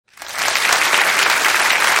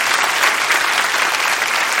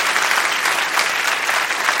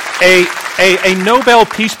A Nobel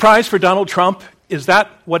Peace Prize for Donald Trump, is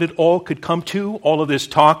that what it all could come to, all of this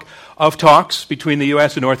talk of talks between the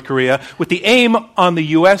U.S. and North Korea, with the aim, on the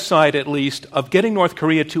U.S. side at least, of getting North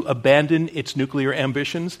Korea to abandon its nuclear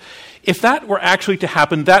ambitions? If that were actually to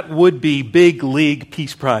happen, that would be big league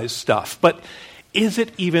Peace Prize stuff. But is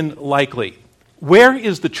it even likely? Where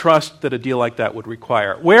is the trust that a deal like that would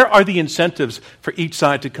require? Where are the incentives for each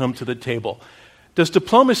side to come to the table? Does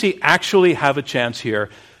diplomacy actually have a chance here,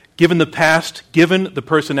 given the past, given the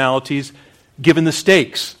personalities, given the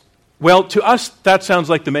stakes? Well, to us, that sounds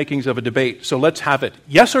like the makings of a debate, so let's have it.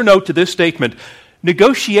 Yes or no to this statement: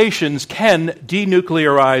 negotiations can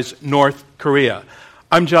denuclearize North Korea.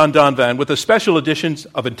 I'm John Donvan with a special edition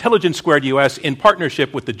of Intelligence Squared US in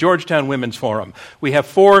partnership with the Georgetown Women's Forum. We have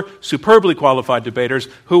 4 superbly qualified debaters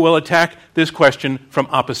who will attack this question from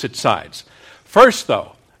opposite sides. First,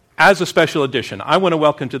 though, as a special edition, I want to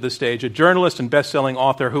welcome to the stage a journalist and best-selling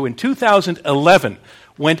author who in 2011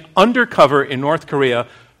 went undercover in North Korea,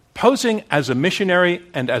 posing as a missionary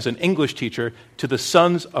and as an English teacher to the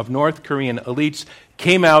sons of North Korean elites,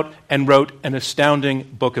 came out and wrote an astounding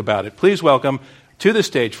book about it. Please welcome to the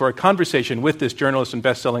stage for a conversation with this journalist and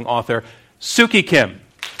best-selling author, Suki Kim.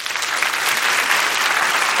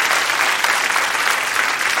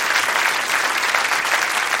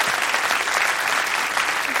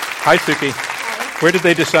 Hi, Suki. Hi. Where did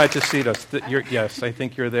they decide to seat us? Yes, I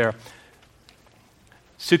think you're there.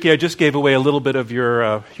 Suki, I just gave away a little bit of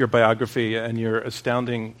your biography and your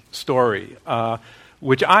astounding story,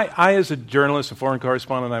 which I, as a journalist and foreign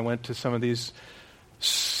correspondent, I went to some of these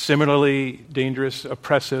similarly dangerous,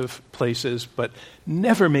 oppressive places, but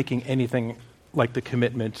never making anything like the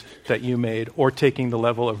commitment that you made or taking the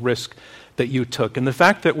level of risk that you took. And the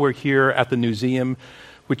fact that we're here at the museum,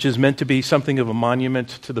 which is meant to be something of a monument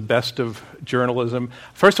to the best of journalism,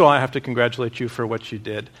 first of all, I have to congratulate you for what you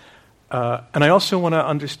did. And I also want to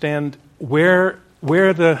understand where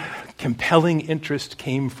the compelling interest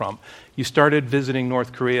came from. You started visiting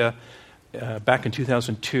North Korea back in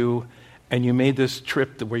 2002, and you made this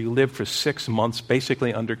trip where you lived for 6 months,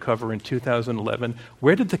 basically undercover in 2011.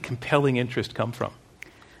 Where did the compelling interest come from?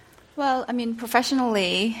 Well, I mean,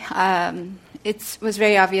 professionally, it was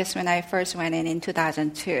very obvious when I first went in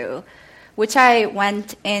 2002, which I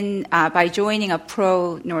went in by joining a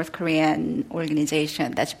pro-North Korean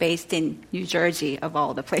organization that's based in New Jersey, of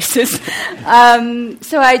all the places.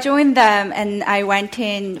 So I joined them, and I went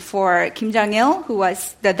in for Kim Jong-il, who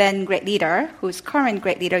was the then great leader, who's current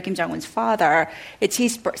great leader, Kim Jong-un's father. It's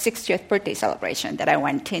his 60th birthday celebration that I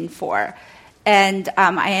went in for. And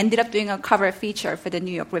I ended up doing a cover feature for the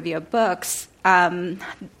New York Review of Books.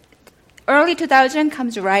 Early 2000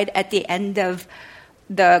 comes right at the end of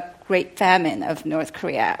the Great Famine of North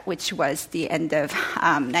Korea, which was the end of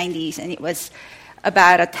 90s, and it was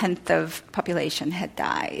about a tenth of population had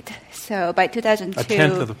died. So by 2002... A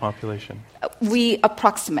tenth of the population? We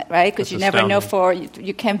approximate, right? Because you never know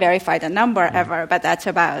you can't verify the number ever, but that's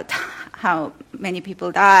about how many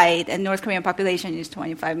people died. And North Korean population is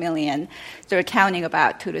 25 million. So we're counting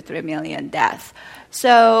about 2 to 3 million deaths.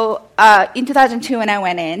 So in 2002, when I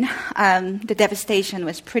went in, the devastation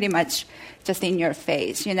was pretty much just in your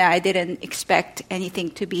face. You know, I didn't expect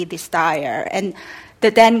anything to be this dire. And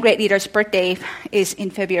the then great leader's birthday is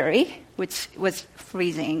in February, which was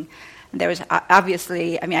freezing. There was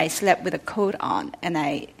obviously, I slept with a coat on, and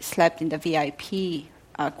I slept in the VIP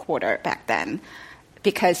quarter back then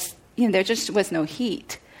because, there just was no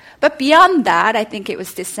heat. But beyond that, I think it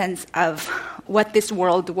was this sense of what this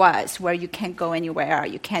world was, where you can't go anywhere,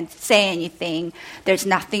 you can't say anything, there's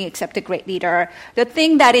nothing except a great leader. The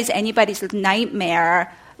thing that is anybody's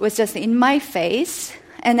nightmare was just in my face,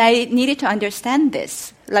 and I needed to understand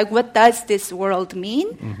this. Like, what does this world mean?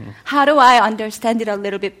 Mm-hmm. How do I understand it a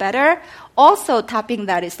little bit better? Also, topping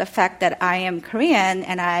that is the fact that I am Korean,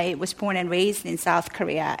 and I was born and raised in South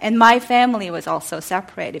Korea. And my family was also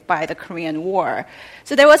separated by the Korean War.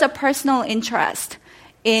 So there was a personal interest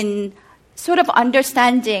in sort of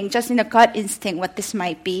understanding, just in a gut instinct, what this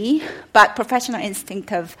might be, but professional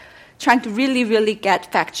instinct of trying to really, really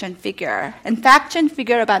get fact and figure. And fact and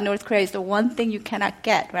figure about North Korea is the one thing you cannot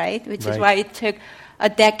get, right? Which is why it took a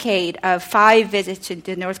decade of 5 visits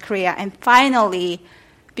into North Korea and finally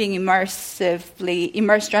being immersed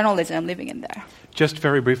journalism living in there. Just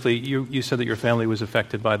very briefly, you said that your family was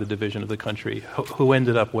affected by the division of the country. Who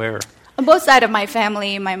ended up where? On both sides of my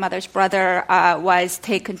family, my mother's brother was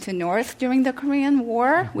taken to North during the Korean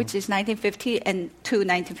War, which is 1950 and to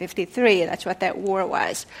 1953. That's what that war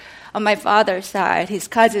was. On my father's side, his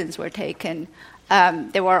cousins were taken.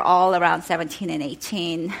 They were all around 17 and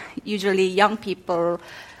 18, usually young people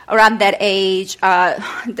around that age.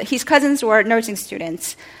 His cousins were nursing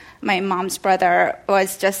students. My mom's brother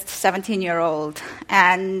was just 17-year-old.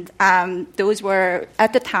 And those were,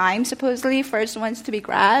 at the time, supposedly first ones to be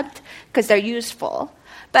grabbed because they're useful.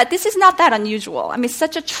 But this is not that unusual. I mean, it's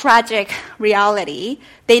such a tragic reality.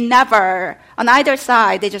 They never, on either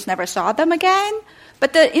side, they just never saw them again.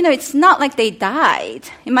 But it's not like they died.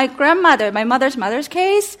 In my mother's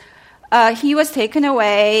case, he was taken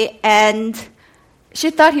away, and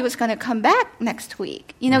she thought he was going to come back next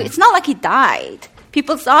week. It's not like he died.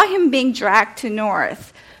 People saw him being dragged to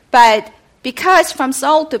north, but because from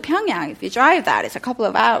Seoul to Pyongyang, if you drive that, it's a couple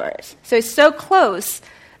of hours. So it's so close.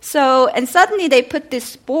 And suddenly they put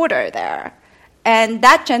this border there. And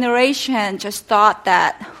that generation just thought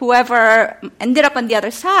that whoever ended up on the other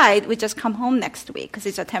side would just come home next week because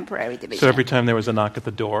it's a temporary division. So every time there was a knock at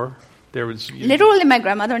the door, there was... Literally, my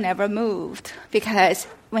grandmother never moved because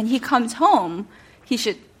when he comes home, he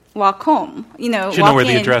should walk home, Should know where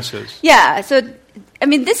the address is. Yeah, so,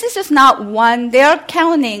 this is just not one. They're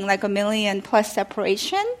counting like 1 million plus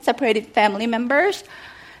separated family members.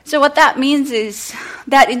 So what that means is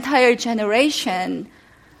that entire generation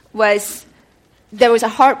there was a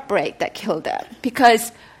heartbreak that killed them.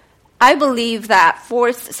 Because I believe that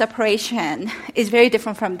forced separation is very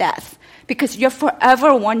different from death. Because you're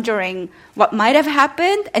forever wondering what might have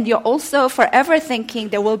happened, and you're also forever thinking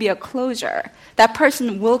there will be a closure. That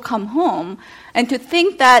person will come home. And to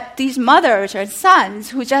think that these mothers or sons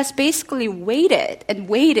who just basically waited and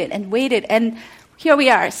waited and waited, and here we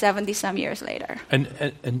are 70-some years later.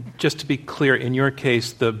 And just to be clear, in your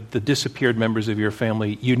case, the disappeared members of your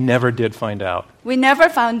family, you never did find out? We never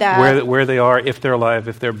found out. Where they are, if they're alive,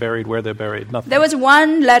 if they're buried, where they're buried, nothing? There was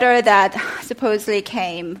one letter that supposedly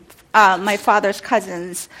came, my father's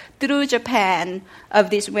cousins, through Japan,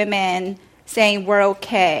 of these women saying we're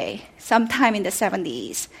okay, sometime in the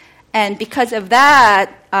 70s. And because of that,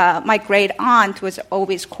 my great aunt was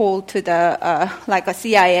always called to the like a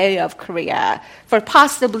CIA of Korea for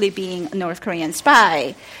possibly being a North Korean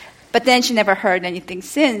spy. But then she never heard anything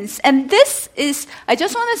since. And this is, I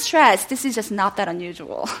just want to stress, this is just not that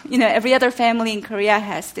unusual. Every other family in Korea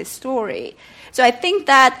has this story. So I think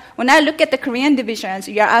that when I look at the Korean divisions,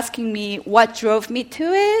 you're asking me what drove me to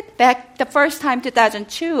it. Back the first time,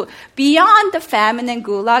 2002, beyond the famine and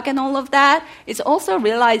gulag and all of that, is also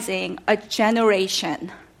realizing a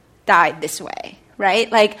generation died this way, right?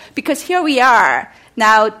 Because here we are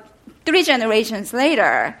now, 3 generations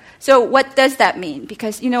later. So what does that mean?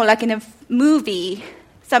 Because, like in a movie,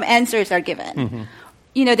 some answers are given. Mm-hmm.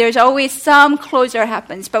 There's always some closure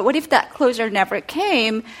happens. But what if that closure never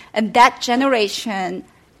came and that generation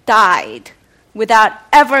died without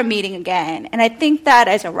ever meeting again? And I think that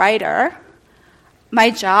as a writer, my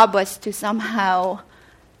job was to somehow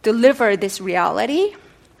deliver this reality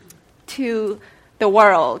to the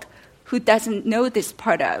world who doesn't know this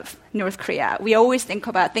part of North Korea. We always think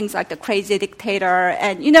about things like the crazy dictator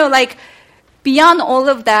and, beyond all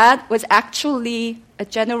of that was actually a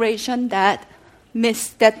generation that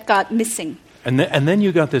got missing. And then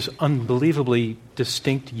you got this unbelievably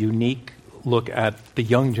distinct, unique look at the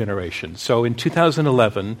young generation. So in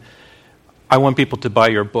 2011, I want people to buy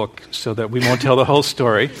your book so that we won't tell the whole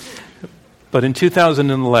story. But in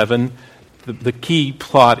 2011, the key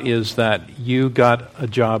plot is that you got a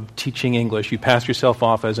job teaching English. You passed yourself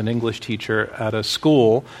off as an English teacher at a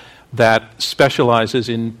school that specializes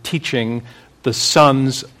in teaching the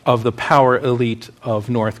sons of the power elite of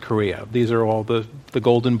North Korea. These are all the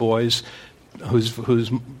golden boys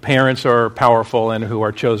whose parents are powerful and who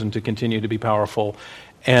are chosen to continue to be powerful.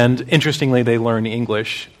 And interestingly, they learn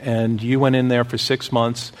English. And you went in there for 6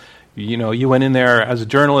 months. You went in there as a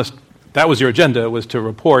journalist. That was your agenda, was to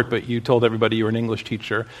report, but you told everybody you were an English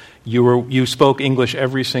teacher. You spoke English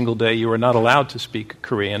every single day. You were not allowed to speak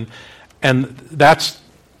Korean. And that's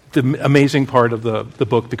the amazing part of the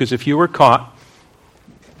book, because if you were caught,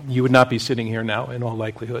 you would not be sitting here now, in all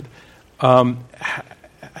likelihood. How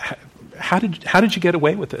did you get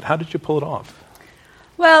away with it? How did you pull it off?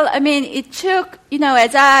 Well, it took,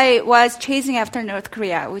 as I was chasing after North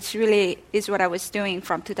Korea, which really is what I was doing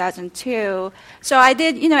from 2002. So I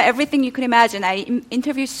did, everything you could imagine. I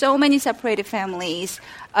interviewed so many separated families,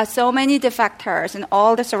 so many defectors in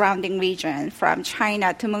all the surrounding region, from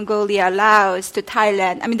China to Mongolia, Laos to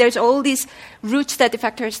Thailand. There's all these routes that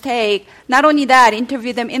defectors take. Not only that,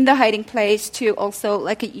 interview them in the hiding place to also,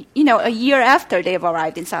 a year after they've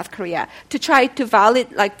arrived in South Korea, to try to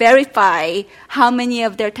verify how many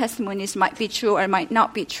of their testimonies might be true or might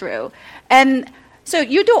not be true. And So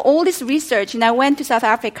you do all this research, and I went to South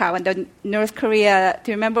Africa when North Korea,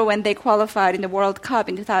 do you remember when they qualified in the World Cup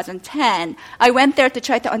in 2010? I went there to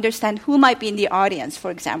try to understand who might be in the audience, for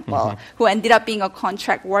example, who ended up being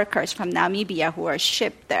contract workers from Namibia who were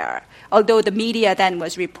shipped there. Although the media then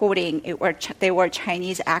was reporting they were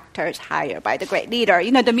Chinese actors hired by the great leader.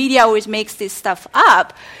 You know, the media always makes this stuff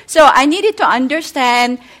up. So I needed to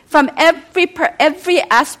understand from every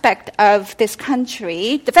aspect of this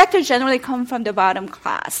country. The factors generally come from the bottom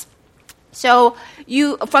class. So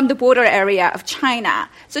from the border area of China.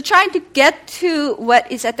 So trying to get to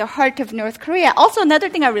what is at the heart of North Korea. Also, another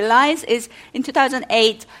thing I realized is in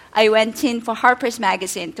 2008, I went in for Harper's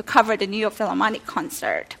Magazine to cover the New York Philharmonic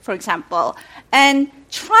concert, for example. And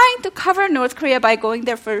trying to cover North Korea by going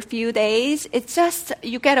there for a few days, it's just,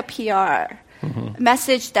 you get a PR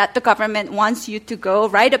message that the government wants you to go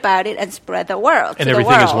write about it and spread the word. And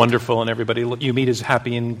everything is wonderful, and everybody you meet is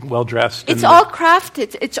happy and well dressed. It's all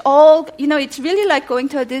crafted. It's all, it's really like going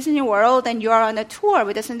to a Disney World and you're on a tour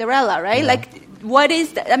with a Cinderella, right? Yeah. Like, what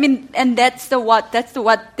is that? I mean, and that's what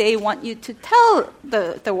they want you to tell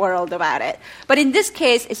the world about it. But in this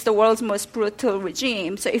case, it's the world's most brutal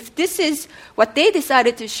regime. So if this is what they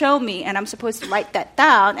decided to show me, and I'm supposed to write that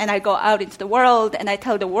down, and I go out into the world and I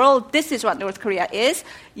tell the world this is what North Korea is,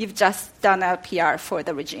 you've just done a PR for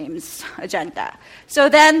the regime's agenda. So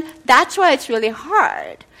then that's why it's really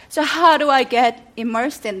hard. So how do I get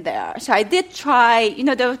immersed in there? So I did try,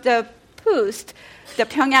 the PUST, the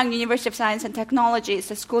Pyongyang University of Science and Technology, is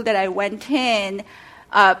the school that I went in,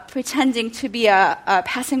 pretending to be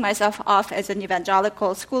passing myself off as an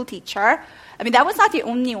evangelical school teacher. I mean, that was not the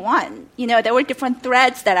only one. There were different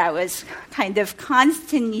threads that I was kind of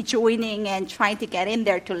constantly joining and trying to get in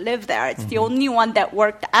there to live there. It's the only one that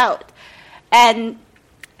worked out. And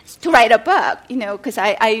to write a book, because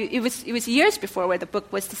it was years before where the book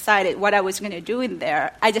was decided what I was going to do in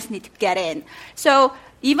there. I just need to get in. So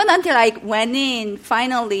even until I went in,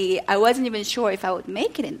 finally, I wasn't even sure if I would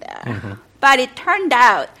make it in there. But it turned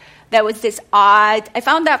out there was this I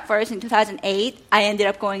found out first in 2008. I ended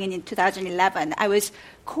up going in 2011. I was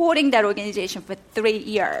courting that organization for 3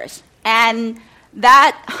 years. And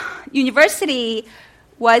that university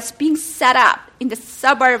was being set up in the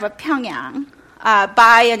suburb of Pyongyang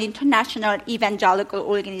by an international evangelical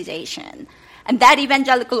organization. And that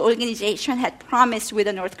evangelical organization had promised with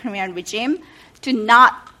the North Korean regime to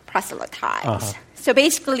not proselytize. So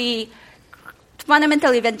basically,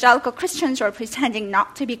 fundamental evangelical Christians were pretending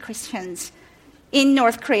not to be Christians in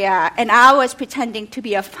North Korea, and I was pretending to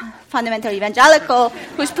be a fundamental evangelical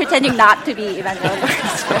who's pretending not to be evangelical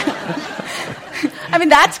Christian. I mean,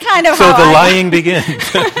 that's kind of how the lying begins.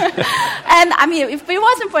 And I mean, if it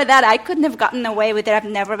wasn't for that, I couldn't have gotten away with it. I've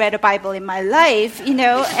never read a Bible in my life,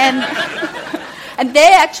 And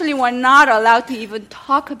they actually were not allowed to even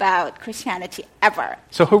talk about Christianity ever.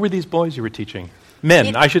 So who were these boys you were teaching?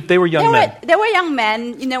 Men. They were young men. They were young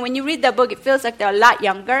men. When you read the book, it feels like they're a lot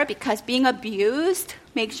younger because being abused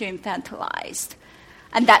makes you infantilized.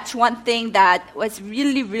 And that's one thing that was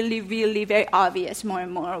really, really, really very obvious more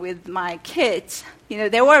and more with my kids.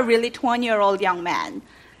 They were really 20-year-old young men,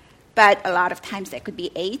 but a lot of times they could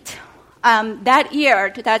be 8. That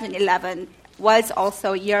year, 2011, was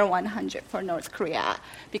also year 100 for North Korea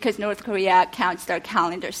because North Korea counts their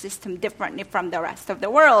calendar system differently from the rest of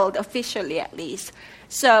the world, officially at least.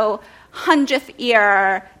 So 100th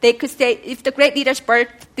year, they could say, if the great leader's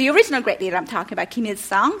birth, the original great leader I'm talking about, Kim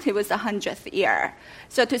Il-sung, it was the 100th year.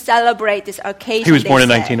 So to celebrate this occasion, he was born in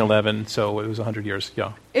 1911, so it was 100 years.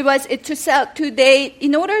 Yeah, it was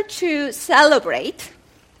in order to celebrate.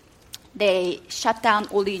 They shut down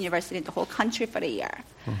all the universities in the whole country for a year,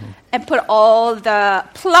 and plucked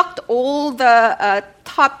all the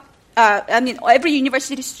top, every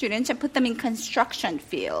university students and put them in construction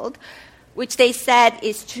field, which they said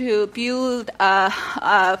is to build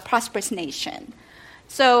a prosperous nation.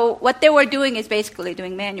 So what they were doing is basically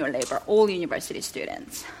doing manual labor, all university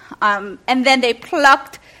students. And then they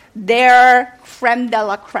plucked their creme de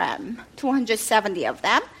la creme, 270 of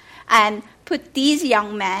them, and put these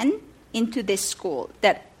young men into this school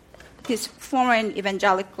that these foreign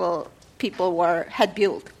evangelical people had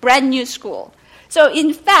built, brand new school. So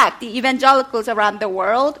in fact, the evangelicals around the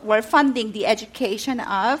world were funding the education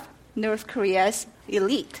of North Korea's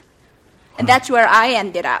elite. And that's where I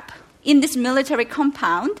ended up, in this military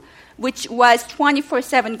compound, which was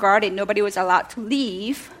 24/7 guarded. Nobody was allowed to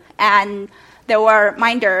leave. And there were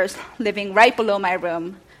minders living right below my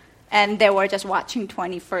room. And they were just watching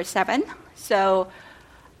 24/7. So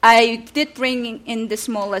I did bring in the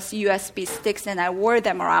smallest USB sticks, and I wore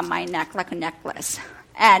them around my neck like a necklace.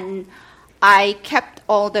 And I kept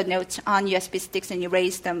all the notes on USB sticks and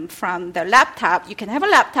erase them from the laptop. You can have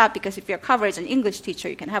a laptop because if your cover is an English teacher,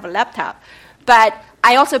 you can have a laptop. But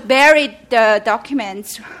I also buried the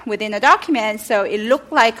documents within a document, so it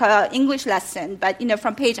looked like an English lesson. But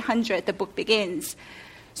from page 100, the book begins.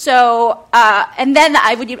 So and then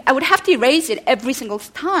I would have to erase it every single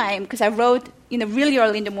time because I wrote really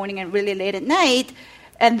early in the morning and really late at night,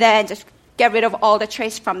 and then just get rid of all the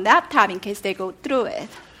trace from laptop in case they go through it.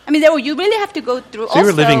 I mean, you really have to go through. So you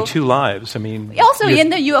were living two lives. I mean, also,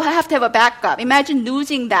 you have to have a backup. Imagine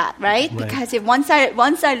losing that, right? Because if once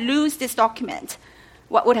I lose this document,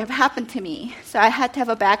 what would have happened to me? So I had to have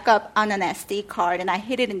a backup on an SD card, and I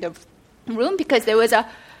hid it in the room because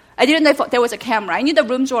I didn't know if there was a camera. I knew the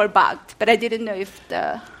rooms were bugged, but I didn't know if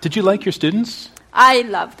the. Did you like your students? I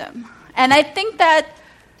love them, and I think that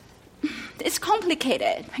it's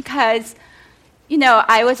complicated because.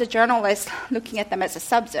 I was a journalist looking at them as a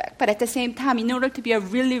subject, but at the same time, in order to be a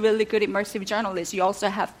really, really good immersive journalist, you also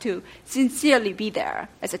have to sincerely be there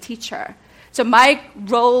as a teacher. So my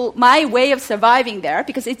way of surviving there,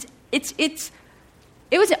 because it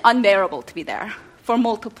was unbearable to be there for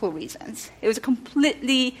multiple reasons. It was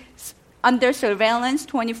completely under surveillance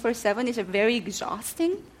 24/7. It's a very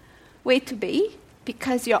exhausting way to be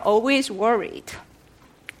because you're always worried.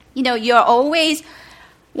 You're always.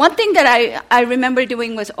 One thing that I remember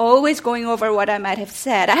doing was always going over what I might have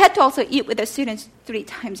said. I had to also eat with the students 3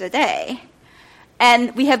 times a day.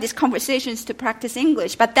 And we have these conversations to practice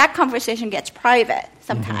English, but that conversation gets private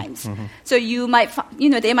sometimes. Mm-hmm. So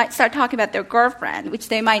they might start talking about their girlfriend, which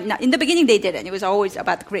they might not. In the beginning, they didn't. It was always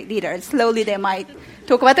about the great leader. And slowly, they might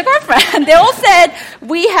talk about the girlfriend. They all said,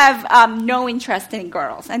 we have no interest in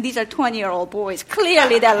girls. And these are 20-year-old boys.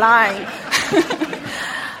 Clearly, they're lying.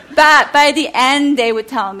 But by the end, they would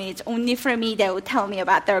tell me, it's only for me, they would tell me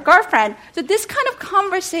about their girlfriend. So this kind of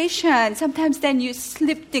conversation, sometimes then you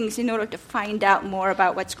slip things in order to find out more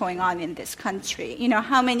about what's going on in this country.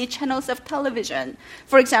 How many channels of television.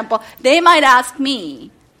 For example, they might ask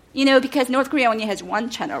me, because North Korea only has one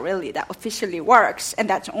channel, really, that officially works, and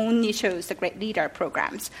that only shows the Great Leader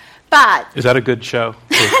programs. But is that a good show?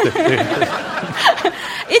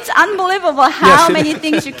 It's unbelievable how many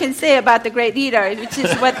things you can say about the Great Leader, which is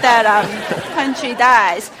what that country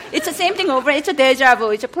does. It's the same thing over. It's a deja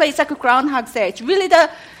vu. It's a place like a Groundhog Day. It's really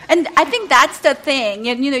and I think that's the thing.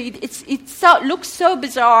 It looks so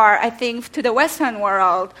bizarre, I think, to the Western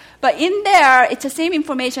world. But in there, it's the same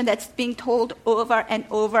information that's being told over and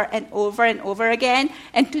over and over and over again.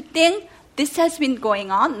 And to think this has been going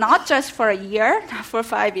on, not just for a year, not for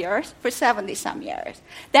 5 years, for 70-some years.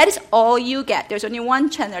 That is all you get. There's only one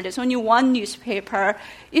channel. There's only one newspaper.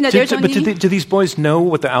 Do these boys know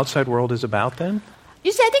what the outside world is about then?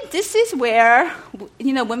 You see, I think this is where,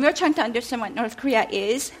 when we're trying to understand what North Korea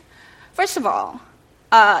is, first of all,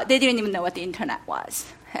 they didn't even know what the internet was.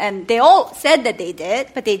 And they all said that they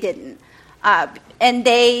did, but they didn't. And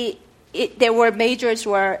their majors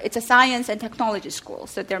were, it's a science and technology school,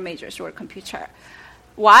 so their majors were computer.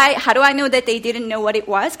 Why? How do I know that they didn't know what it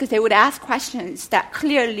was? Because they would ask questions that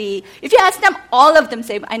clearly, if you ask them, all of them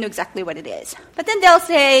say, I know exactly what it is. But then they'll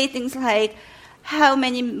say things like, how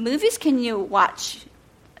many movies can you watch,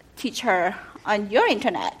 teacher, on your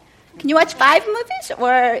internet? Can you watch 5 movies,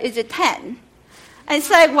 or is it 10? And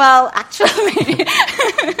it's like, well, actually,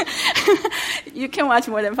 you can watch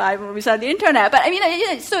more than 5 movies on the internet. But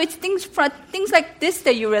so it's things like this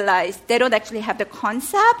that you realize they don't actually have the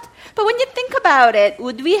concept. But when you think about it,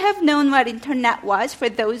 would we have known what internet was for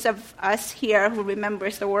those of us here who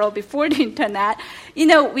remembers the world before the internet?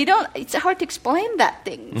 We don't. It's hard to explain that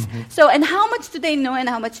things. Mm-hmm. So, and how much do they know and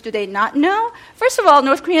how much do they not know? First of all,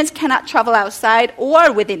 North Koreans cannot travel outside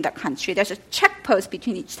or within the country. There's a check post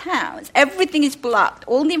between each town. Everything is blocked.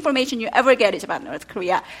 All the information you ever get is about North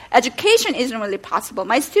Korea. Education isn't really possible.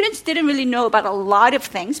 My students didn't really know about a lot of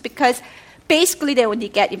things because basically they only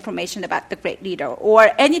get information about the Great Leader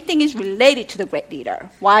or anything is related to the Great Leader,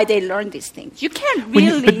 why they learn these things. You can't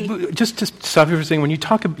really... But just to stop you for a second, when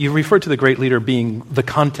you refer to the Great Leader being the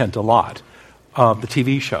content a lot of the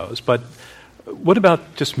TV shows, but what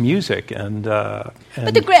about just music and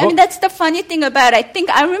that's the funny thing about it.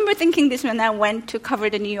 I remember thinking this when I went to cover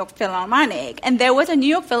the New York Philharmonic, and there was a New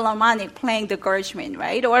York Philharmonic playing the Gershwin,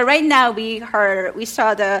 right? Or right now we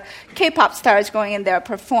saw the K-pop stars going in there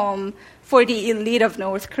perform for the elite of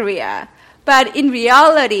North Korea. But in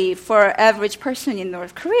reality, for average person in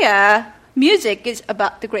North Korea, music is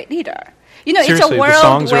about the Great Leader. Seriously, it's a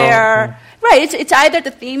world where... Right, it's either the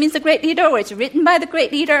theme is the Great Leader or it's written by the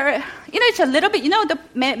Great Leader. It's a little bit,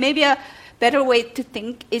 maybe a better way to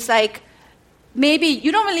think is like, maybe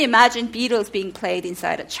you don't really imagine Beatles being played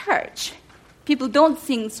inside a church. People don't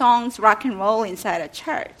sing songs, rock and roll inside a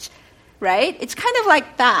church, right? It's kind of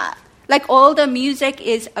like that. Like all the music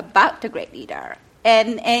is about the great leader.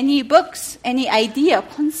 And any books, any idea,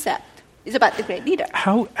 concept is about the great leader.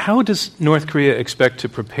 How does North Korea expect to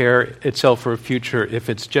prepare itself for a future if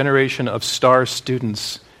its generation of star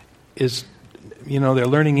students is, they're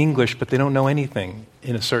learning English, but they don't know anything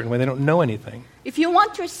in a certain way? They don't know anything. If you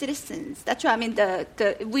want your citizens, that's what I mean.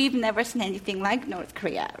 We've never seen anything like North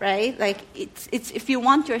Korea, right? Like it's if you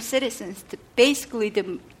want your citizens to basically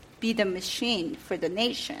be the machine for the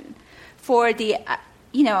nation, for the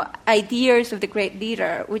ideas of the great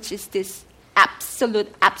leader, which is this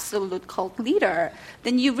absolute cult leader,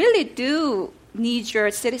 then you really do need your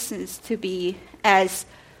citizens to be as,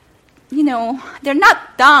 they're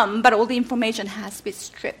not dumb, but all the information has to be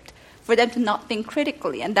stripped for them to not think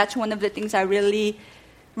critically. And that's one of the things I really,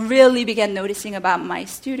 really began noticing about my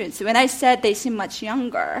students. When I said they seem much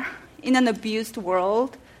younger, in an abused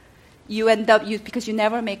world, you end up, because you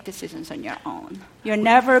never make decisions on your own. You're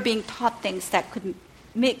never being taught things that could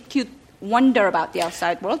make you wonder about the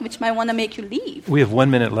outside world, which might want to make you leave. We have 1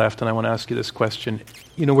 minute left, and I want to ask you this question.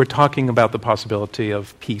 We're talking about the possibility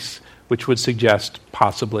of peace, which would suggest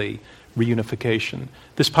possibly reunification.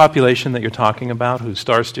 This population that you're talking about, whose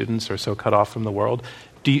star students are so cut off from the world,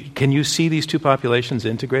 can you see these two populations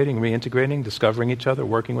integrating, reintegrating, discovering each other,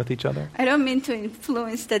 working with each other? I don't mean to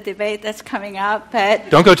influence the debate that's coming up, but...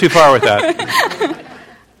 Don't go too far with that.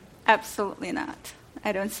 Absolutely not.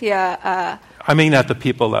 I don't see a... I mean at the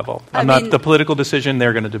people level. Not the political decision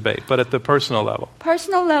they're going to debate, but at the personal level.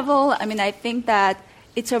 Personal level, I think that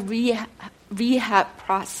it's a rehab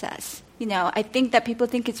process. I think that people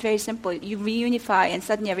think it's very simple. You reunify and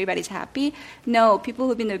suddenly everybody's happy. No, people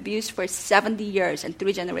who've been abused for 70 years and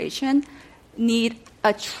 3 generations need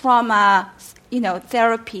a trauma,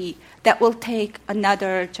 therapy that will take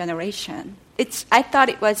another generation. I thought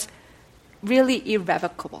it was really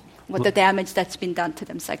irrevocable, the damage that's been done to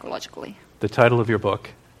them psychologically. The title of your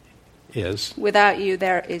book is? Without You,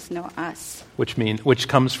 There Is No Us. Which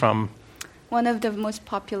comes from? One of the most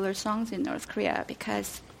popular songs in North Korea,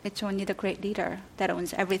 because it's only the great leader that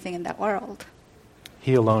owns everything in that world.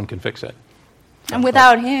 He alone can fix it. And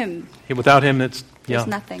without him, there's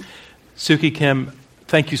nothing. Suki Kim,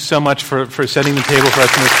 thank you so much for setting the table for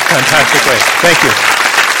us in this fantastic way. Thank you.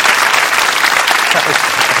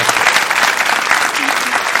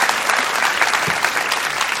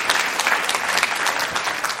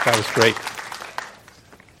 That was great.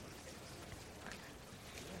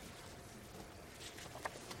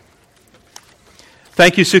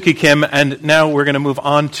 Thank you, Suki Kim. And now we're going to move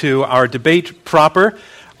on to our debate proper.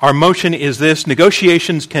 Our motion is this: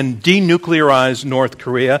 negotiations can denuclearize North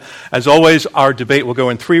Korea. As always, our debate will go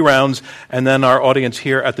in 3 rounds, and then our audience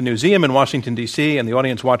here at the Newseum in Washington, D.C., and the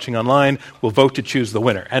audience watching online will vote to choose the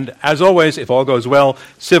winner. And as always, if all goes well,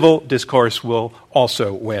 civil discourse will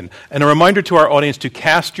also win. And a reminder to our audience to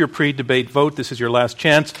cast your pre-debate vote. This is your last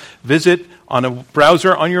chance. Visit on a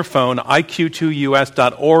browser on your phone,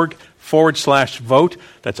 iq2us.org/vote.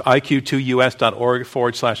 That's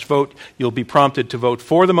iq2us.org/vote. You'll be prompted to vote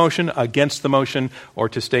for the motion, against the motion, or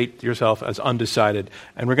to state yourself as undecided.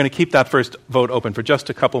 And we're going to keep that first vote open for just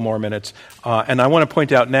a couple more minutes. And I want to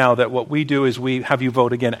point out now that what we do is we have you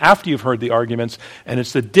vote again after you've heard the arguments, and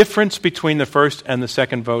it's the difference between the first and the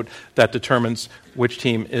second vote that determines which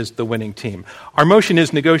team is the winning team. Our motion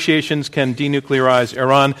is negotiations can denuclearize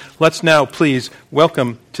Iran. Let's now please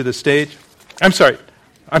welcome to the stage. I'm sorry,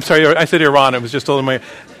 I said Iran. It was just all in my...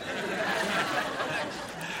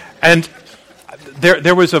 And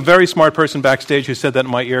there was a very smart person backstage who said that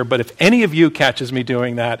in my ear, but if any of you catches me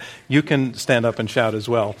doing that, you can stand up and shout as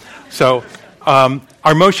well. So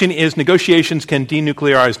our motion is negotiations can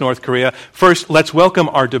denuclearize North Korea. First, let's welcome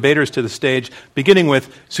our debaters to the stage, beginning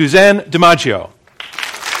with Suzanne DiMaggio.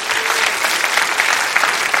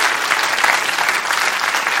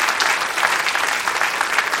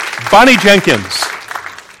 Bonnie Jenkins.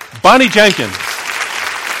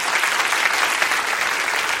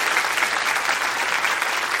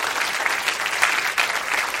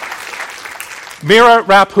 Mira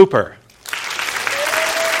Rapp-Hooper.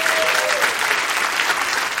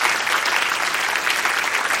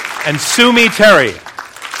 And Sumi Terry.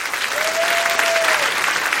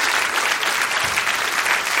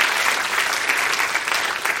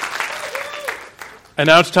 And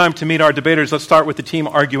now it's time to meet our debaters. Let's start with the team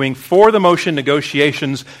arguing for the motion,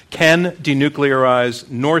 negotiations can denuclearize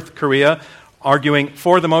North Korea. Arguing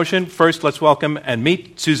for the motion, first let's welcome and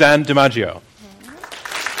meet Suzanne DiMaggio.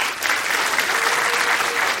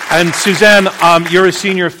 And Suzanne, you're a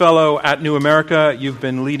senior fellow at New America. You've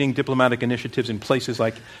been leading diplomatic initiatives in places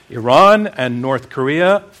like Iran and North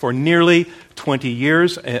Korea for nearly 20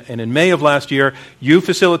 years. And in May of last year, you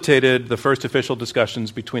facilitated the first official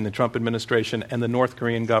discussions between the Trump administration and the North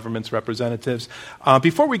Korean government's representatives.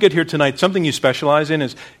 Before we get here tonight, something you specialize in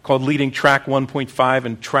is called leading Track 1.5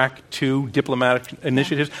 and Track 2 diplomatic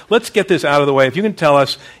initiatives. Let's get this out of the way. If you can tell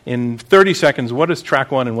us in 30 seconds, what is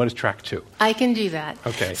Track 1 and what is Track 2? I can do that.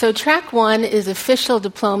 Okay. So Track 1 is official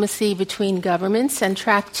diplomacy between governments, and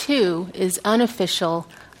Track 2 is unofficial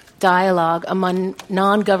dialogue among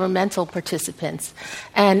non-governmental participants.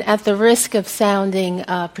 And at the risk of sounding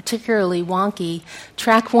particularly wonky,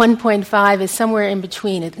 Track 1.5 is somewhere in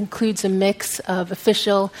between. It includes a mix of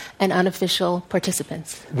official and unofficial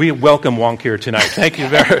participants. We welcome wonk here tonight. Thank you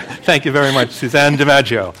very much, Suzanne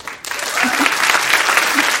DiMaggio.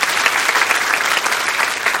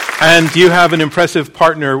 And you have an impressive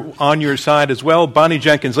partner on your side as well, Bonnie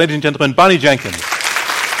Jenkins. Ladies and gentlemen, Bonnie Jenkins.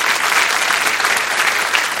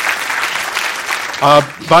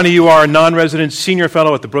 Bonnie, you are a non-resident senior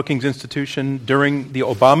fellow at the Brookings Institution during the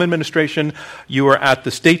Obama administration. You were at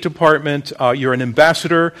the State Department. You're an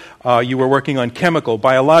ambassador. You were working on chemical,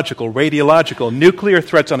 biological, radiological, nuclear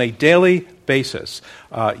threats on a daily basis.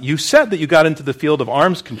 You said that you got into the field of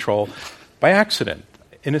arms control by accident.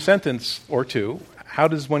 In a sentence or two, how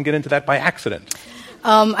does one get into that by accident?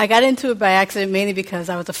 I got into it by accident mainly because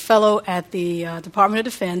I was a fellow at the Department of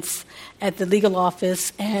Defense at the legal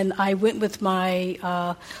office, and I went with my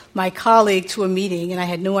colleague to a meeting, and I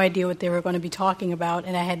had no idea what they were going to be talking about,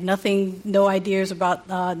 and I had no ideas about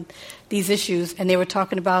these issues, and they were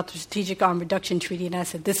talking about the Strategic Arm Reduction Treaty, and I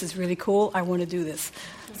said, this is really cool, I want to do this.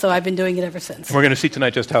 So I've been doing it ever since. We're going to see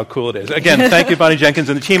tonight just how cool it is. Again, thank you, Bonnie Jenkins,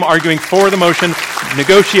 and the team arguing for the motion,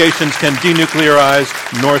 negotiations can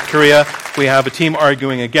denuclearize North Korea. We have a team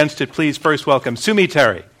arguing against it. Please first welcome Sumi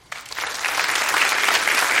Terry.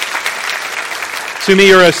 Sumi,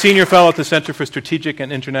 you're a senior fellow at the Center for Strategic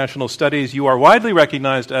and International Studies. You are widely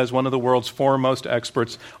recognized as one of the world's foremost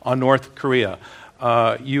experts on North Korea.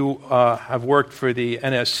 You have worked for the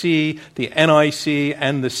NSC, the NIC,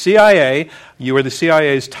 and the CIA. You were the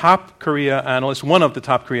CIA's top Korea analyst, one of the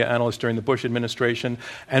top Korea analysts during the Bush administration.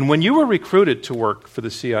 And when you were recruited to work for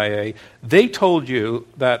the CIA, they told you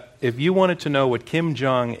that if you wanted to know what Kim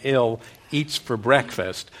Jong-il eats for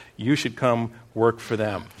breakfast, you should come work for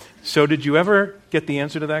them. So did you ever get the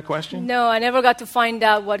answer to that question? No, I never got to find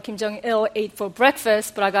out what Kim Jong-il ate for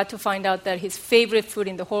breakfast, but I got to find out that his favorite food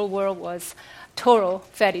in the whole world was toro,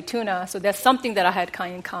 fatty tuna. So that's something that I had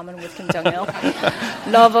kind of in common with Kim Jong-il.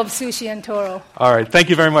 Love of sushi and toro. All right. Thank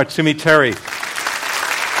you very much, Sumi Terry.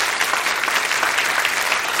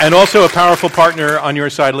 And also a powerful partner on your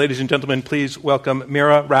side, ladies and gentlemen, please welcome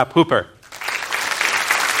Mira Rapp-Hooper.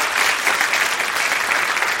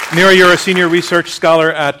 Mira, you're a senior research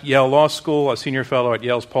scholar at Yale Law School, a senior fellow at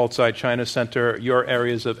Yale's Paul Tsai China Center. Your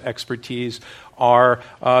areas of expertise are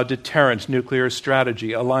deterrence, nuclear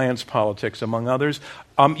strategy, alliance politics, among others.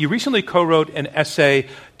 You recently co-wrote an essay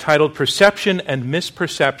titled Perception and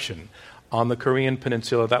Misperception on the Korean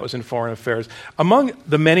Peninsula. That was in Foreign Affairs. Among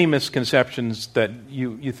the many misconceptions that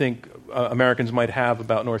you think Americans might have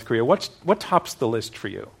about North Korea, what tops the list for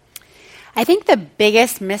you? I think the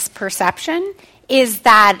biggest misperception is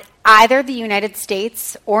that either the United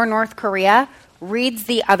States or North Korea reads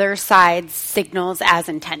the other side's signals as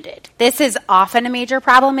intended. This is often a major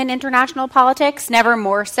problem in international politics, never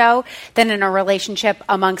more so than in a relationship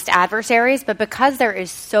amongst adversaries, but because there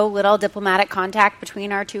is so little diplomatic contact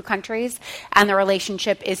between our two countries and the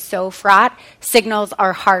relationship is so fraught, signals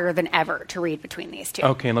are harder than ever to read between these two.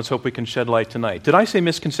 Okay, and let's hope we can shed light tonight. Did I say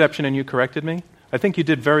misconception and you corrected me? I think you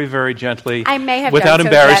did very, very gently. I may have without done so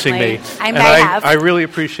embarrassing gently. me. I may have. I really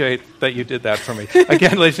appreciate that you did that for me.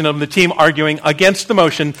 Again, ladies and gentlemen, the team arguing against the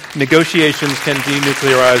motion, negotiations can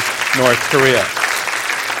denuclearize North Korea.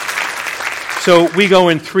 So we go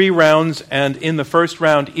in 3 rounds, and in the first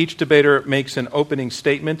round, each debater makes an opening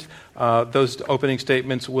statement. Those opening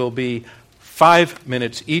statements will be 5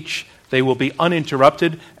 minutes each. They will be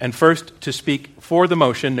uninterrupted. And first, to speak for the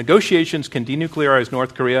motion, negotiations can denuclearize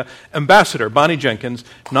North Korea, Ambassador Bonnie Jenkins,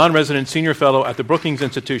 non-resident senior fellow at the Brookings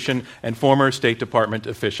Institution and former State Department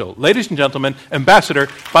official. Ladies and gentlemen, Ambassador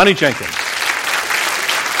Bonnie Jenkins.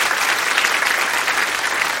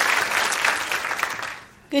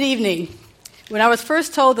 Good evening. When I was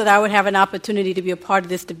first told that I would have an opportunity to be a part of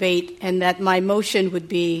this debate and that my motion would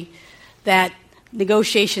be that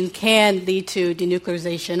negotiations can lead to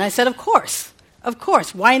denuclearization, I said, of course,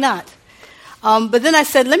 why not? But then I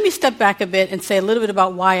said, let me step back a bit and say a little bit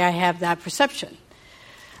about why I have that perception.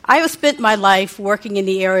 I have spent my life working in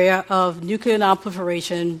the area of nuclear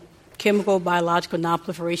nonproliferation, chemical, biological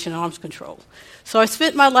nonproliferation, and arms control. So I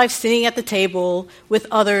spent my life sitting at the table with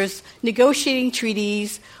others, negotiating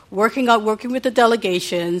treaties, working with the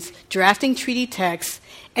delegations, drafting treaty texts,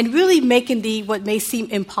 and really making what may seem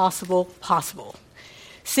impossible possible.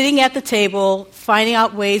 Sitting at the table, finding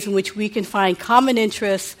out ways in which we can find common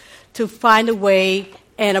interests to find a way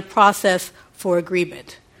and a process for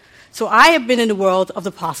agreement. So I have been in the world of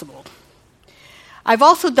the possible. I've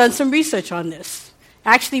also done some research on this.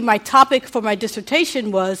 Actually, my topic for my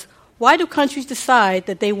dissertation was, why do countries decide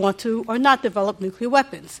that they want to or not develop nuclear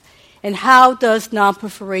weapons? And how does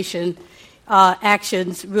nonproliferation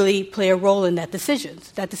actions really play a role in that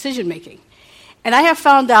decision-making? And I have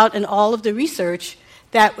found out in all of the research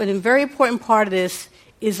that a very important part of this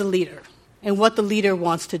is a leader and what the leader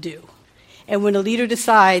wants to do. And when a leader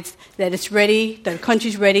decides that it's ready, that a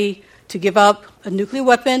country's ready to give up a nuclear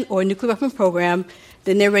weapon or a nuclear weapon program,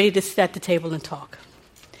 then they're ready to sit at the table and talk.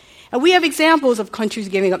 And we have examples of countries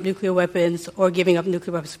giving up nuclear weapons or giving up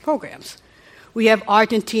nuclear weapons programs. We have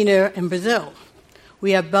Argentina and Brazil.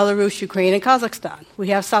 We have Belarus, Ukraine, and Kazakhstan. We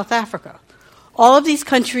have South Africa. All of these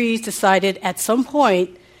countries decided at some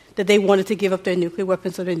point that they wanted to give up their nuclear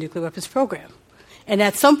weapons or their nuclear weapons program. And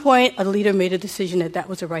at some point, a leader made a decision that that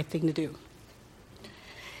was the right thing to do.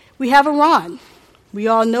 We have Iran. We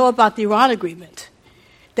all know about the Iran agreement.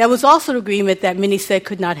 That was also an agreement that many said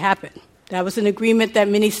could not happen. That was an agreement that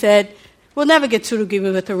many said, we'll never get to an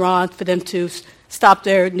agreement with Iran for them to stop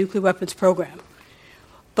their nuclear weapons program.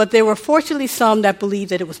 But there were fortunately some that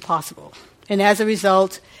believed that it was possible. And as a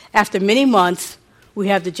result, after many months, we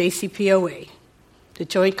have the JCPOA, the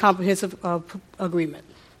Joint Comprehensive Agreement.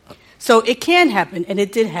 So it can happen, and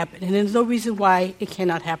it did happen, and there's no reason why it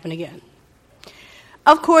cannot happen again.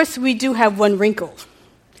 Of course, we do have one wrinkle.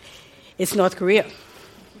 It's North Korea.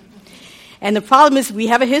 And the problem is we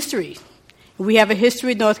have a history. We have a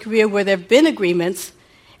history in North Korea where there have been agreements,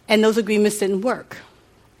 and those agreements didn't work.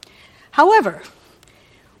 However,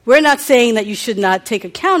 we're not saying that you should not take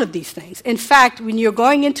account of these things. In fact, when you're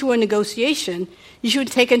going into a negotiation, you should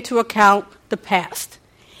take into account the past.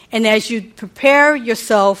 And as you prepare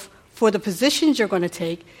yourself for the positions you're going to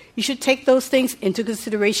take, you should take those things into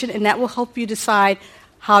consideration, and that will help you decide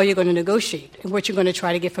how you're going to negotiate and what you're going to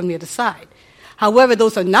try to get from the other side. However,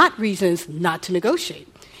 those are not reasons not to negotiate.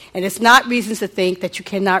 And it's not reasons to think that you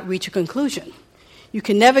cannot reach a conclusion. You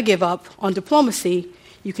can never give up on diplomacy.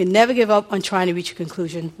 You can never give up on trying to reach a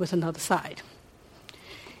conclusion with another side.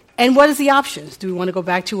 And what is the options? Do we want to go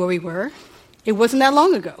back to where we were? It wasn't that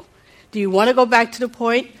long ago. Do you want to go back to the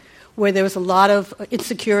point where there was a lot of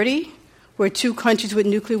insecurity, where two countries with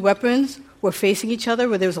nuclear weapons were facing each other,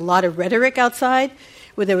 where there was a lot of rhetoric outside,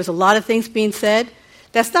 where there was a lot of things being said?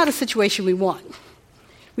 That's not a situation we want.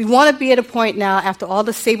 We want to be at a point now, after all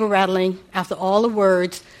the saber rattling, after all the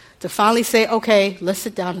words, to finally say, okay, let's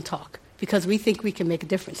sit down and talk, because we think we can make a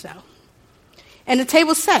difference now. And the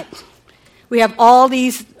table's set. We have all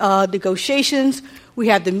these negotiations. We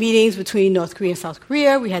have the meetings between North Korea and South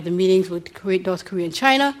Korea. We have the meetings with North Korea and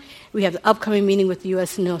China. We have the upcoming meeting with the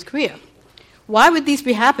U.S. and North Korea. Why would these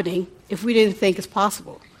be happening if we didn't think it's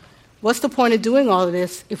possible? What's the point of doing all of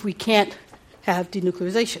this if we can't have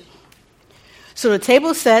denuclearization? So the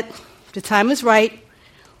table's set. The time is right.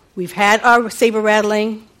 We've had our saber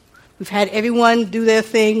rattling. We've had everyone do their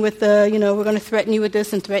thing with we're going to threaten you with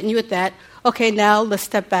this and threaten you with that. Okay, now let's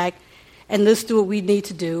step back and let's do what we need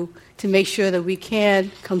to do to make sure that we can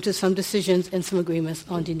come to some decisions and some agreements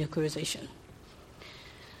on denuclearization.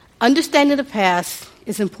 Understanding the past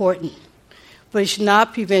is important, but it should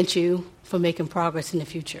not prevent you from making progress in the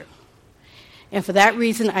future. And for that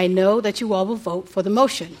reason, I know that you all will vote for the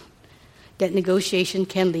motion that negotiation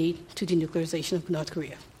can lead to denuclearization of North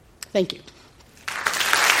Korea. Thank you.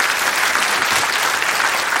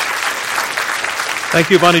 Thank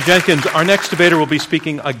you, Bonnie Jenkins. Our next debater will be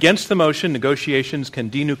speaking against the motion, Negotiations Can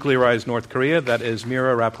Denuclearize North Korea. That is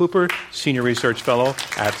Mira Rapp-Hooper, Senior Research Fellow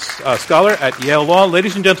at Scholar at Yale Law.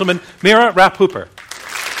 Ladies and gentlemen, Mira Rapp-Hooper.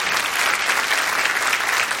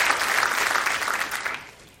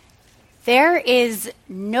 There is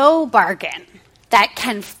no bargain that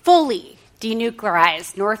can fully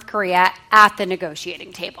denuclearize North Korea at the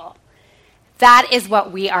negotiating table. That is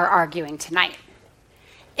what we are arguing tonight.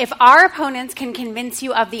 If our opponents can convince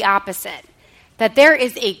you of the opposite, that there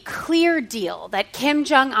is a clear deal that Kim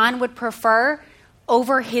Jong-un would prefer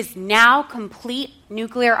over his now complete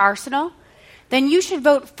nuclear arsenal, then you should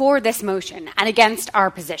vote for this motion and against our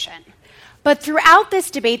position. But throughout this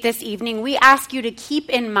debate this evening, we ask you to keep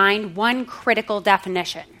in mind one critical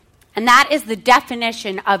definition, and that is the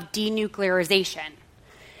definition of denuclearization.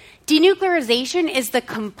 Denuclearization is the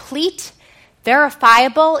complete,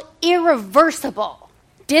 verifiable, irreversible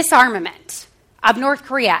disarmament of North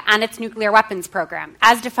Korea and its nuclear weapons program,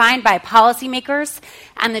 as defined by policymakers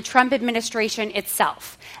and the Trump administration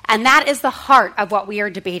itself. And that is the heart of what we are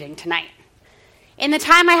debating tonight. In the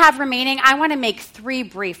time I have remaining, I want to make 3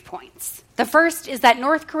 brief points. The first is that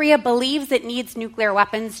North Korea believes it needs nuclear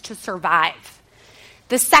weapons to survive.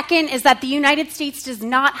 The second is that the United States does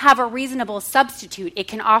not have a reasonable substitute it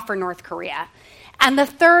can offer North Korea. And the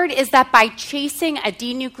third is that by chasing a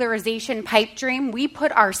denuclearization pipe dream, we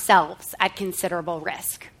put ourselves at considerable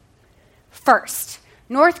risk. First,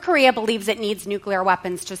 North Korea believes it needs nuclear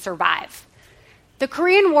weapons to survive. The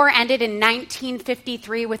Korean War ended in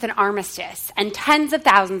 1953 with an armistice and tens of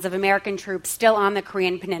thousands of American troops still on the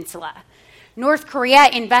Korean peninsula. North Korea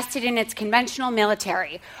invested in its conventional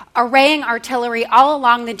military, arraying artillery all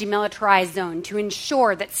along the demilitarized zone to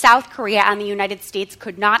ensure that South Korea and the United States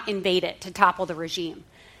could not invade it to topple the regime.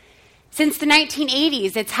 Since the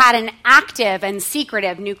 1980s, it's had an active and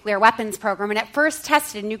secretive nuclear weapons program, and it first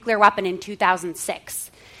tested a nuclear weapon in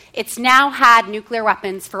 2006. It's now had nuclear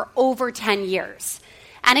weapons for over 10 years,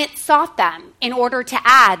 and it sought them in order to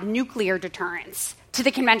add nuclear deterrence to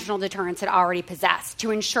the conventional deterrence it already possessed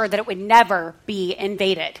to ensure that it would never be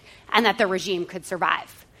invaded and that the regime could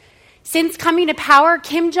survive. Since coming to power,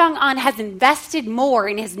 Kim Jong-un has invested more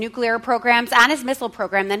in his nuclear programs and his missile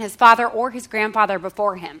program than his father or his grandfather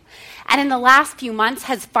before him, and in the last few months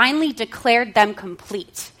has finally declared them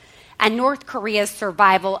complete and North Korea's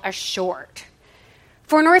survival assured.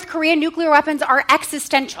 For North Korea, nuclear weapons are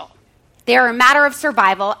existential. They are a matter of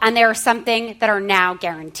survival, and they are something that are now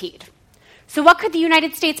guaranteed. So what could the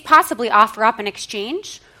United States possibly offer up in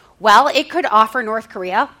exchange? Well, it could offer North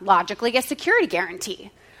Korea, logically, a security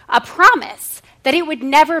guarantee, a promise that it would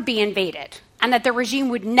never be invaded and that the regime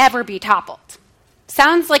would never be toppled.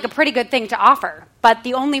 Sounds like a pretty good thing to offer, but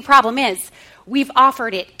the only problem is we've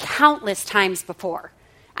offered it countless times before,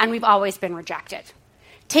 and we've always been rejected.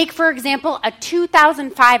 Take, for example, a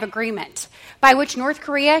 2005 agreement by which North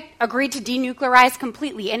Korea agreed to denuclearize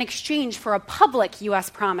completely in exchange for a public U.S.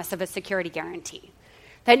 promise of a security guarantee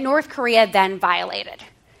that North Korea then violated.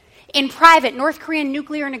 In private, North Korean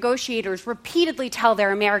nuclear negotiators repeatedly tell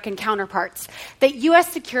their American counterparts that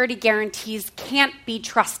U.S. security guarantees can't be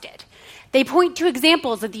trusted. They point to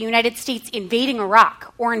examples of the United States invading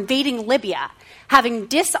Iraq or invading Libya, having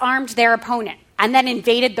disarmed their opponent and then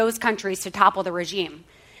invaded those countries to topple the regime,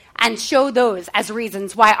 and show those as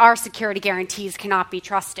reasons why our security guarantees cannot be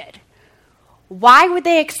trusted. Why would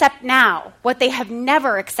they accept now what they have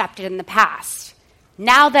never accepted in the past,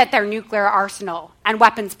 now that their nuclear arsenal and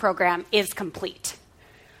weapons program is complete?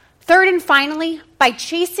 Third and finally, by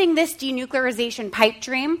chasing this denuclearization pipe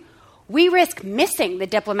dream, we risk missing the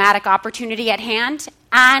diplomatic opportunity at hand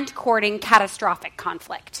and courting catastrophic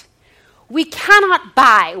conflict. We cannot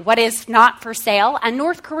buy what is not for sale, and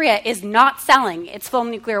North Korea is not selling its full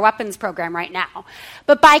nuclear weapons program right now.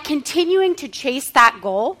 But by continuing to chase that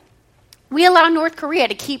goal, we allow North Korea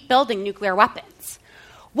to keep building nuclear weapons.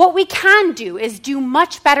 What we can do is do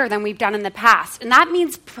much better than we've done in the past, and that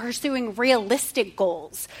means pursuing realistic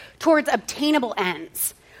goals towards obtainable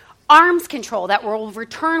ends. Arms control that will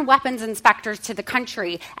return weapons inspectors to the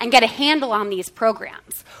country and get a handle on these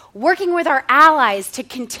programs. Working with our allies to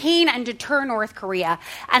contain and deter North Korea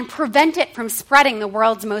and prevent it from spreading the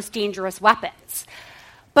world's most dangerous weapons.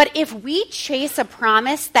 But if we chase a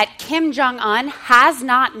promise that Kim Jong-un has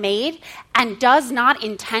not made and does not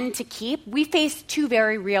intend to keep, we face 2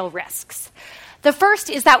 very real risks. The first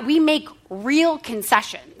is that we make real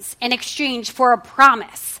concessions in exchange for a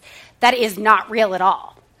promise that is not real at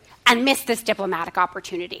all, and miss this diplomatic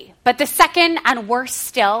opportunity. But the second, and worse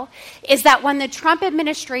still, is that when the Trump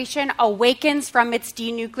administration awakens from its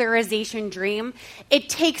denuclearization dream, it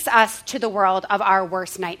takes us to the world of our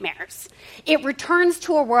worst nightmares. It returns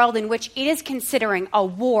to a world in which it is considering a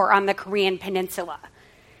war on the Korean peninsula,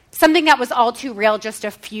 something that was all too real just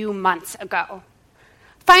a few months ago.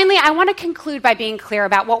 Finally, I want to conclude by being clear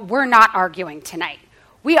about what we're not arguing tonight.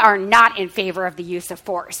 We are not in favor of the use of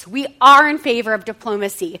force. We are in favor of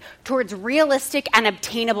diplomacy towards realistic and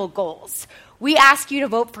obtainable goals. We ask you to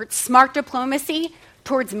vote for smart diplomacy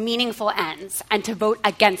towards meaningful ends and to vote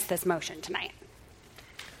against this motion tonight.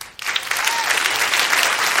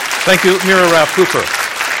 Thank you, Mira Rao-Cooper.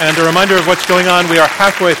 And a reminder of what's going on. We are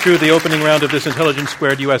halfway through the opening round of this Intelligence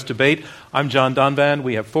Squared U.S. debate. I'm John Donvan.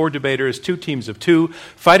 We have 4 debaters, 2 teams of 2,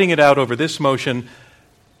 fighting it out over this motion.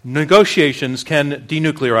 Negotiations can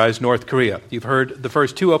denuclearize North Korea. You've heard the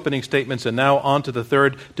first two opening statements, and now on to the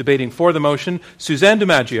third. Debating for the motion, Suzanne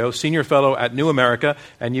DiMaggio, Senior Fellow at New America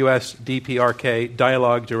and U.S. DPRK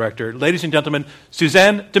Dialogue Director. Ladies and gentlemen,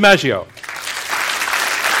 Suzanne DiMaggio.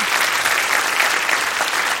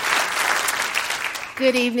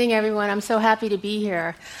 Good evening, everyone. I'm so happy to be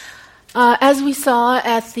here. As we saw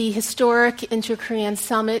at the historic Inter-Korean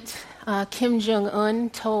Summit, Kim Jong-un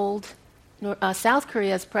told South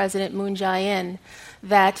Korea's President Moon Jae-in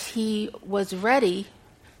that he was ready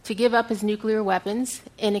to give up his nuclear weapons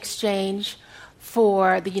in exchange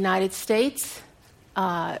for the United States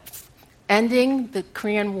ending the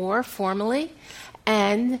Korean War formally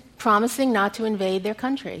and promising not to invade their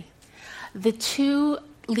country. The two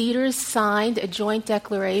leaders signed a joint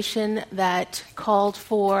declaration that called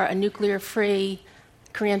for a nuclear-free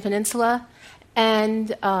Korean Peninsula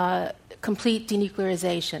and complete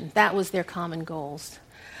denuclearization. That was their common goals.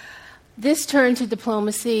 This turn to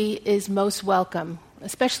diplomacy is most welcome,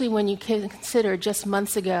 especially when you consider just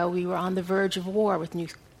months ago we were on the verge of war with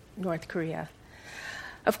North Korea.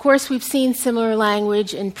 Of course, we've seen similar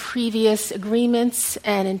language in previous agreements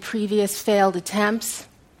and in previous failed attempts,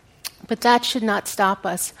 but that should not stop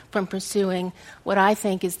us from pursuing what I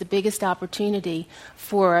think is the biggest opportunity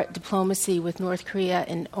for diplomacy with North Korea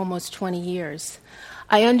in almost 20 years.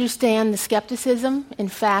 I understand the skepticism. In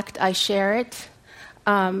fact, I share it.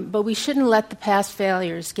 But we shouldn't let the past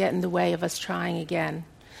failures get in the way of us trying again.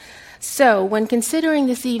 So, when considering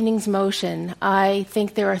this evening's motion, I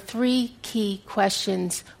think there are three key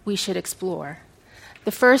questions we should explore.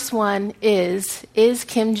 The first one is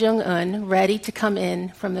Kim Jong-un ready to come in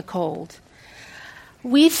from the cold?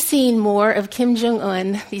 We've seen more of Kim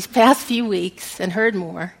Jong-un these past few weeks and heard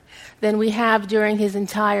more than we have during his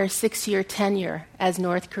entire 6-year tenure as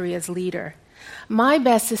North Korea's leader. My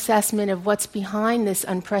best assessment of what's behind this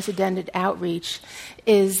unprecedented outreach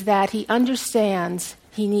is that he understands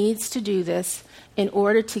he needs to do this in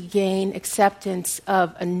order to gain acceptance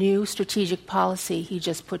of a new strategic policy he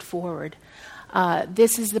just put forward.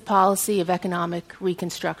 This is the policy of economic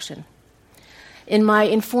reconstruction. In my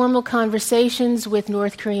informal conversations with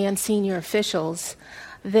North Korean senior officials,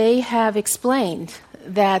 they have explained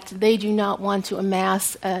that they do not want to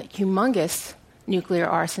amass a humongous nuclear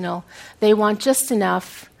arsenal. They want just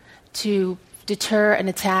enough to deter an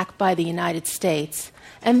attack by the United States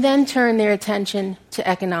and then turn their attention to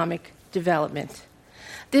economic development.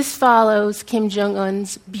 This follows Kim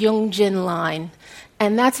Jong-un's Byung-jin line,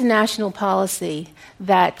 and that's a national policy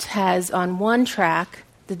that has on one track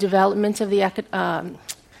the development of the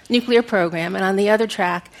nuclear program and on the other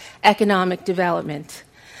track economic development.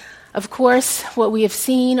 Of course, what we have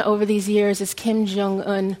seen over these years is Kim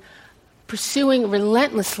Jong-un pursuing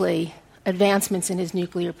relentlessly advancements in his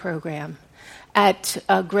nuclear program at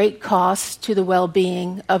a great cost to the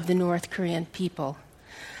well-being of the North Korean people.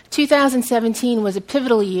 2017 was a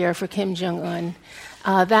pivotal year for Kim Jong-un.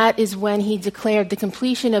 That is when he declared the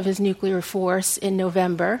completion of his nuclear force in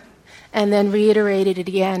November and then reiterated it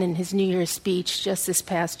again in his New Year's speech just this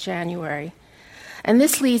past January. And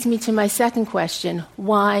this leads me to my second question,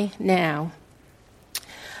 why now?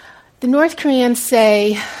 The North Koreans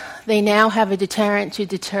say they now have a deterrent to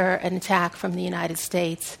deter an attack from the United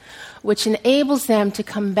States, which enables them to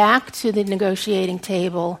come back to the negotiating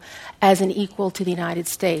table as an equal to the United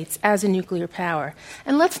States, as a nuclear power.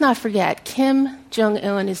 And let's not forget, Kim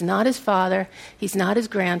Jong-un is not his father, he's not his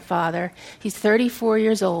grandfather, he's 34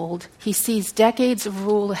 years old, he sees decades of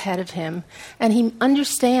rule ahead of him, and he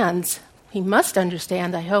must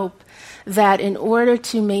understand, I hope, that in order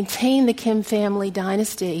to maintain the Kim family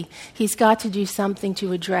dynasty, he's got to do something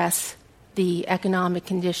to address the economic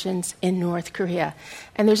conditions in North Korea.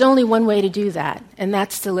 And there's only one way to do that, and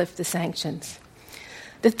that's to lift the sanctions.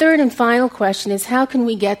 The third and final question is, how can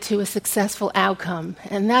we get to a successful outcome?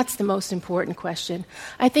 And that's the most important question.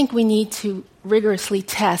 I think we need to rigorously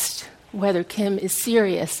test whether Kim is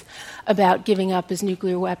serious about giving up his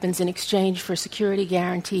nuclear weapons in exchange for security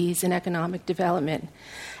guarantees and economic development.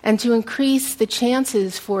 And to increase the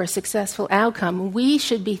chances for a successful outcome, we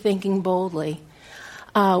should be thinking boldly.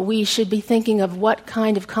 We should be thinking of what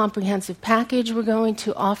kind of comprehensive package we're going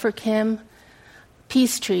to offer Kim,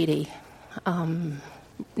 peace treaty,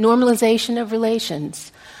 normalization of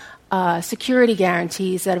relations, security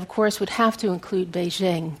guarantees that, of course, would have to include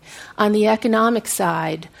Beijing. On the economic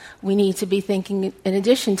side, we need to be thinking, in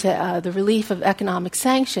addition to the relief of economic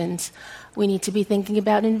sanctions, we need to be thinking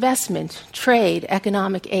about investment, trade,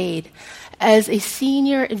 economic aid. As a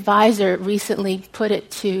senior advisor recently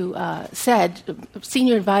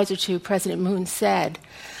senior advisor to President Moon said,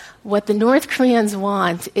 what the North Koreans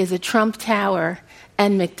want is a Trump Tower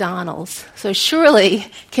and McDonald's. So surely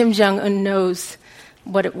Kim Jong-un knows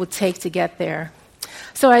what it will take to get there.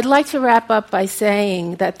 So I'd like to wrap up by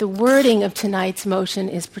saying that the wording of tonight's motion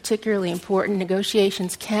is particularly important.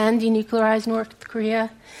 Negotiations can denuclearize North Korea.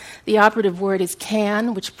 The operative word is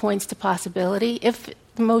can, which points to possibility. If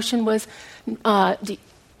the motion was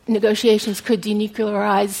negotiations will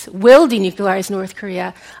denuclearize North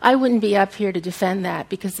Korea, I wouldn't be up here to defend that,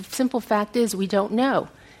 because the simple fact is we don't know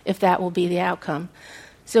if that will be the outcome.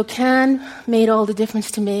 So can made all the difference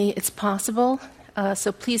to me. It's possible.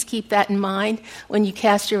 So please keep that in mind when you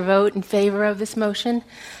cast your vote in favor of this motion.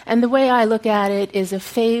 And the way I look at it is a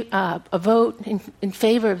vote in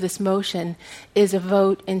favor of this motion is a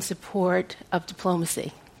vote in support of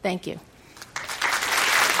diplomacy. Thank you.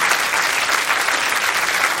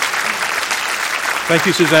 Thank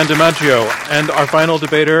you, Suzanne DiMaggio. And our final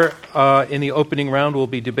debater in the opening round will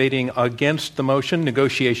be debating against the motion,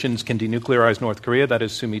 Negotiations Can Denuclearize North Korea. That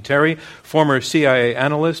is Sumi Terry, former CIA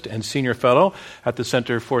analyst and senior fellow at the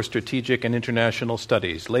Center for Strategic and International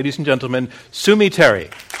Studies. Ladies and gentlemen, Sumi Terry.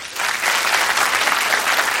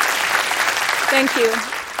 Thank you.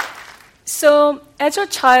 So, as a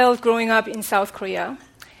child growing up in South Korea,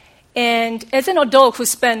 and as an adult who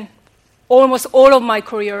spent almost all of my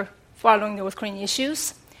career following North Korean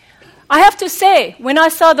issues, I have to say, when I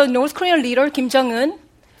saw the North Korean leader, Kim Jong-un,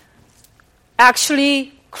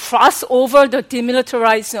 actually cross over the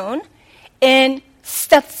demilitarized zone and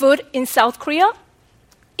step foot in South Korea,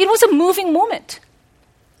 it was a moving moment.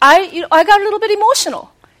 I got a little bit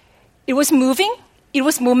emotional. It was moving, it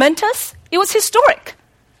was momentous, it was historic.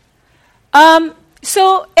 And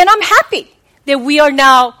I'm happy that we are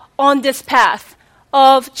now on this path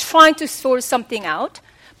of trying to sort something out,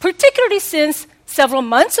 particularly since several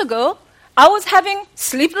months ago, I was having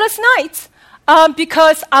sleepless nights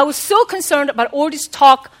because I was so concerned about all this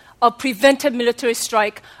talk of preventive military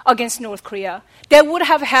strike against North Korea that would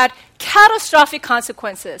have had catastrophic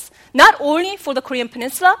consequences, not only for the Korean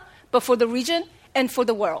Peninsula, but for the region and for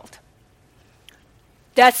the world.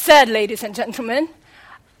 That said, ladies and gentlemen,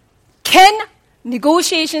 can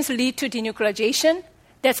negotiations lead to denuclearization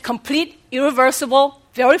that's complete, irreversible,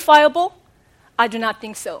 verifiable? I do not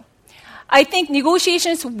think so. I think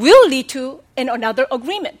negotiations will lead to another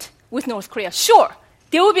agreement with North Korea. Sure,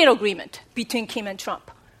 there will be an agreement between Kim and Trump.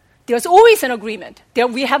 There's always an agreement.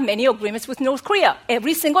 We have many agreements with North Korea.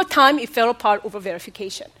 Every single time it fell apart over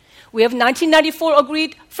verification. We have 1994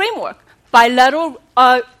 agreed framework, bilateral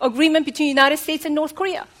agreement between the United States and North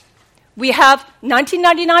Korea. We have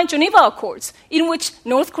 1999 Geneva Accords, in which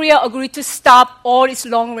North Korea agreed to stop all its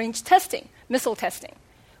long-range testing, missile testing.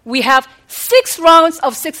 We have 6 rounds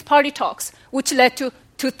of 6-party talks, which led to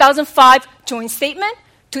 2005 joint statement,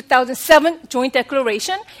 2007 joint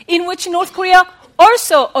declaration, in which North Korea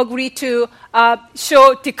also agreed to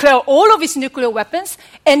declare all of its nuclear weapons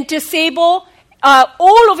and disable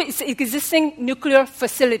all of its existing nuclear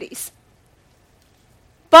facilities.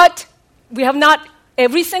 But we have not,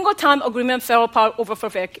 every single time, agreement fell apart over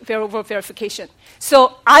verification.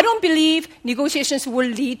 So I don't believe negotiations will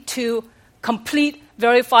lead to complete,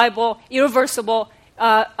 verifiable, irreversible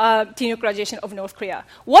denuclearization of North Korea.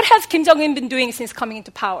 What has Kim Jong-un been doing since coming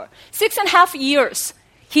into power? 6.5 years.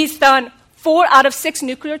 He's done 4 out of 6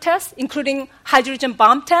 nuclear tests, including hydrogen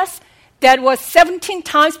bomb tests, that was 17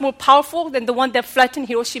 times more powerful than the one that flattened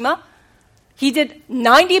Hiroshima. He did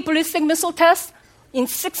 90 ballistic missile tests in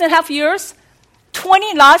 6.5 years,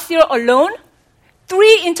 20 last year alone,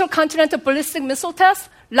 3 intercontinental ballistic missile tests.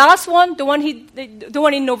 Last one, the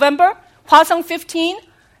one in November, Hwasong 15,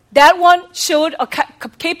 that one showed a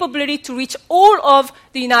capability to reach all of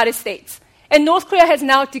the United States. And North Korea has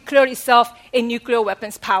now declared itself a nuclear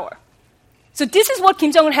weapons power. So this is what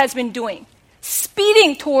Kim Jong-un has been doing,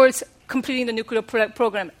 speeding towards completing the nuclear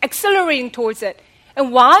program, accelerating towards it.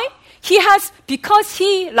 And why? Because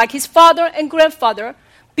he, like his father and grandfather,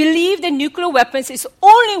 believed that nuclear weapons is the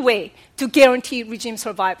only way to guarantee regime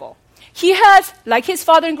survival. He has, like his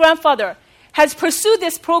father and grandfather, has pursued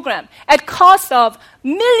this program at cost of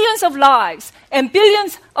millions of lives and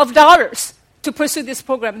billions of dollars to pursue this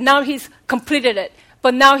program. Now he's completed it,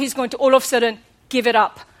 but now he's going to all of a sudden give it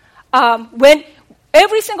up. When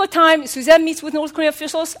every single time Suzanne meets with North Korean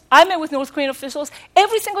officials, I met with North Korean officials,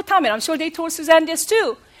 every single time, and I'm sure they told Suzanne this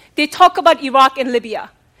too, they talk about Iraq and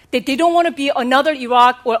Libya, that they don't want to be another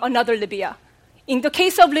Iraq or another Libya. In the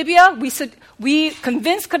case of Libya, we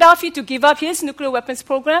convinced Gaddafi to give up his nuclear weapons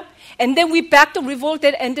program, and then we backed a revolt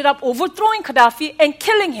that ended up overthrowing Gaddafi and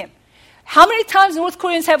killing him. How many times North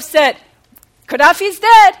Koreans have said, Gaddafi is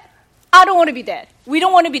dead, I don't want to be dead. We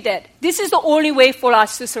don't want to be dead. This is the only way for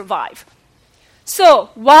us to survive. So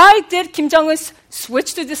why did Kim Jong-un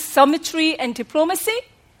switch to this symmetry and diplomacy?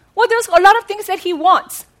 Well, there's a lot of things that he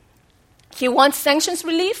wants. He wants sanctions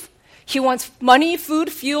relief. He wants money,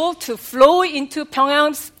 food, fuel to flow into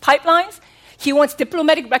Pyongyang's pipelines. He wants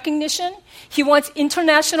diplomatic recognition. He wants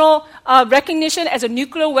international recognition as a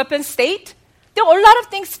nuclear weapons state. There are a lot of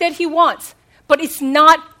things that he wants, but it's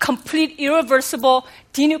not complete, irreversible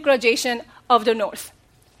denuclearization of the North.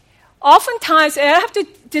 Oftentimes, and I have to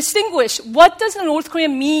distinguish, what does the North Korea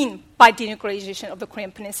mean by denuclearization of the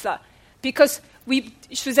Korean Peninsula? Because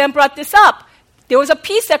Suzanne brought this up. There was a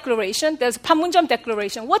peace declaration, there's a Panmunjom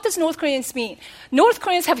declaration. What does North Koreans mean? North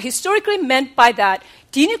Koreans have historically meant by that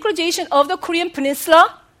denuclearization of the Korean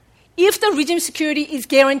Peninsula if the regime security is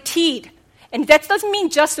guaranteed. And that doesn't mean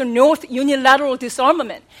just the North unilateral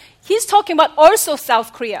disarmament. He's talking about also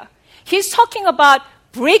South Korea. He's talking about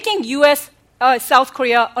breaking U.S.-South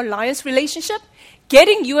Korea alliance relationship,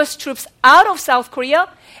 getting U.S. troops out of South Korea,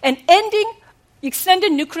 and ending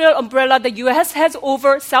extended nuclear umbrella the U.S. has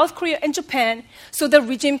over South Korea and Japan so the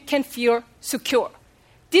regime can feel secure.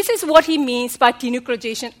 This is what he means by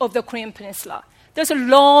denuclearization of the Korean Peninsula. There's a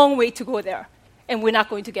long way to go there, and we're not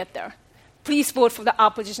going to get there. Please vote for the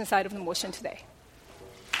opposition side of the motion today.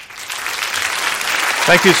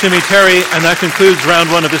 Thank you, Sumi Terry. And that concludes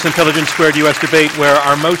round one of this Intelligence Squared U.S. debate, where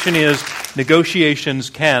our motion is negotiations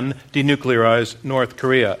can denuclearize North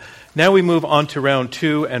Korea. Now we move on to round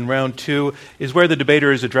two, and round two is where the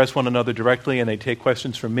debaters address one another directly and they take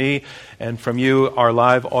questions from me and from you, our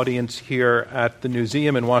live audience here at the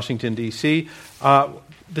Newseum in Washington, D.C.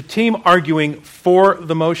 The team arguing for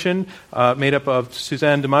the motion, made up of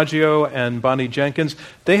Suzanne DiMaggio and Bonnie Jenkins,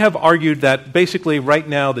 they have argued that basically right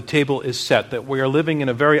now the table is set, that we are living in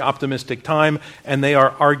a very optimistic time, and they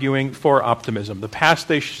are arguing for optimism. The past,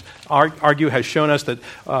 they argue, has shown us that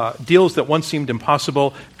deals that once seemed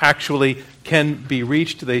impossible actually can be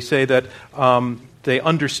reached. They say that they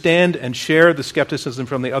understand and share the skepticism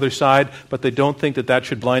from the other side, but they don't think that that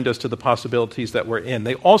should blind us to the possibilities that we're in.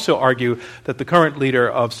 They also argue that the current leader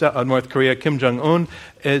of North Korea, Kim Jong-un,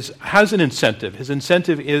 has an incentive. His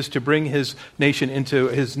incentive is to bring his nation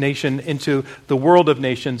into the world of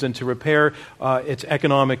nations and to repair its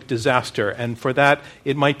economic disaster. And for that,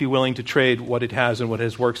 it might be willing to trade what it has and what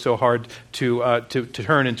has worked so hard to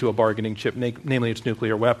turn into a bargaining chip, namely its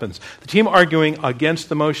nuclear weapons. The team arguing against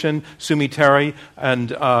the motion, Sumi Terry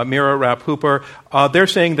and Mira Rapp-Hooper, they're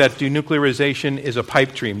saying that denuclearization is a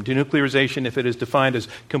pipe dream. Denuclearization, if it is defined as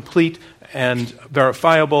complete and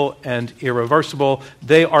verifiable and irreversible,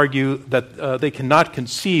 they argue that they cannot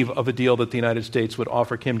conceive of a deal that the United States would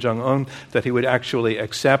offer Kim Jong-un, that he would actually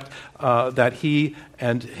accept, that he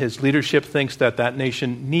and his leadership thinks that that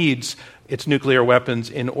nation needs its nuclear weapons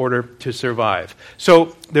in order to survive.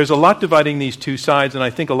 So there's a lot dividing these two sides, and I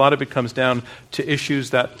think a lot of it comes down to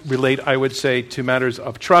issues that relate, I would say, to matters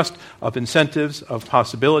of trust, of incentives, of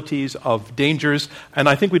possibilities, of dangers, and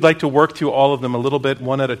I think we'd like to work through all of them a little bit,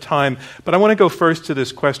 one at a time. But I want to go first to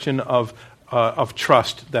this question of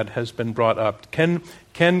trust that has been brought up. Can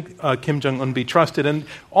Kim Jong-un be trusted? And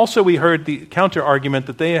also we heard the counter-argument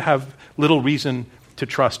that they have little reason to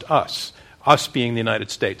trust us being the United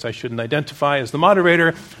States. I shouldn't identify as the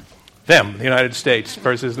moderator, them, the United States,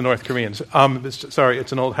 versus the North Koreans. Sorry,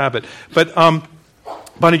 it's an old habit. But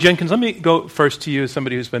Bonnie Jenkins, let me go first to you as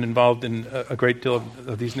somebody who's been involved in a great deal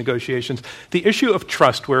of these negotiations. The issue of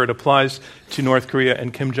trust, where it applies to North Korea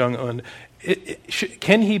and Kim Jong-un,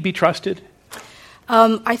 can he be trusted?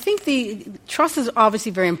 I think the trust is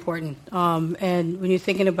obviously very important. And when you're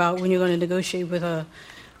thinking about when you're going to negotiate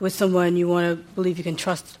with someone, you want to believe you can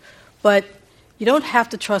trust. But you don't have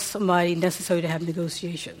to trust somebody necessarily to have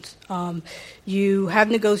negotiations. You have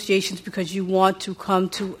negotiations because you want to come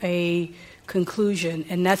to a conclusion,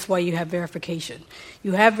 and that's why you have verification.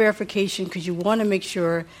 You have verification because you want to make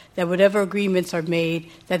sure that whatever agreements are made,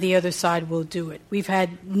 that the other side will do it. We've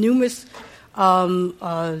had numerous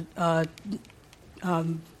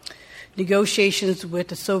negotiations with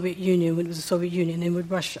the Soviet Union, when it was the Soviet Union, and with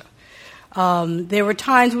Russia. There were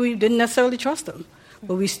times we didn't necessarily trust them.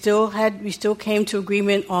 But we still came to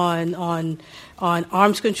agreement on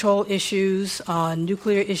arms control issues, on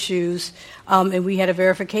nuclear issues, and we had a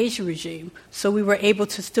verification regime. So we were able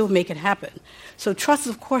to still make it happen. So trust,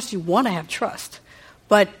 of course, you want to have trust.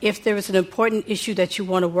 But if there is an important issue that you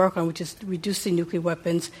want to work on, which is reducing nuclear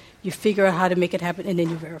weapons, you figure out how to make it happen, and then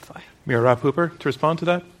you verify. Mira Rapp-Hooper, to respond to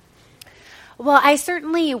that? Well, I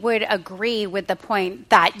certainly would agree with the point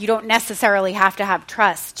that you don't necessarily have to have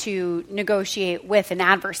trust to negotiate with an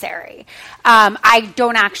adversary. I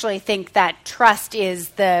don't actually think that trust is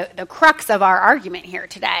the crux of our argument here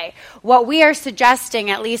today. What we are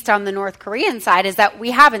suggesting, at least on the North Korean side, is that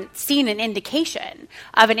we haven't seen an indication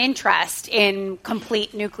of an interest in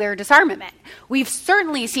complete nuclear disarmament. We've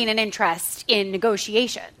certainly seen an interest in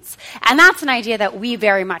negotiations, and that's an idea that we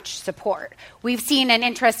very much support. We've seen an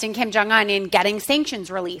interest in Kim Jong-un in getting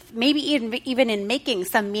sanctions relief, maybe even in making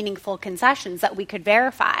some meaningful concessions that we could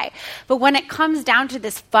verify. But when it comes down to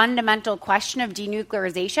this fundamental question of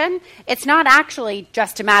denuclearization, it's not actually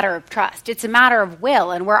just a matter of trust. It's a matter of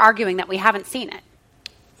will, and we're arguing that we haven't seen it.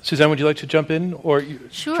 Suzanne, would you like to jump in?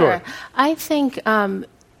 Sure. I think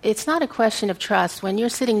it's not a question of trust. When you're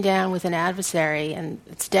sitting down with an adversary, and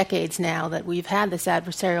it's decades now that we've had this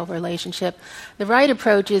adversarial relationship, the right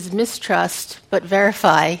approach is mistrust but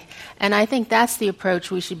verify. And I think that's the approach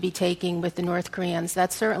we should be taking with the North Koreans.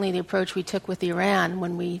 That's certainly the approach we took with Iran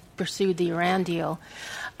when we pursued the Iran deal.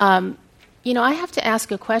 I have to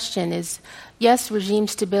ask a question is, yes, regime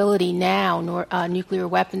stability now, nuclear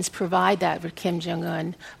weapons provide that for Kim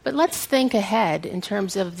Jong-un, but let's think ahead in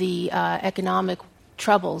terms of the economic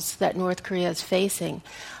troubles that North Korea is facing.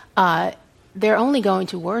 They're only going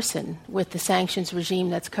to worsen with the sanctions regime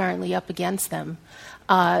that's currently up against them.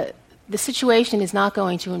 The situation is not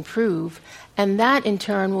going to improve, and that in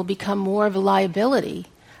turn will become more of a liability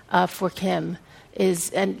for Kim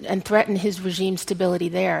and threaten his regime stability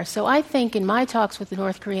there. So I think in my talks with the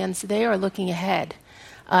North Koreans, they are looking ahead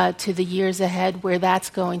to the years ahead where that's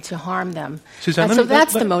going to harm them. Suzanne,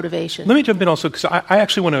 that's the motivation. Let me jump in also, because I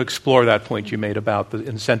actually want to explore that point you made about the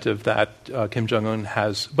incentive that Kim Jong-un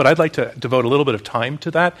has. But I'd like to devote a little bit of time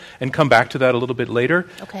to that and come back to that a little bit later.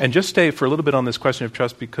 Okay. And just stay for a little bit on this question of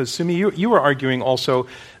trust, because, Sumi, you were arguing also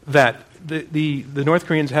that the North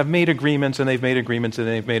Koreans have made agreements, and they've made agreements, and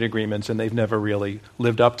they've made agreements, and they've never really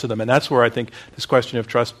lived up to them. And that's where I think this question of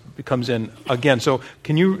trust comes in again. So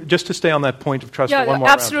can you, just to stay on that point of trust for one more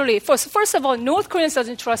absolutely. First of all, North Koreans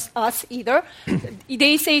doesn't trust us either.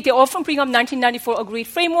 They say they often bring up 1994 agreed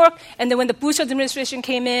framework, and then when the Bush administration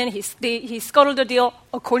came in, he scuttled the deal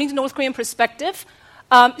according to North Korean perspective.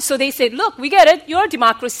 So they said, look, we get it. You're a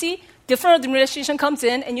democracy. Different administration comes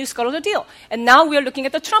in and you scuttle the deal. And now we're looking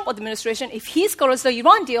at the Trump administration. If he scuttles the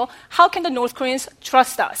Iran deal, how can the North Koreans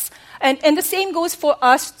trust us? And the same goes for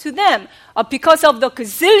us to them. Because of the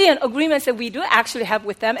gazillion agreements that we do actually have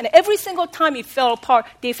with them, and every single time they fell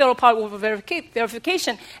apart over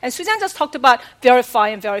verification. And Suzanne just talked about verify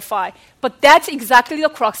and verify. But that's exactly the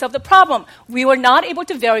crux of the problem. We were not able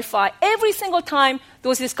to verify every single time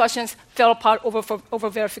those discussions fell apart over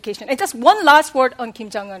verification. And just one last word on Kim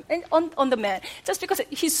Jong-un and on the man. Just because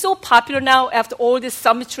he's so popular now after all this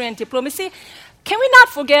symmetry and diplomacy, can we not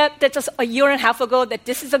forget that just a year and a half ago that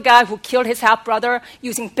this is a guy who killed his half-brother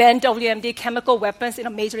using banned WMD chemical weapons in a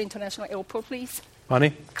major international airport, please?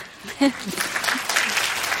 Bonnie?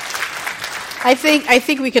 I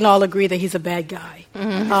think we can all agree that he's a bad guy.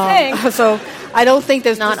 Mm-hmm. So I don't think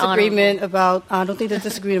there's disagreement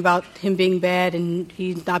about him being bad and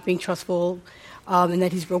he's not being trustful, and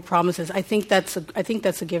that he's broke promises. I think that's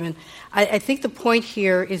a given. I think the point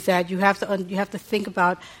here is that you have to think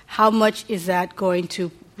about how much is that going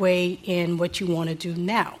to weigh in what you want to do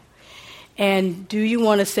now, and do you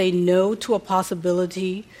want to say no to a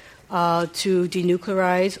possibility to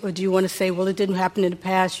denuclearize, or do you want to say, well, it didn't happen in the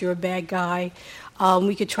past, you're a bad guy?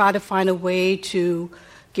 We could try to find a way to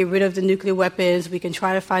get rid of the nuclear weapons. We can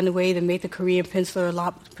try to find a way to make the Korean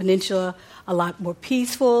Peninsula a lot more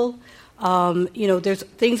peaceful. There's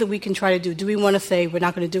things that we can try to do. Do we want to say we're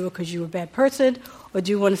not going to do it because you're a bad person, or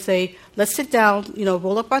do you want to say let's sit down,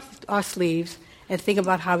 roll up our sleeves and think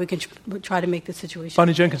about how we can try to make the situation?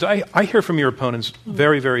 Bonnie Jenkins, I hear from your opponents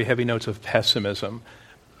very, very heavy notes of pessimism.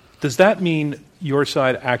 Does that mean your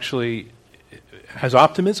side actually has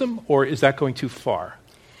optimism, or is that going too far?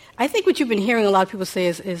 I think what you've been hearing a lot of people say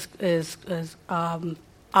is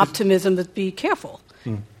optimism, but be careful.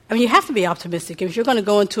 I mean, you have to be optimistic. If you're going to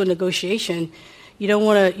go into a negotiation, you don't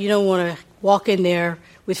want to walk in there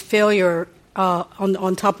with failure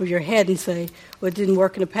on top of your head and say, well, it didn't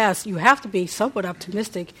work in the past. You have to be somewhat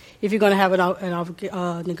optimistic if you're going to have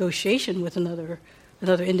a negotiation with another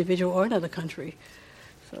individual or another country.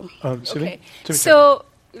 Okay. So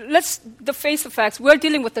let's face the facts. We're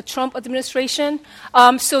dealing with the Trump administration.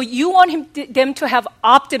 So you want them to have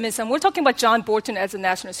optimism. We're talking about John Bolton as a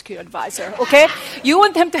national security advisor, okay? You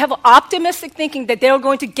want them to have optimistic thinking that they're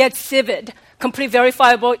going to get CIVID, complete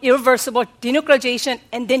verifiable, irreversible denuclearization,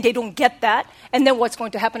 and then they don't get that. And then what's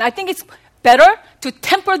going to happen? I think it's better to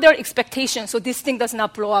temper their expectations so this thing does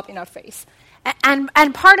not blow up in our face.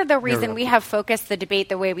 And part of the reason we have focused the debate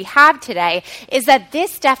the way we have today is that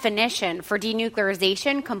this definition for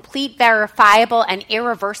denuclearization, complete, verifiable, and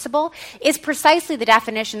irreversible, is precisely the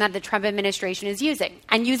definition that the Trump administration is using,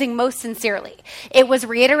 and using most sincerely. It was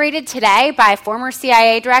reiterated today by former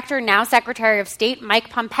CIA Director, now Secretary of State,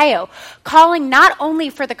 Mike Pompeo, calling not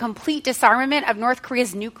only for the complete disarmament of North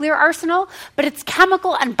Korea's nuclear arsenal, but its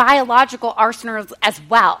chemical and biological arsenals as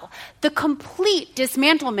well. The complete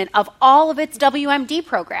dismantlement of all of its WMD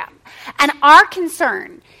program. And our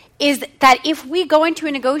concern is that if we go into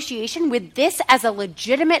a negotiation with this as a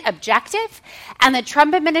legitimate objective and the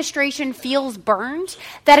Trump administration feels burned,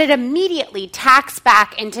 that it immediately tacks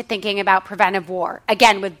back into thinking about preventive war.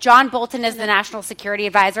 Again, with John Bolton as the National Security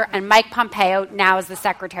Advisor and Mike Pompeo now as the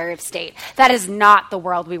Secretary of State. That is not the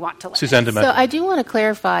world we want to live in. Suzanne DeMaggio. So I do want to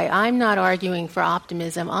clarify, I'm not arguing for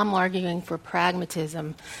optimism, I'm arguing for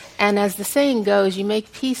pragmatism. And as the saying goes, you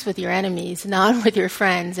make peace with your enemies, not with your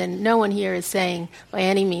friends. And no one here is saying by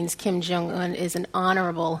any means Kim Jong-un is an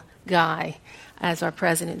honorable guy, as our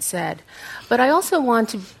president said. But I also want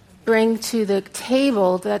to bring to the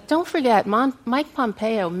table that, don't forget, Mike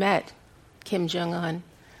Pompeo met Kim Jong-un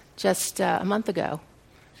just a month ago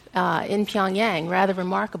in Pyongyang, rather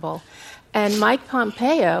remarkable. And Mike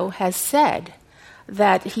Pompeo has said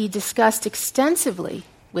that he discussed extensively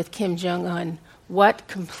with Kim Jong-un what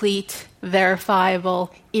complete,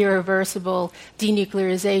 verifiable, irreversible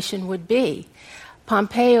denuclearization would be.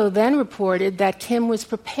 Pompeo then reported that Kim was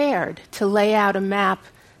prepared to lay out a map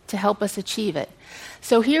to help us achieve it.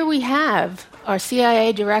 So here we have our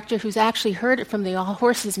CIA director who's actually heard it from the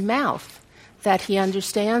horse's mouth that he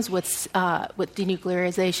understands what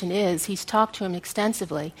denuclearization is. He's talked to him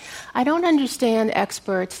extensively. I don't understand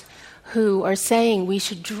experts who are saying we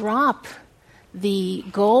should drop the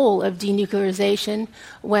goal of denuclearization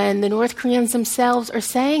when the North Koreans themselves are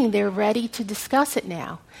saying they're ready to discuss it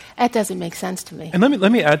now. That doesn't make sense to me. And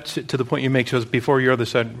let me add to the point you make, so before your other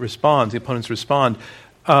side responds, the opponents respond.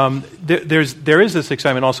 There is this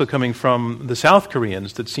excitement also coming from the South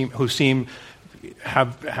Koreans that who seem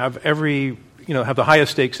have the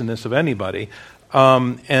highest stakes in this of anybody.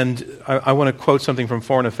 And I want to quote something from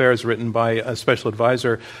Foreign Affairs written by a special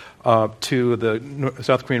advisor to the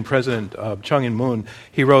South Korean president, Chung In-moon.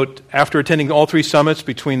 He wrote, after attending all three summits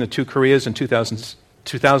between the two Koreas in 2000,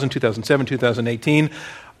 2007, 2018,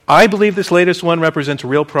 I believe this latest one represents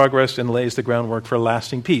real progress and lays the groundwork for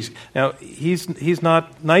lasting peace. Now, he's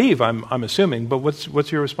not naive, I'm assuming, but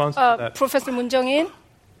what's your response to that? Professor Moon Jong-in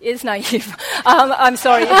is naive. I'm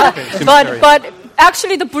sorry. But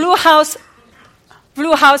actually the Blue House,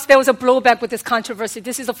 there was a blowback with this controversy.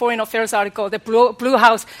 This is a Foreign Affairs article that Blue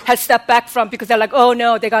House has stepped back from because they're like, oh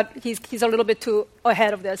no, he's a little bit too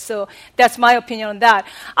ahead of this. So that's my opinion on that.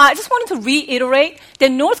 I just wanted to reiterate that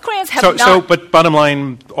North Koreans have but bottom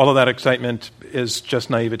line, all of that excitement is just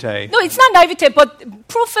naivete. No, it's not naivete, but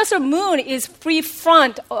Professor Moon is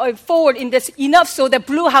forward in this enough so that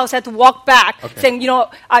Blue House had to walk back, saying,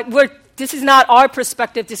 this is not our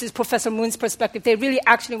perspective, this is Professor Moon's perspective. They really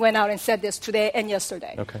actually went out and said this today and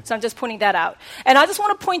yesterday. Okay. So I'm just pointing that out. And I just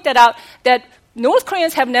want to point that out, that North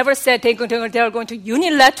Koreans have never said they're going to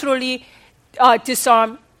unilaterally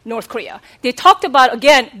disarm North Korea. They talked about,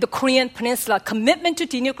 again, the Korean Peninsula, commitment to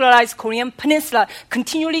denuclearize Korean Peninsula,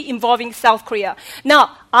 continually involving South Korea.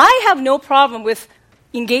 Now, I have no problem with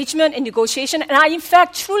engagement and negotiation, and I, in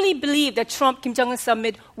fact, truly believe that Trump-Kim Jong-un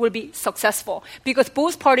summit will be successful because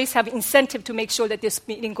both parties have incentive to make sure that this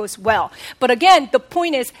meeting goes well. But again, the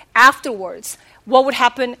point is, afterwards, what would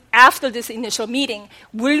happen after this initial meeting?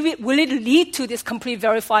 Will it lead to this complete,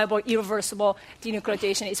 verifiable, irreversible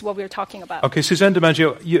denuclearization is what we're talking about. Okay, Suzanne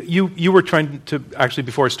DeMaggio, you were trying to actually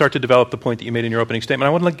before start to develop the point that you made in your opening statement.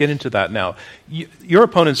 I want to get into that now. Your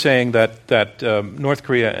opponent's saying that North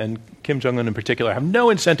Korea and Kim Jong-un in particular have no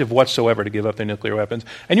incentive whatsoever to give up their nuclear weapons,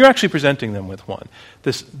 and you're actually presenting them with one.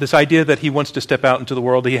 This idea that he wants to step out into the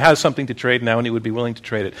world, he has something to trade now and he would be willing to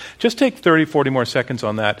trade it. Just take 30, 40 more seconds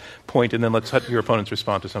on that point, and then let's let your opponents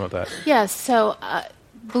respond to some of that. Yes, so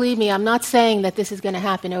believe me, I'm not saying that this is going to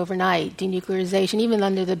happen overnight, denuclearization, even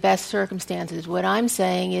under the best circumstances. What I'm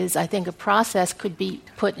saying is I think a process could be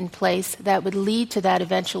put in place that would lead to that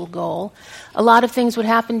eventual goal. A lot of things would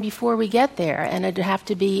happen before we get there, and it'd have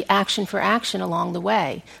to be action for action along the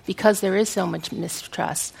way because there is so much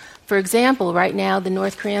mistrust. For example, right now the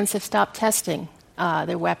North Koreans have stopped testing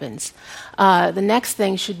their weapons. The next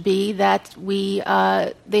thing should be that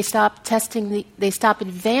they stop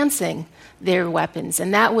advancing their weapons,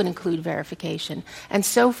 and that would include verification, and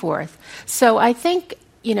so forth. So I think,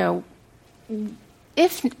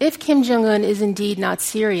 if Kim Jong-un is indeed not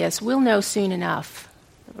serious, we'll know soon enough,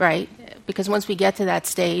 right? Because once we get to that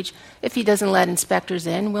stage, if he doesn't let inspectors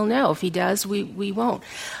in, we'll know. If he does, we won't.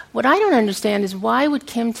 What I don't understand is why would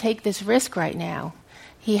Kim take this risk right now?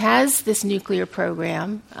 He has this nuclear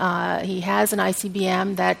program. He has an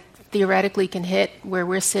ICBM that theoretically can hit where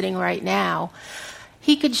we're sitting right now.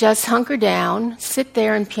 He could just hunker down, sit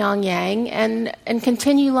there in Pyongyang, and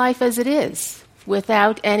continue life as it is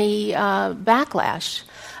without any backlash.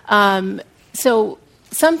 So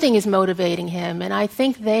something is motivating him, and I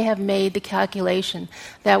think they have made the calculation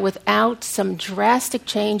that without some drastic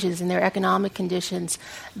changes in their economic conditions,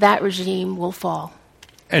 that regime will fall.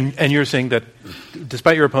 And you're saying that,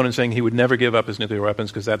 despite your opponent saying he would never give up his nuclear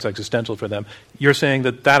weapons because that's existential for them, you're saying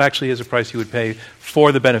that that actually is a price he would pay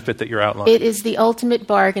for the benefit that you're outlining. It is the ultimate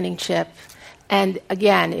bargaining chip. And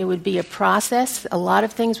again, it would be a process. A lot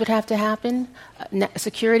of things would have to happen.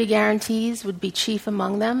 Security guarantees would be chief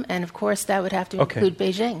among them. And of course, that would have to include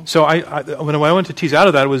Beijing. So what I wanted to tease out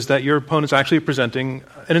of that was that your opponent's actually presenting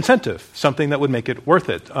an incentive, something that would make it worth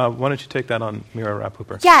it. Why don't you take that on, Mira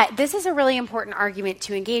Rapp-Hooper? Yeah, this is a really important argument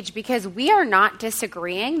to engage because we are not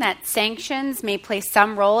disagreeing that sanctions may play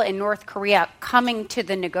some role in North Korea coming to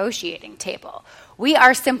the negotiating table. We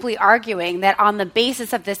are simply arguing that on the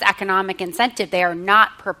basis of this economic incentive, they are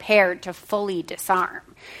not prepared to fully disarm.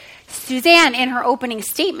 Suzanne, in her opening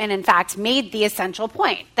statement, in fact, made the essential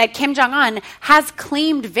point that Kim Jong-un has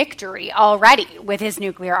claimed victory already with his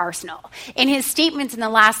nuclear arsenal. In his statements in the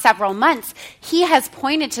last several months, he has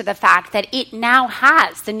pointed to the fact that it now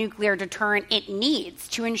has the nuclear deterrent it needs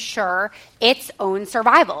to ensure its own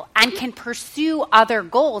survival and can pursue other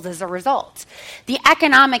goals as a result. The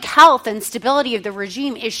economic health and stability of the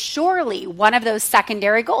regime is surely one of those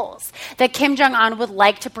secondary goals that Kim Jong-un would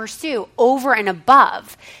like to pursue over and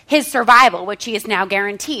above his survival, which he is now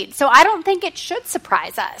guaranteed. So I don't think it should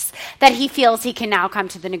surprise us that he feels he can now come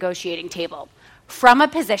to the negotiating table from a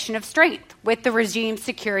position of strength with the regime's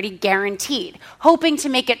security guaranteed, hoping to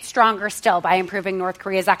make it stronger still by improving North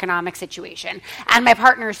Korea's economic situation. And my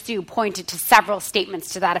partner, Sue, pointed to several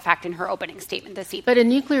statements to that effect in her opening statement this evening. But a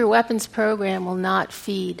nuclear weapons program will not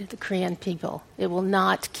feed the Korean people. It will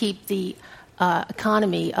not keep the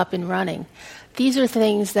economy up and running. These are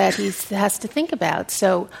things that he has to think about.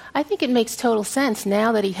 So I think it makes total sense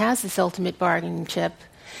now that he has this ultimate bargaining chip.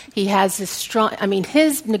 He has this strong,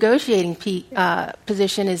 his negotiating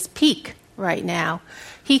position is peak right now.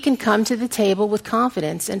 He can come to the table with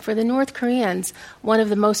confidence. And for the North Koreans, one of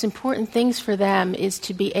the most important things for them is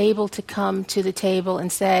to be able to come to the table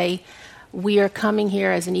and say, we are coming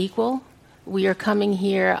here as an equal. We are coming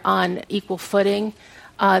here on equal footing.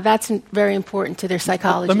 That's very important to their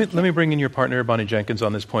psychology. Let me bring in your partner, Bonnie Jenkins,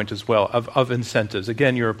 on this point as well, of incentives.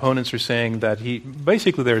 Again, your opponents are saying that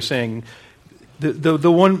they're saying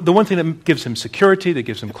the one thing that gives him security, that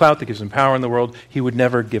gives him clout, that gives him power in the world, he would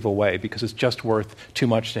never give away because it's just worth too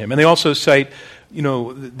much to him. And they also cite,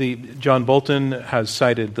 John Bolton has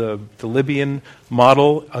cited the Libyan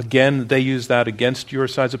model. Again, they use that against your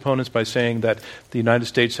side's opponents by saying that the United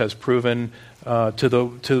States has proven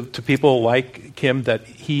to people like Kim that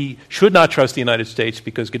he should not trust the United States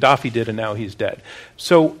because Gaddafi did and now he's dead.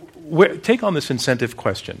 So take on this incentive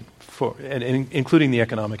question, including the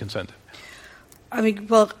economic incentive. I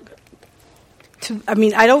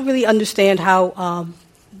don't really understand how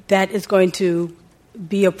that is going to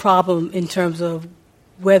be a problem in terms of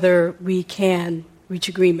whether we can reach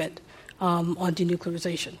agreement on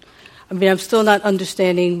denuclearization. I'm still not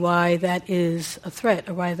understanding why that is a threat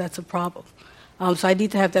or why that's a problem. So I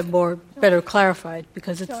need to have that better clarified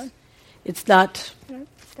because it's not.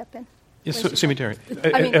 Step in. Yes, Cemetery.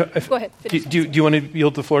 Go ahead. Do you want to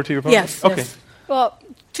yield the floor to your opponent? Yes. Okay. Yes. Well,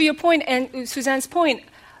 to your point and Suzanne's point,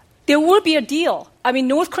 there will be a deal.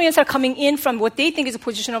 North Koreans are coming in from what they think is a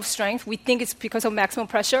position of strength. We think it's because of maximum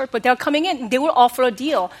pressure, but they're coming in and they will offer a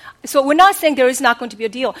deal. So we're not saying there is not going to be a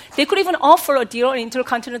deal. They could even offer a deal, an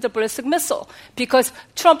intercontinental ballistic missile, because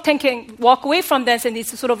Trump can walk away from this and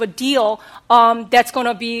it's sort of a deal that's going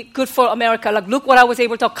to be good for America. Like, look what I was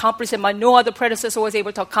able to accomplish and no other predecessor was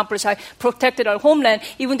able to accomplish. I protected our homeland,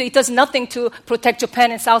 even though it does nothing to protect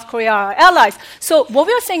Japan and South Korea, our allies. So what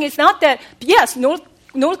we are saying is not that, yes,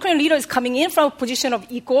 North Korean leader is coming in from a position of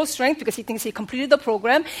equal strength because he thinks he completed the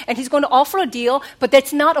program, and he's going to offer a deal, but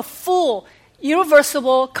that's not a full,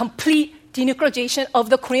 irreversible, complete denuclearization of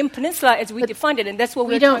the Korean Peninsula as we defined it, and that's what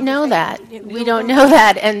we don't know that. We don't know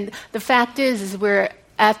that, and the fact is we're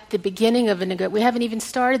at the beginning of we haven't even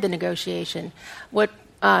started the negotiation. What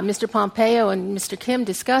Mr. Pompeo and Mr. Kim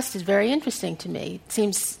discussed is very interesting to me. It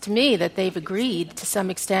seems to me that they've agreed to some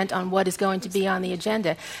extent on what is going to be on the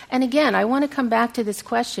agenda. And again, I want to come back to this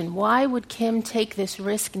question. Why would Kim take this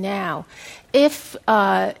risk now if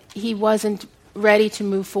he wasn't ready to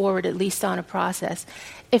move forward, at least on a process?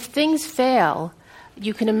 If things fail,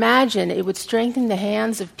 you can imagine it would strengthen the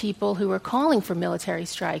hands of people who are calling for military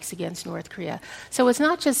strikes against North Korea. So it's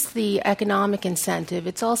not just the economic incentive,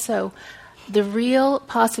 it's also the real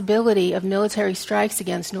possibility of military strikes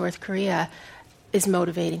against North Korea is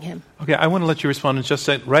motivating him. Okay, I want to let you respond and just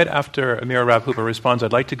say, right after Amira Rabb-Hooper responds,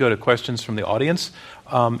 I'd like to go to questions from the audience.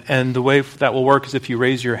 And the way that will work is if you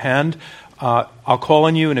raise your hand, I'll call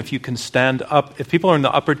on you, and if you can stand up. If people are in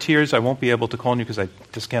the upper tiers, I won't be able to call on you because I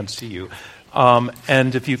just can't see you.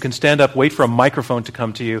 And if you can stand up, wait for a microphone to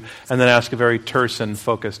come to you, and then ask a very terse and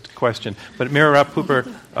focused question. But Amira Rabb-Hooper,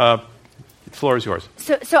 the floor is yours.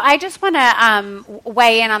 So I just want to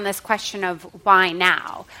weigh in on this question of why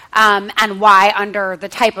now, and why under the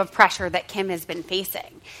type of pressure that Kim has been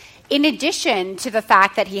facing. In addition to the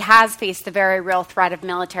fact that he has faced the very real threat of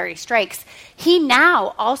military strikes, he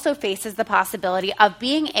now also faces the possibility of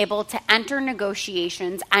being able to enter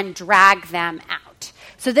negotiations and drag them out.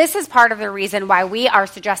 So this is part of the reason why we are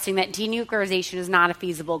suggesting that denuclearization is not a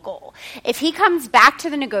feasible goal. If he comes back to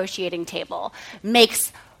the negotiating table,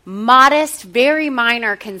 makes modest, very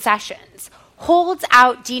minor concessions, holds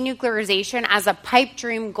out denuclearization as a pipe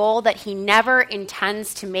dream goal that he never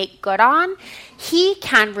intends to make good on, he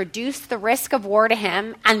can reduce the risk of war to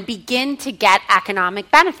him and begin to get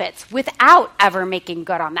economic benefits without ever making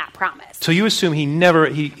good on that promise. So you assume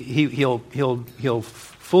he'll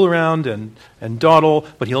fool around and dawdle,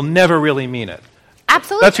 but he'll never really mean it.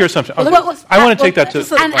 Absolutely. That's your assumption. Okay. I want to take that to...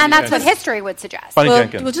 And that's what history would suggest.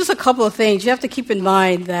 Well, just a couple of things. You have to keep in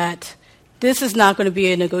mind that this is not going to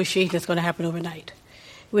be a negotiation that's going to happen overnight.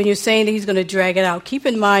 When you're saying that he's going to drag it out, keep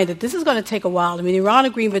in mind that this is going to take a while. I mean, the Iran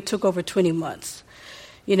agreement took over 20 months,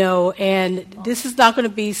 and this is not going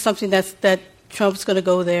to be something that Trump's going to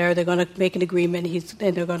go there, they're going to make an agreement,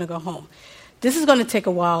 and they're going to go home. This is going to take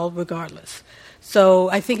a while regardless. So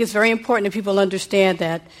I think it's very important that people understand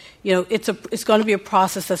that, it's going to be a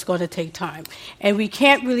process that's going to take time. And we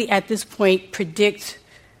can't really, at this point, predict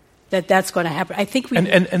that that's going to happen. I think we're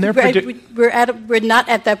not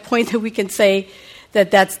at that point that we can say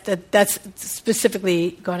that's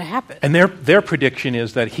specifically going to happen. And their prediction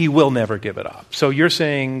is that he will never give it up. So you're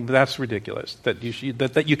saying that's ridiculous, that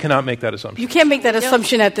you cannot make that assumption. You can't make that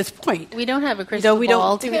assumption at this point. We don't have a crystal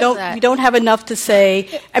ball to that. We don't have enough to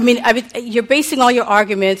say. I mean, you're basing all your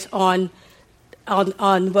arguments on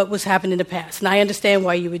what was happening in the past, and I understand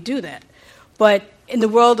why you would do that. But in the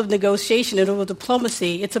world of negotiation and of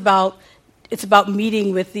diplomacy, it's about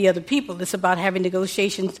meeting with the other people. It's about having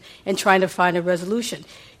negotiations and trying to find a resolution.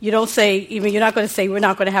 You don't say, you're not going to say, we're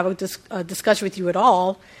not going to have a discussion with you at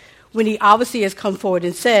all, when he obviously has come forward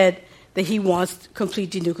and said that he wants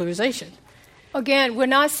complete denuclearization. Again, we're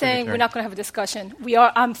not saying we're not going to have a discussion.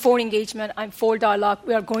 I'm for engagement. I'm for dialogue.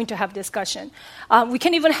 We are going to have discussion. We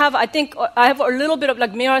can even have, I have a little bit of,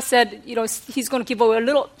 like Mira said, he's going to give away a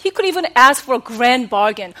little. He could even ask for a grand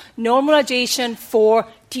bargain, normalization for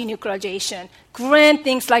denuclearization, grand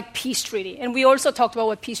things like peace treaty. And we also talked about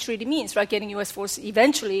what peace treaty means, right? Getting U.S. forces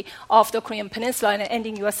eventually off the Korean Peninsula and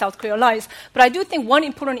ending U.S.-South Korea alliance. But I do think one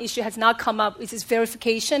important issue has not come up, is this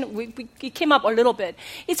verification. It came up a little bit.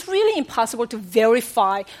 It's really impossible to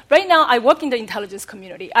verify. Right now, I work in the intelligence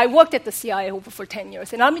community. I worked at the CIA for 10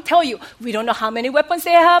 years. And let me tell you, we don't know how many weapons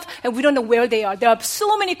they have, and we don't know where they are. There are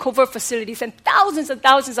so many covert facilities and thousands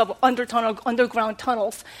of underground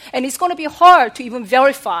tunnels. And it's going to be hard to even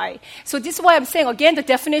verify. So this is why I'm saying, again, the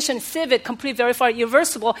definition civic, complete, verified,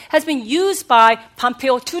 irreversible, has been used by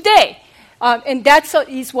Pompeo today. And that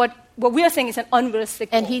is what we are saying is an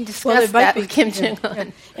unrealistic goal. And he discussed that with Kim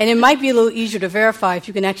Jong-un. And it might be a little easier to verify if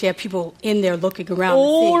you can actually have people in there looking around.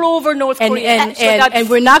 All over North Korea. And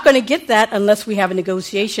we're not going to get that unless we have a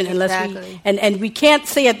negotiation. And we can't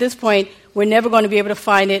say at this point, we're never going to be able to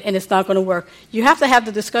find it, and it's not going to work. You have to have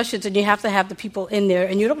the discussions, and you have to have the people in there,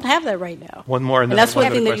 and you don't have that right now. One more, and that's one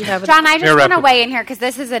thing that you have. John, I just want to weigh in here because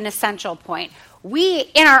this is an essential point. We,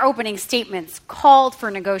 in our opening statements, called for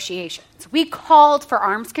negotiations. We called for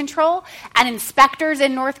arms control and inspectors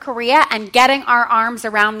in North Korea and getting our arms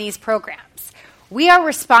around these programs. We are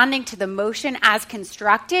responding to the motion as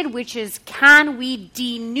constructed, which is, can we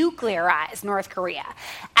denuclearize North Korea?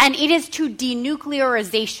 And it is to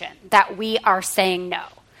denuclearization that we are saying no.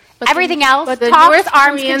 But everything else, but the talks, North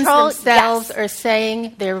arms Koreans control, themselves yes. are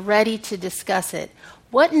saying they're ready to discuss it.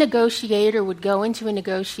 What negotiator would go into a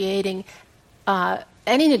negotiating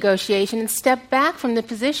any negotiation and step back from the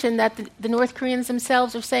position that the North Koreans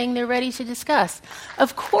themselves are saying they're ready to discuss.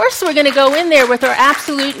 Of course we're going to go in there with our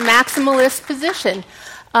absolute maximalist position.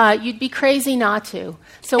 You'd be crazy not to.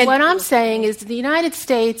 So what I'm saying is the United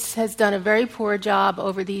States has done a very poor job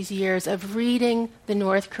over these years of reading the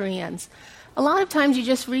North Koreans. A lot of times you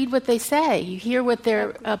just read what they say. You hear what their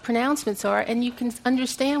pronouncements are, and you can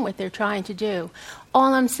understand what they're trying to do.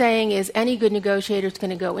 All I'm saying is any good negotiator is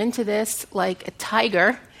going to go into this like a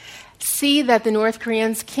tiger, see that the North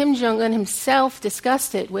Koreans, Kim Jong-un himself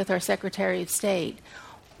discussed it with our Secretary of State.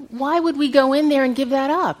 Why would we go in there and give that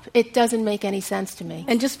up? It doesn't make any sense to me.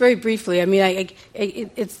 And just very briefly, I mean,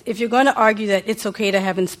 if you're going to argue that it's okay to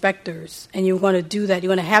have inspectors, and you're going to do that, you're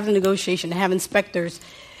going to have the negotiation, have inspectors,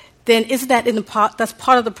 then isn't that that's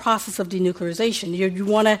part of the process of denuclearization? You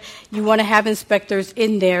want to have inspectors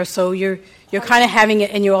in there, so you're kind of having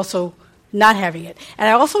it, and you're also not having it. And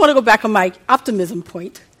I also want to go back on my optimism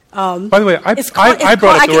point. By the way, I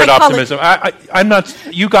brought up the word optimism. I'm not.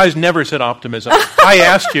 You guys never said optimism. I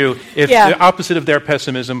asked you if the opposite of their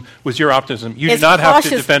pessimism was your optimism. You do not have to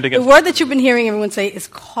defend against. The word that you've been hearing everyone say is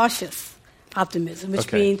cautious optimism,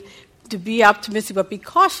 which means to be optimistic, but be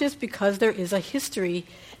cautious because there is a history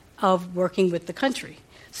of working with the country.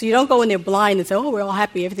 So you don't go in there blind and say, oh, we're all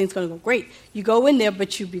happy, everything's going to go great. You go in there,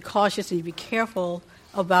 but you be cautious and you be careful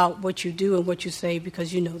about what you do and what you say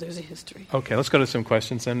because you know there's a history. Okay, let's go to some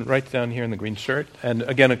questions. And right down here in the green shirt. And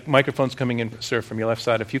again, a microphone's coming in, sir, from your left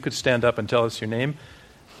side. If you could stand up and tell us your name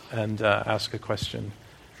and ask a question.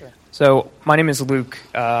 Sure. So my name is Luke.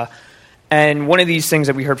 And one of these things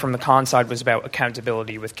that we heard from the con side was about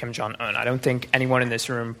accountability with Kim Jong-un. I don't think anyone in this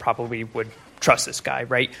room probably would trust this guy,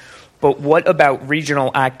 right? But what about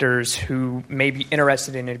regional actors who may be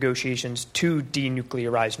interested in negotiations to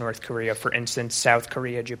denuclearize North Korea, for instance, South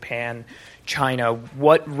Korea, Japan, China?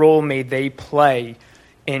 What role may they play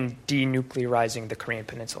in denuclearizing the Korean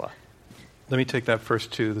Peninsula? Let me take that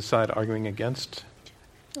first to the side arguing against.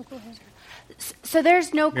 Oh, go ahead. So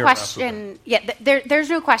there's no question. There's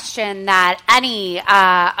no question that any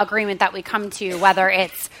agreement that we come to, whether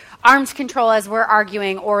it's arms control, as we're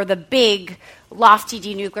arguing, or the big, lofty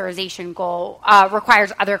denuclearization goal,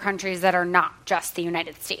 requires other countries that are not just the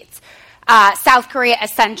United States. South Korea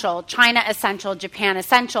essential, China essential, Japan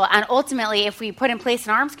essential, and ultimately, if we put in place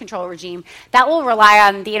an arms control regime, that will rely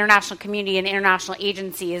on the international community and international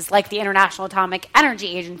agencies like the International Atomic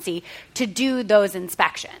Energy Agency to do those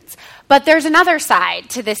inspections. But there's another side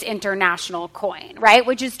to this international coin, right,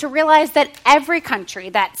 which is to realize that every country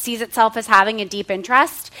that sees itself as having a deep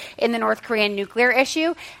interest in the North Korean nuclear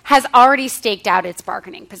issue has already staked out its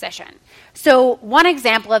bargaining position. So one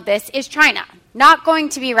example of this is China, not going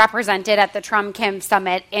to be represented at the Trump-Kim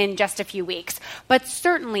summit in just a few weeks, but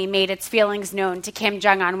certainly made its feelings known to Kim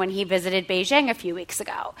Jong-un when he visited Beijing a few weeks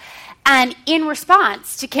ago. And in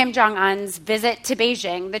response to Kim Jong-un's visit to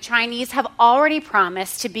Beijing, the Chinese have already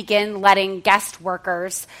promised to begin letting guest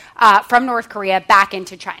workers from North Korea back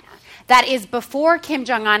into China. That is before Kim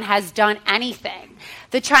Jong-un has done anything.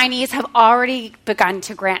 The Chinese have already begun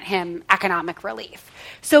to grant him economic relief.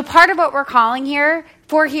 So part of what we're calling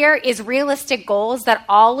for here is realistic goals that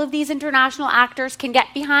all of these international actors can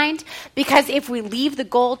get behind, because if we leave the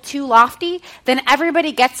goal too lofty, then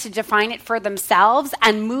everybody gets to define it for themselves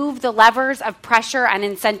and move the levers of pressure and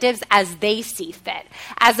incentives as they see fit,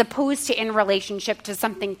 as opposed to in relationship to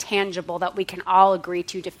something tangible that we can all agree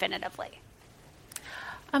to definitively.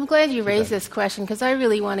 I'm glad you raised this question because I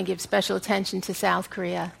really want to give special attention to South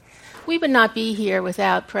Korea. We would not be here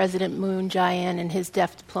without President Moon Jae-in and his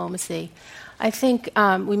deft diplomacy. I think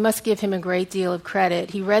we must give him a great deal of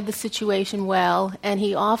credit. He read the situation well, and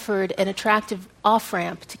he offered an attractive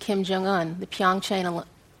off-ramp to Kim Jong-un, the Pyeongchang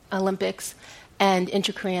Olympics, and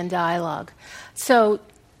inter-Korean dialogue. So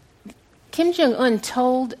Kim Jong-un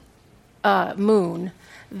told Moon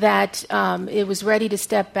that it was ready to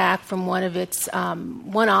step back from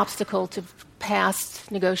one obstacle to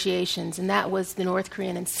past negotiations, and that was the North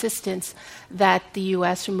Korean insistence that the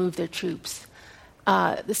U.S. remove their troops.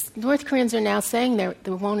 The North Koreans are now saying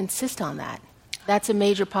they won't insist on that. That's a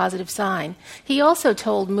major positive sign. He also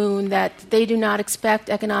told Moon that they do not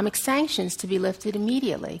expect economic sanctions to be lifted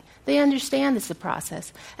immediately. They understand this is a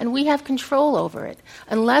process, and we have control over it.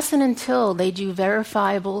 Unless and until they do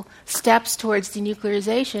verifiable steps towards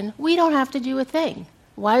denuclearization, we don't have to do a thing.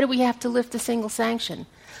 Why do we have to lift a single sanction?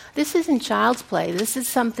 This isn't child's play. This is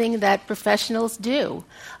something that professionals do.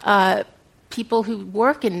 People who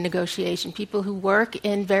work in negotiation, people who work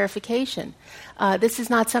in verification. This is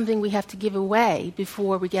not something we have to give away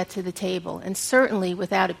before we get to the table, and certainly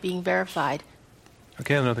without it being verified.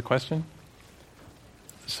 Okay, another question?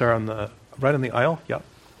 Sir, on the Right in the aisle, yeah.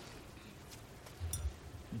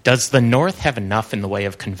 Does the North have enough in the way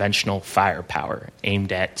of conventional firepower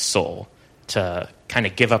aimed at Seoul to kind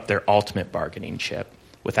of give up their ultimate bargaining chip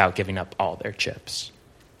without giving up all their chips?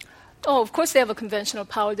 Oh, of course they have a conventional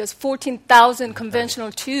power. There's 14,000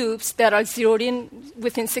 conventional tubes that are zeroed in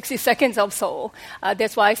within 60 seconds of Seoul.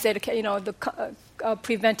 That's why I said, the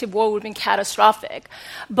preventive war would have been catastrophic.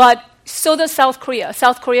 But so does South Korea.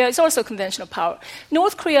 South Korea is also conventional power.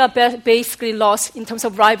 North Korea basically lost in terms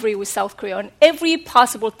of rivalry with South Korea on every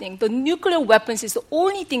possible thing. The nuclear weapons is the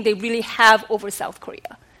only thing they really have over South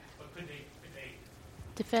Korea. But could they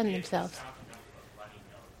defend themselves?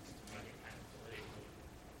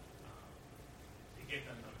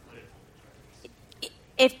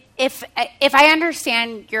 If I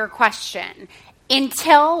understand your question,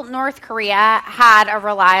 until North Korea had a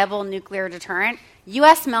reliable nuclear deterrent,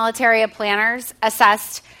 U.S. military planners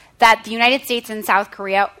assessed that the United States and South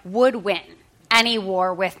Korea would win any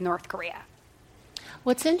war with North Korea.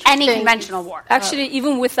 What's interesting? Any conventional war. Actually,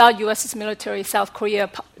 even without U.S.'s military, South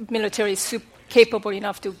Korea military is capable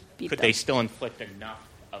enough to beat them. Could they still inflict enough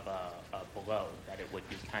of a blow that it would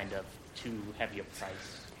be kind of too heavy a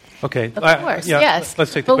price? Okay. Of course, yes.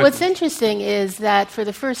 Let's take the But question. what's interesting is that for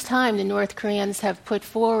the first time, the North Koreans have put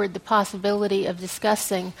forward the possibility of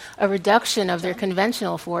discussing a reduction of their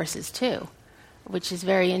conventional forces, too, which is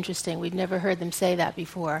very interesting. We've never heard them say that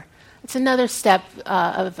before. It's another step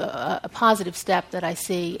of a positive step that I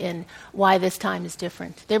see in why this time is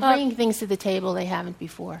different. They're bringing things to the table they haven't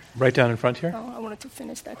before. Right down in front here. Oh, I wanted to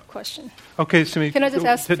finish that question. Okay, Simi. Can I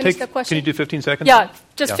just finish the question? Can you do 15 seconds? Yeah,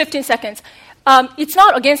 just 15 seconds. It's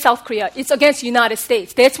not against South Korea. It's against the United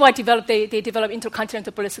States. That's why they developed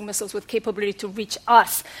intercontinental ballistic missiles with capability to reach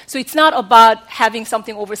us. So it's not about having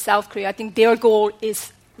something over South Korea. I think their goal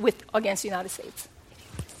is against the United States.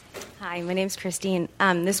 Hi, my name's Christine.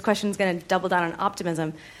 This question is going to double down on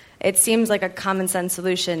optimism. It seems like a common sense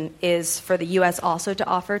solution is for the U.S. also to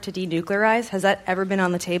offer to denuclearize. Has that ever been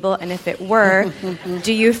on the table? And if it were,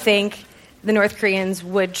 do you think the North Koreans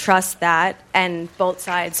would trust that and both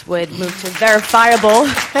sides would move to verifiable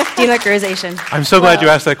denuclearization? I'm so glad you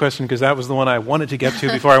asked that question because that was the one I wanted to get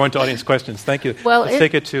to before I went to audience questions. Thank you. Well, Let's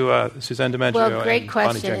take it to Suzanne DiMaggio. Well, great and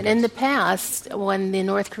question. And in the past, when the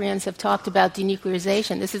North Koreans have talked about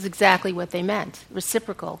denuclearization, this is exactly what they meant,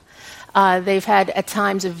 reciprocal. They've had at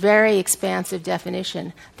times a very expansive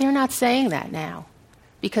definition. They're not saying that now,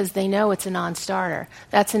 because they know it's a non-starter.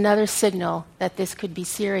 That's another signal that this could be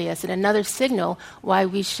serious, and another signal why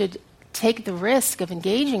we should take the risk of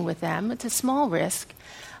engaging with them. It's a small risk,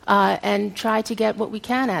 and try to get what we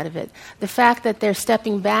can out of it. The fact that they're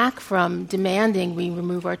stepping back from demanding we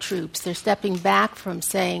remove our troops, they're stepping back from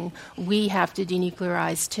saying we have to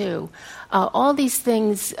denuclearize too. All these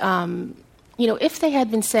things, if they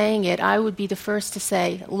had been saying it, I would be the first to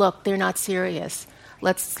say, look, they're not serious.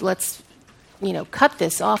 Let's cut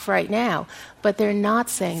this off right now. But they're not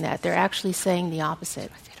saying that. They're actually saying the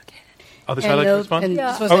opposite. Others like to respond?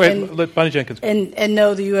 Let Bonnie Jenkins. And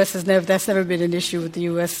no, the U.S. that's never been an issue with the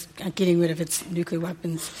U.S. getting rid of its nuclear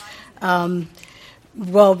weapons.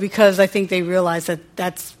 Because I think they realize that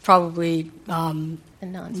that's probably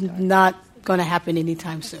not going to happen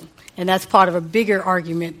anytime soon. And that's part of a bigger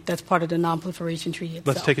argument that's part of the Non-Proliferation Treaty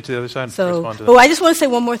itself. Let's take it to the other side and so, respond to that. I just want to say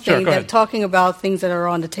one more thing. Sure, Talking about things that are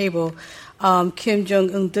on the table, Kim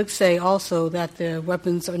Jong-un did say also that the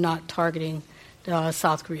weapons are not targeting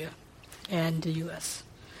South Korea and the U.S.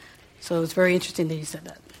 So it's very interesting that you said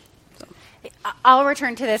that. I'll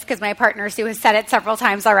return to this because my partner Sue has said it several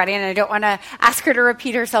times already, and I don't want to ask her to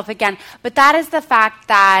repeat herself again. But that is the fact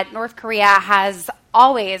that North Korea has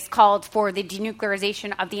always called for the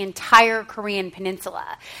denuclearization of the entire Korean peninsula.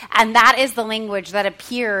 And that is the language that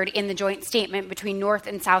appeared in the joint statement between North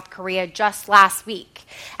and South Korea just last week.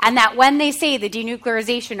 And that when they say the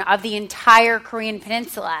denuclearization of the entire Korean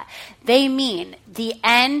peninsula, they mean the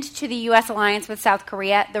end to the U.S. alliance with South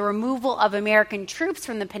Korea, the removal of American troops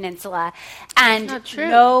from the peninsula, and That's not true.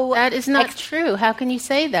 no... That is not true. How can you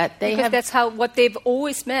say that? That's what they've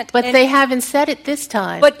always meant. But they haven't said it this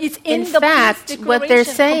time. But it's in the fact, what they're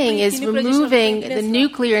saying complete is denuclearization removing of the the peninsula.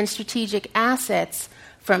 nuclear and strategic assets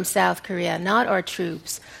from South Korea, not our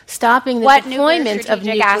troops. Stopping the What deployment of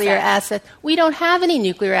nuclear nuclear assets? assets. We don't have any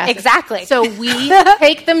nuclear assets. Exactly. So we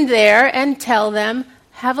take them there and tell them,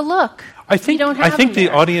 have a look. I think the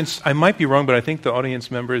there. audience, I might be wrong, but I think the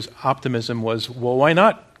audience members' optimism was, well, why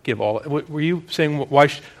not give all? Were you saying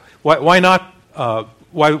why not?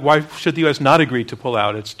 Why should the U.S. not agree to pull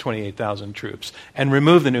out its 28,000 troops and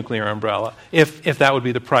remove the nuclear umbrella if that would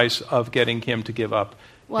be the price of getting Kim to give up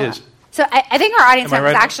his? So I think our audience Am I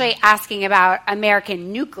was right? actually asking about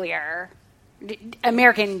American nuclear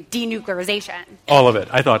American denuclearization. All of it.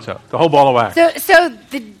 I thought so. The whole ball of wax. So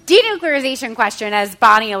the denuclearization question, as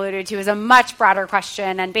Bonnie alluded to, is a much broader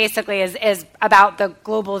question and basically is about the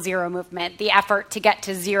global zero movement, the effort to get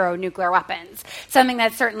to zero nuclear weapons, something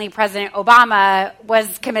that certainly President Obama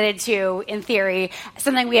was committed to in theory,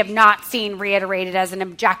 something we have not seen reiterated as an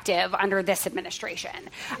objective under this administration.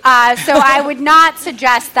 So I would not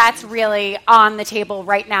suggest that's really on the table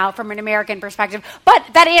right now from an American perspective, but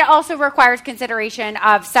that it also requires consideration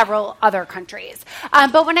of several other countries.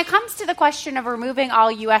 But when it comes to the question of removing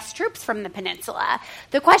all U.S. troops from the peninsula,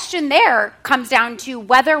 the question there comes down to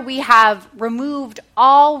whether we have removed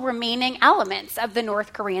all remaining elements of the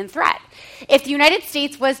North Korean threat. If the United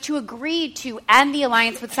States was to agree to end the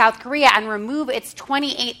alliance with South Korea and remove its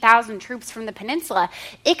 28,000 troops from the peninsula,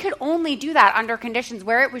 it could only do that under conditions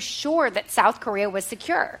where it was sure that South Korea was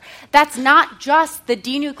secure. That's not just the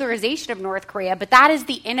denuclearization of North Korea, but that is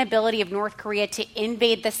the inability of North Korea to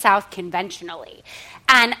invade the South conventionally.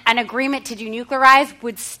 And an agreement to denuclearize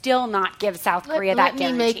would still not give South Korea that guarantee.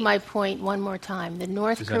 Let me make my point one more time. The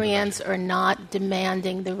North Koreans are not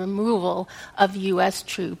demanding the removal of U.S.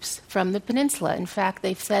 troops from the peninsula. In fact,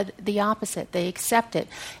 they've said the opposite. They accept it.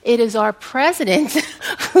 It is our president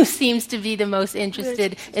who seems to be the most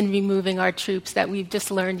interested in removing our troops, that we've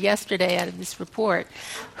just learned yesterday out of this report,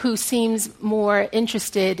 who seems more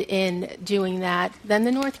interested in doing that than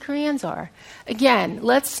the North Koreans are. Again,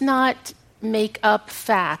 let's not make up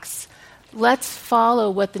facts. Let's follow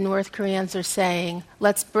what the North Koreans are saying.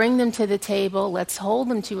 Let's bring them to the table. Let's hold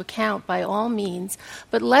them to account by all means.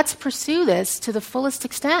 But let's pursue this to the fullest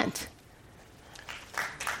extent.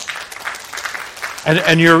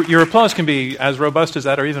 And your applause can be as robust as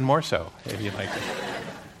that, or even more so, if you'd like.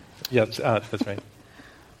 Yes, that's right.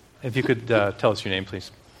 If you could tell us your name, please.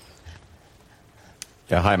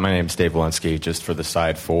 Yeah, hi, my name is Dave Walensky, just for the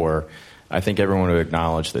side four. I think everyone would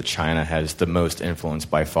acknowledge that China has the most influence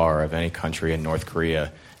by far of any country in North Korea,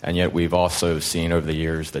 and yet we've also seen over the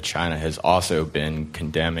years that China has also been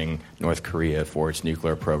condemning North Korea for its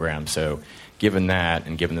nuclear program. So given that,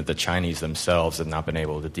 and given that the Chinese themselves have not been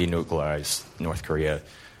able to denuclearize North Korea,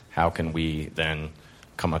 how can we then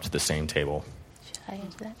come up to the same table? Should I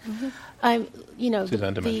answer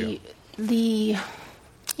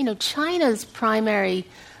that? China's primary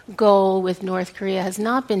goal with North Korea has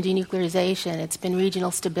not been denuclearization, it's been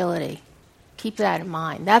regional stability. Keep that in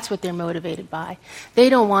mind. That's what they're motivated by. They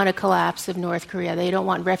don't want a collapse of North Korea. They don't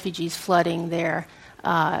want refugees flooding their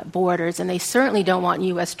borders, and they certainly don't want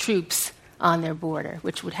U.S. troops on their border,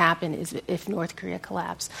 which would happen if North Korea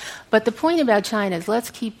collapsed. But the point about China is let's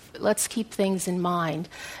keep things in mind.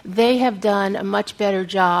 They have done a much better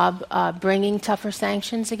job bringing tougher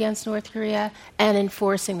sanctions against North Korea and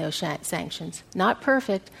enforcing those sanctions. Not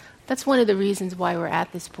perfect. That's one of the reasons why we're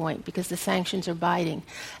at this point, because the sanctions are biting.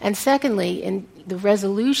 And secondly, in the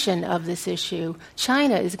resolution of this issue,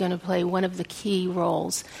 China is going to play one of the key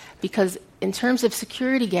roles, because in terms of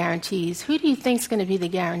security guarantees, who do you think is going to be the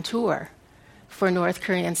guarantor for North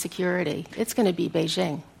Korean security? It's going to be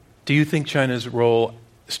Beijing. Do you think China's role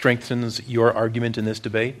strengthens your argument in this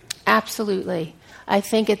debate? Absolutely. I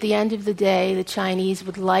think at the end of the day, the Chinese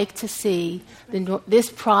would like to see this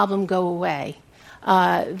problem go away.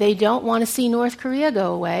 They don't want to see North Korea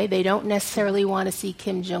go away. They don't necessarily want to see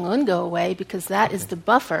Kim Jong-un go away, because that is the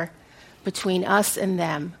buffer between us and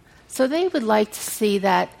them. So they would like to see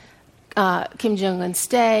that Kim Jong-un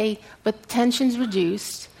stay, but tensions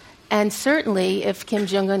reduced. And certainly, if Kim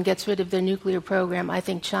Jong-un gets rid of their nuclear program, I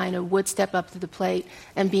think China would step up to the plate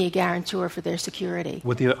and be a guarantor for their security.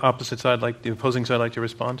 Would the opposing side like to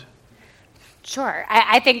respond? Sure.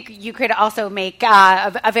 I think you could also make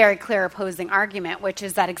a very clear opposing argument, which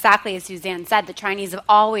is that exactly as Suzanne said, the Chinese have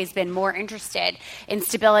always been more interested in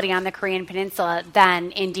stability on the Korean Peninsula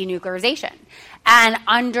than in denuclearization. And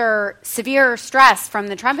under severe stress from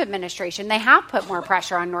the Trump administration, they have put more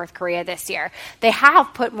pressure on North Korea this year. They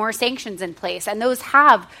have put more sanctions in place, and those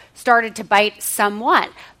have started to bite somewhat.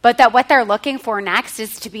 But that what they're looking for next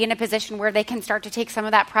is to be in a position where they can start to take some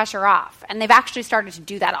of that pressure off. And they've actually started to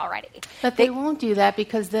do that already. But they won't do that,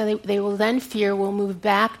 because they will then fear we'll move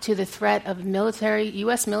back to the threat of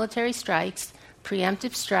U.S. military strikes,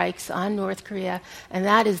 preemptive strikes on North Korea, and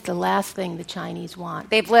that is the last thing the Chinese want.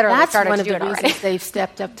 They've literally started to do it already. That's one of the reasons they've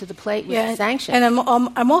stepped up to the plate with sanctions. And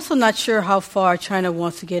I'm also not sure how far China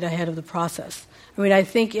wants to get ahead of the process. I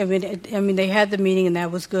mean, they had the meeting and that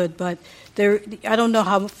was good, but I don't know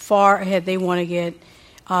how far ahead they want to get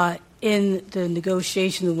in the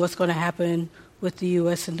negotiations and what's going to happen with the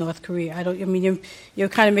U.S. and North Korea. You're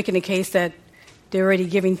kind of making the case that they're already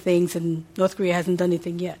giving things and North Korea hasn't done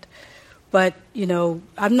anything yet. But,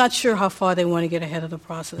 I'm not sure how far they want to get ahead of the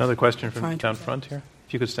process. Another question from down front here.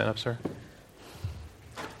 If you could stand up, sir.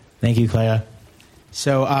 Thank you, Clea.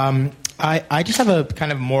 So I just have a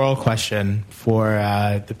kind of moral question for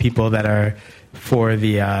the people that are for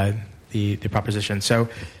the proposition. So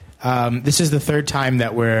this is the third time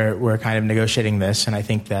that we're kind of negotiating this, and I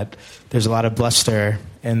think that there's a lot of bluster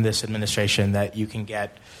in this administration that you can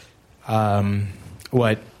get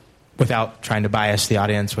without trying to bias the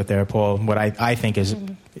audience with their poll, what I think is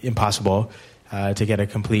impossible to get a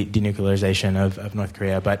complete denuclearization of North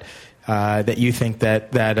Korea, but that you think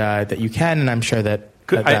that you can, and I'm sure that.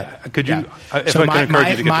 So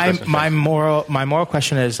my moral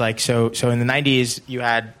question is so in the 90s you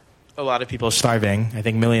had a lot of people starving. I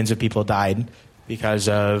think millions of people died because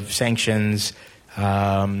of sanctions,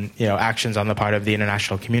 actions on the part of the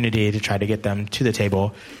international community to try to get them to the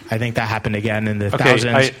table. I think that happened again in the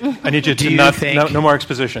thousands. I need you to no more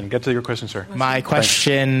exposition. Get to your question, sir. My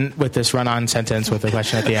question with this run-on sentence with the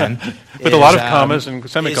question at the end, with a lot of commas and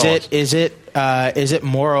semicolons. Is it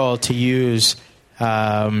moral to use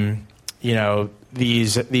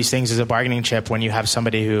these things as a bargaining chip when you have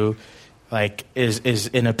somebody who is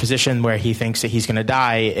in a position where he thinks that he's going to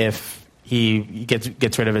die if he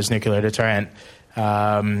gets rid of his nuclear deterrent,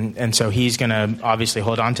 and so he's going to obviously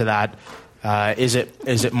hold on to that. Is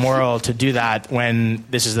it moral to do that when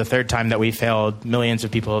this is the third time that we failed? Millions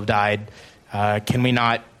of people have died. Can we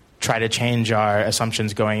not try to change our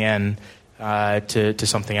assumptions going in to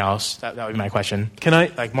something else? That would be my question. Can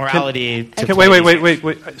I morality?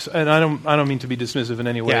 Wait. And I don't mean to be dismissive in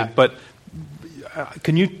any way, but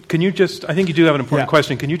can you just? I think you do have an important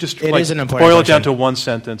question. Can you just is an important boil it question. down to one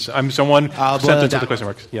sentence? One sentence with the question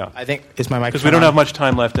marks. Yeah, I think is my microphone because we don't have much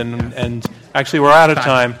time left, and actually we're out of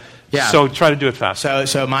time. Yeah. So try to do it fast.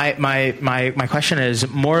 So my question is,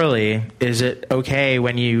 morally, is it okay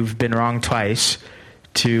when you've been wrong twice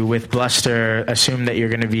to, with bluster, assume that you're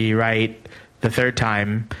going to be right the third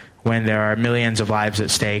time when there are millions of lives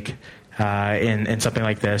at stake in something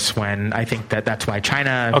like this? When I think that's why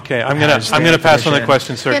China. Okay, I'm gonna pass on the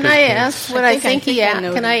question, sir. Can I ask what I think he asked?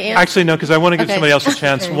 Can I answer? Actually, no, because I want to give somebody else a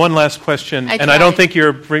chance. Okay. One last question, and I don't think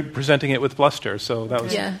you're presenting it with bluster. So that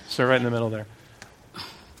was so right in the middle there.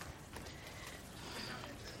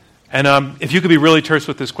 And if you could be really terse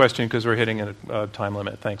with this question, because we're hitting a time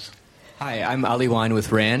limit. Thanks. Hi, I'm Ali Wine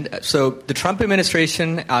with RAND. So the Trump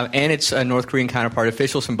administration and its North Korean counterpart,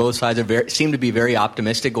 officials from both sides seem to be very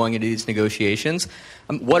optimistic going into these negotiations.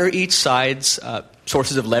 What are each side's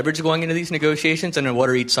sources of leverage going into these negotiations, and what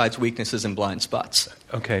are each side's weaknesses and blind spots?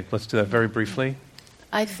 Okay, let's do that very briefly.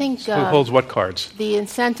 I think who holds what cards? The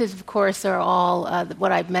incentives, of course, are all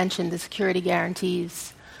what I've mentioned: the security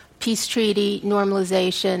guarantees, peace treaty,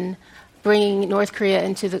 normalization, bringing North Korea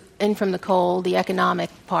in from the cold, the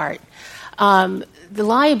economic part. The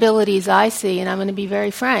liabilities I see, and I'm going to be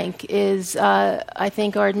very frank, is I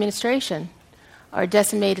think our administration, our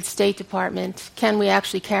decimated State Department. Can we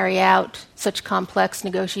actually carry out such complex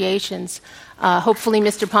negotiations? Hopefully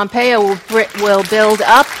Mr. Pompeo will build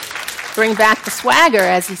up, bring back the swagger,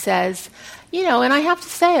 as he says. And I have to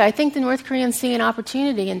say, I think the North Koreans see an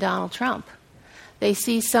opportunity in Donald Trump. They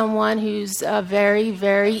see someone who's very,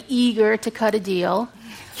 very eager to cut a deal.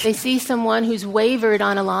 They see someone who's wavered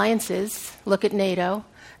on alliances. Look at NATO.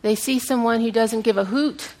 They see someone who doesn't give a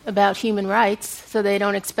hoot about human rights, so they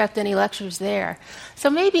don't expect any lectures there. So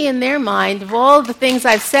maybe in their mind, of all the things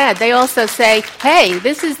I've said, they also say, hey,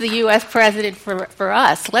 this is the U.S. president for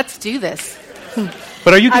us. Let's do this.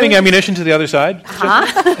 But are you giving ammunition to the other side?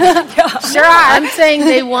 Sure are. I'm saying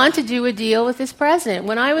they want to do a deal with this president.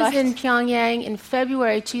 When I was in Pyongyang in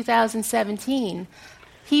February 2017,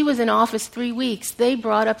 he was in office 3 weeks. They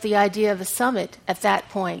brought up the idea of a summit at that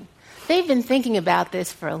point. They've been thinking about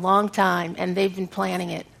this for a long time, and they've been planning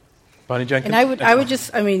it. Bonnie Jenkins? And I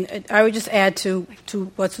would just add to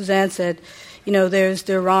what Suzanne said. There's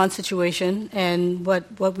the Iran situation, and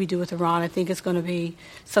what we do with Iran. I think it's going to be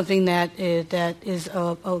something that is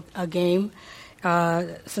a game,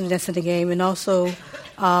 something that's in the game, and also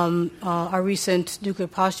our recent nuclear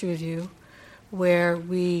posture review, where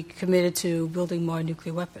we committed to building more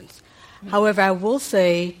nuclear weapons. However, I will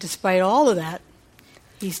say, despite all of that,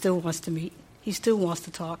 he still wants to meet. He still wants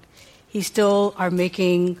to talk. He still are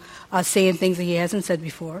saying things that he hasn't said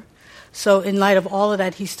before. So in light of all of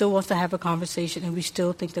that, he still wants to have a conversation, and we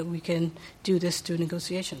still think that we can do this through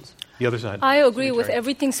negotiations. The other side. I agree with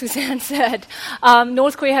everything Suzanne said.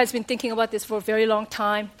 North Korea has been thinking about this for a very long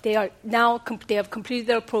time. They are now they have completed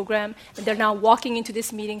their program, and they're now walking into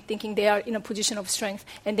this meeting thinking they are in a position of strength,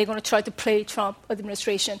 and they're going to try to play Trump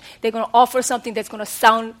administration. They're going to offer something that's going to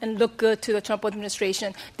sound and look good to the Trump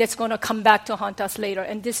administration that's going to come back to haunt us later.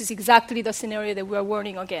 And this is exactly the scenario that we're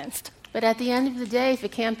warning against. But at the end of the day, if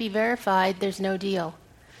it can't be verified, there's no deal.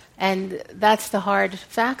 And that's the hard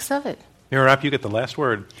facts of it. Mirarap, you get the last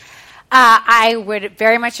word. I would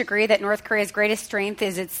very much agree that North Korea's greatest strength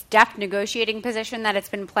is its deft negotiating position that it's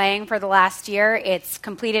been playing for the last year, its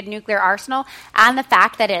completed nuclear arsenal, and the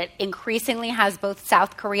fact that it increasingly has both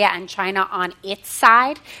South Korea and China on its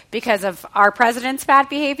side because of our president's bad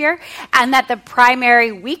behavior, and that the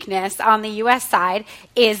primary weakness on the U.S. side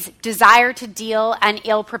is desire to deal and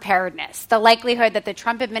ill preparedness. The likelihood that the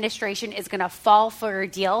Trump administration is going to fall for a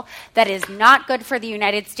deal that is not good for the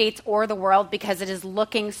United States or the world because it is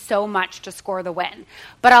looking so much to score the win.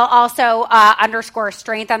 But I'll also underscore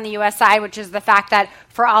strength on the U.S. side, which is the fact that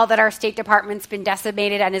for all that our State Department's been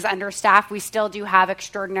decimated and is understaffed, we still do have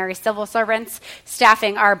extraordinary civil servants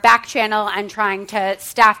staffing our back channel and trying to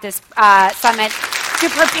staff this summit to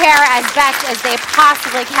prepare as best as they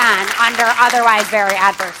possibly can under otherwise very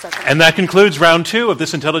adverse circumstances. And that concludes round 2 of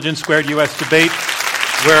this Intelligence Squared U.S. debate,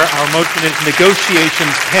 where our motion is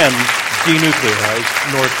negotiations can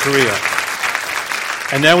denuclearize North Korea.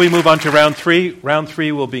 And now we move on to round 3. Round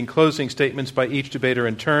 3 will be closing statements by each debater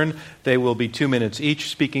in turn. They will be 2 minutes each.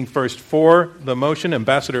 Speaking first for the motion,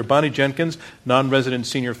 Ambassador Bonnie Jenkins, non-resident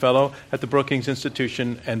senior fellow at the Brookings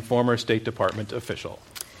Institution and former State Department official.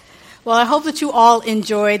 Well, I hope that you all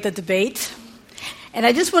enjoyed the debate. And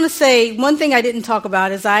I just want to say one thing I didn't talk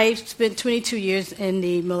about is I spent 22 years in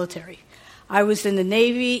the military. I was in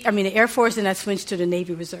the Air Force, and I switched to the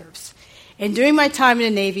Navy Reserves. And during my time in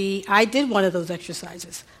the Navy, I did one of those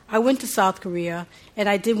exercises. I went to South Korea, and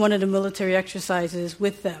I did one of the military exercises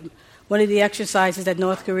with them, one of the exercises that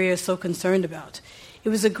North Korea is so concerned about. It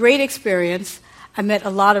was a great experience. I met a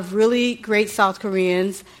lot of really great South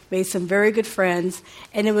Koreans, made some very good friends,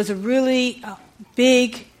 and it was a really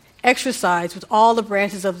big exercise with all the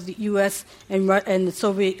branches of the U.S. and the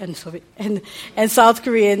Soviet and South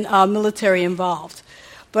Korean military involved.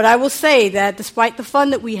 But I will say that despite the fun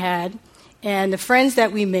that we had, and the friends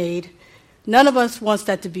that we made, none of us wants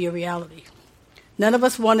that to be a reality. None of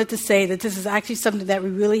us wanted to say that this is actually something that we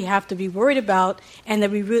really have to be worried about and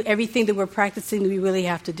that everything that we're practicing we really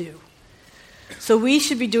have to do. So we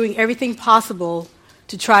should be doing everything possible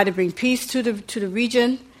to try to bring peace to the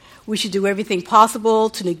region. We should do everything possible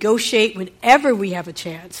to negotiate whenever we have a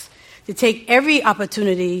chance, to take every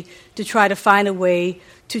opportunity to try to find a way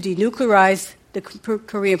to denuclearize the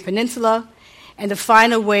Korean Peninsula and to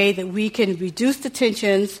find a way that we can reduce the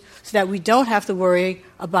tensions so that we don't have to worry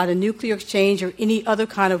about a nuclear exchange or any other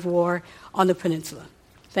kind of war on the peninsula.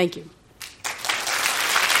 Thank you.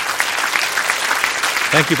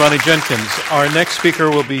 Thank you, Bonnie Jenkins. Our next speaker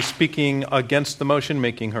will be speaking against the motion,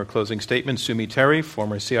 making her closing statement, Sumi Terry,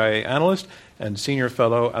 former CIA analyst and senior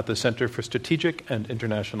fellow at the Center for Strategic and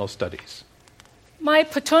International Studies. My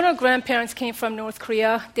paternal grandparents came from North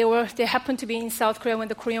Korea. They happened to be in South Korea when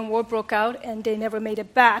the Korean War broke out, and they never made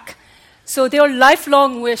it back. So their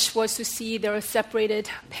lifelong wish was to see their separated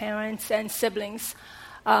parents and siblings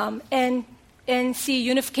and see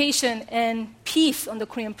unification and peace on the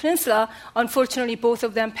Korean Peninsula. Unfortunately, both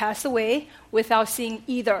of them passed away without seeing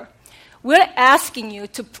either. We're asking you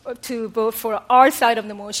to vote for our side of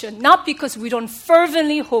the motion, not because we don't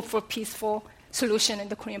fervently hope for peaceful solution in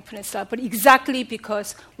the Korean Peninsula, but exactly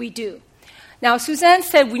because we do. Now, Suzanne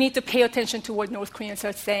said we need to pay attention to what North Koreans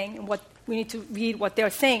are saying and we need to read what they're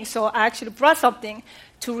saying. So I actually brought something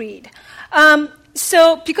to read.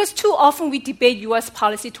 Because too often we debate U.S.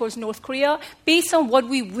 policy towards North Korea based on what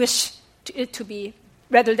we wish it to be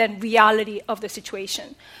rather than reality of the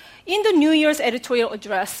situation. In the New Year's editorial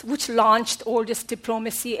address, which launched all this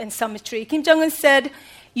diplomacy and symmetry, Kim Jong-un said,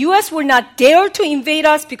 U.S. will not dare to invade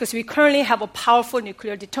us because we currently have a powerful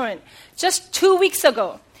nuclear deterrent. Just 2 weeks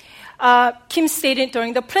ago, Kim stated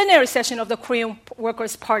during the plenary session of the Korean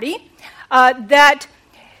Workers' Party that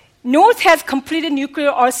North has completed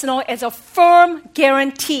nuclear arsenal as a firm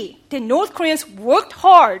guarantee that North Koreans worked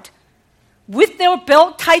hard with their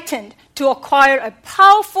belt tightened to acquire a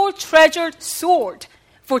powerful treasured sword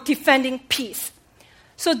for defending peace.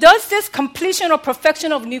 So does this completion or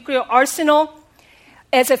perfection of nuclear arsenal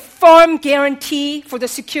as a firm guarantee for the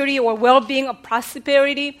security or well-being or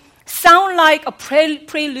prosperity sound like a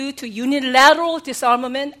prelude to unilateral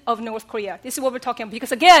disarmament of North Korea? This is what we're talking about.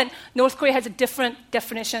 Because again, North Korea has a different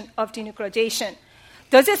definition of denuclearization.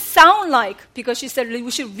 Does it sound like, because she said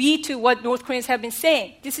we should read to what North Koreans have been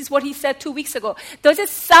saying, this is what he said 2 weeks ago. Does it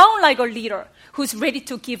sound like a leader who's ready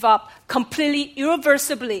to give up completely,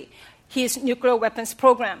 irreversibly, his nuclear weapons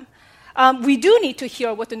program? We do need to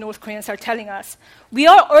hear what the North Koreans are telling us. We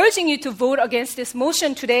are urging you to vote against this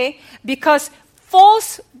motion today because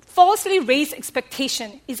falsely raised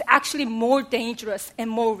expectation is actually more dangerous and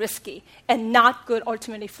more risky and not good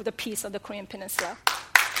ultimately for the peace of the Korean Peninsula.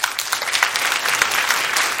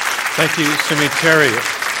 Thank you, Sumi Terry.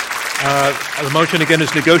 The motion again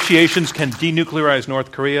is negotiations can denuclearize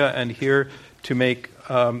North Korea, and here to make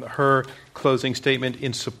her closing statement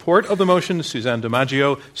in support of the motion, Suzanne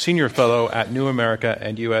DiMaggio, Senior Fellow at New America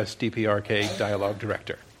and U.S. DPRK Dialogue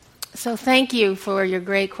Director. So thank you for your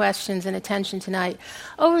great questions and attention tonight.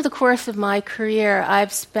 Over the course of my career,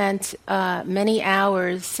 I've spent many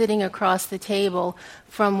hours sitting across the table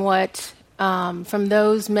from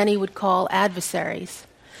those many would call adversaries.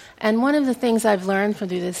 And one of the things I've learned through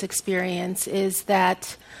this experience is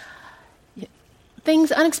that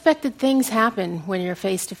unexpected things happen when you're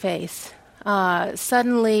face to face.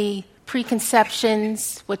 Suddenly,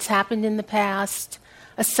 preconceptions, what's happened in the past,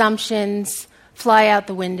 assumptions fly out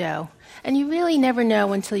the window. And you really never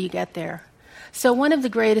know until you get there. So one of the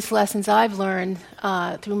greatest lessons I've learned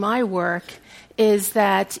through my work is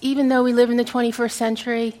that even though we live in the 21st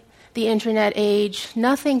century, the internet age,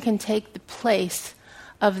 nothing can take the place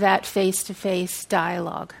of that face-to-face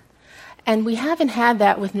dialogue. And we haven't had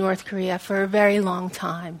that with North Korea for a very long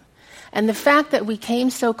time. And the fact that we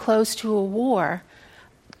came so close to a war,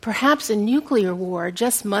 perhaps a nuclear war,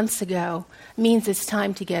 just months ago, means it's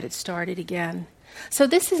time to get it started again. So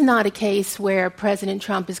this is not a case where President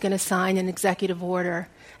Trump is going to sign an executive order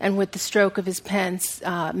and with the stroke of his pen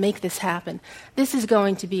make this happen. This is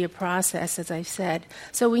going to be a process, as I've said.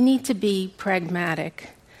 So we need to be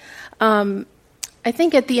pragmatic. I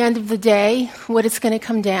think at the end of the day, what it's going to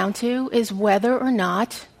come down to is whether or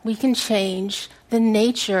not we can change the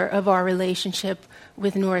nature of our relationship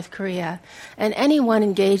with North Korea. And anyone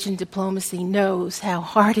engaged in diplomacy knows how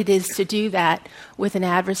hard it is to do that with an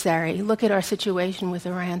adversary. Look at our situation with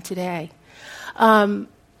Iran today. But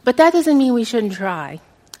that doesn't mean we shouldn't try.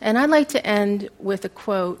 And I'd like to end with a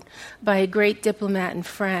quote by a great diplomat and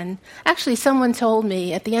friend. Actually, someone told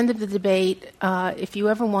me at the end of the debate, if you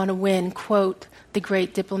ever want to win, quote the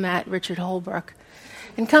great diplomat Richard Holbrooke.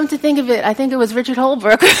 And come to think of it, I think it was Richard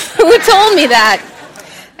Holbrooke who told me that.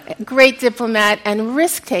 Great diplomat and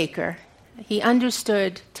risk taker. He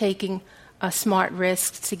understood taking smart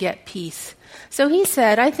risks to get peace. So he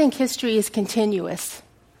said, I think history is continuous.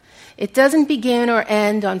 It doesn't begin or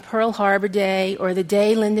end on Pearl Harbor Day or the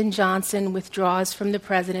day Lyndon Johnson withdraws from the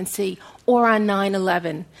presidency or on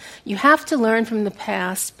 9/11. You have to learn from the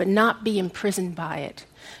past but not be imprisoned by it.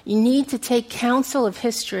 You need to take counsel of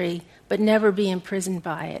history but never be imprisoned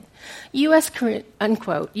by it.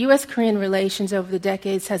 U.S.-Korean relations over the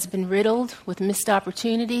decades has been riddled with missed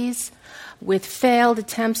opportunities, with failed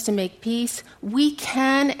attempts to make peace. We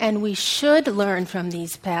can and we should learn from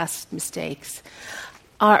these past mistakes.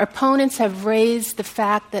 Our opponents have raised the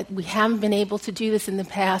fact that we haven't been able to do this in the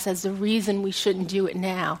past as the reason we shouldn't do it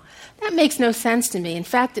now. That makes no sense to me. In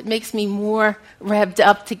fact, it makes me more revved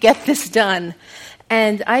up to get this done.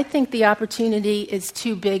 And I think the opportunity is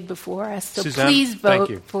too big before us. So Suzanne, please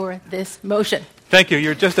vote for this motion. Thank you.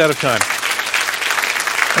 You're just out of time.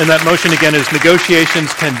 And that motion again is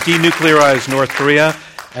negotiations can denuclearize North Korea.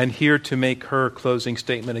 And here to make her closing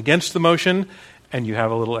statement against the motion, and you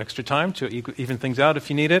have a little extra time to even things out if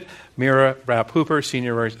you need it, Mira Rapp-Hooper,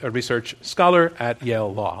 Senior Research Scholar at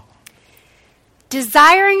Yale Law.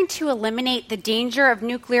 Desiring to eliminate the danger of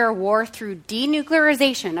nuclear war through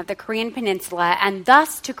denuclearization of the Korean Peninsula and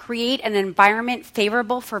thus to create an environment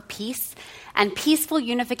favorable for peace and peaceful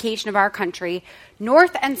unification of our country,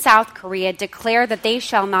 North and South Korea declare that they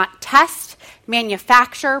shall not test,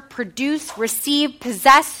 manufacture, produce, receive,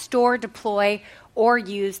 possess, store, deploy, or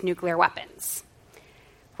use nuclear weapons.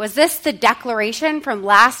 Was this the declaration from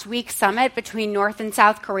last week's summit between North and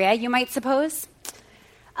South Korea, you might suppose?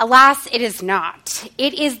 Alas, it is not.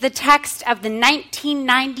 It is the text of the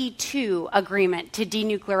 1992 agreement to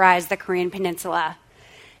denuclearize the Korean Peninsula,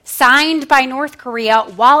 signed by North Korea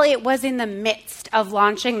while it was in the midst of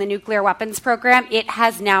launching the nuclear weapons program it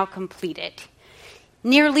has now completed.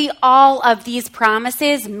 Nearly all of these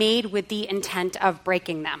promises made with the intent of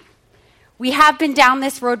breaking them. We have been down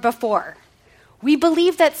this road before. We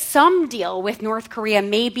believe that some deal with North Korea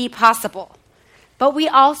may be possible, But we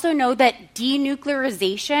also know that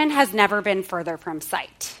denuclearization has never been further from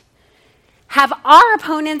sight. Have our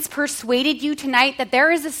opponents persuaded you tonight that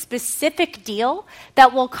there is a specific deal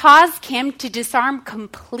that will cause Kim to disarm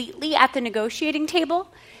completely at the negotiating table?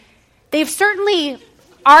 They've certainly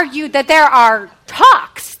argued that there are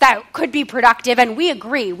talks that could be productive, and we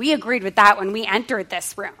agree. We agreed with that when we entered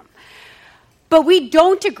this room. But we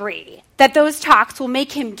don't agree that those talks will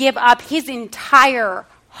make him give up his entire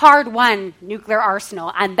hard-won nuclear arsenal,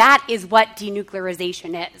 and that is what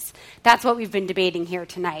denuclearization is. That's what we've been debating here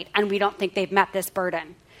tonight, and we don't think they've met this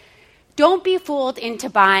burden. Don't be fooled into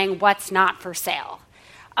buying what's not for sale.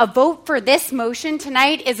 A vote for this motion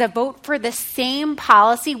tonight is a vote for the same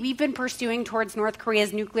policy we've been pursuing towards North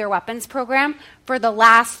Korea's nuclear weapons program for the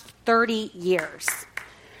last 30 years.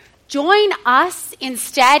 Join us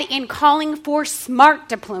instead in calling for smart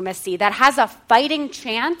diplomacy that has a fighting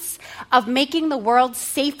chance of making the world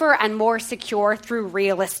safer and more secure through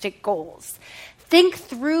realistic goals. Think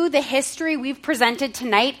through the history we've presented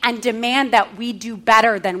tonight and demand that we do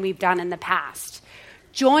better than we've done in the past.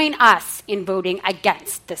 Join us in voting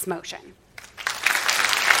against this motion.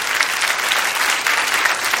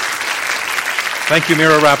 Thank you,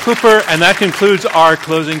 Mira Rapp-Hooper. And that concludes our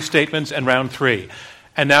closing statements and round three.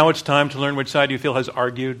 And now it's time to learn which side you feel has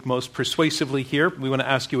argued most persuasively here. We want to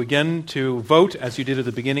ask you again to vote, as you did at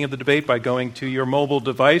the beginning of the debate, by going to your mobile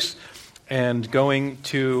device and going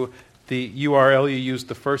to the URL you used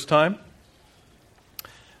the first time.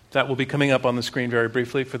 That will be coming up on the screen very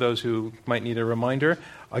briefly for those who might need a reminder.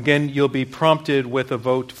 Again, you'll be prompted with a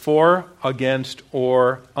vote for, against,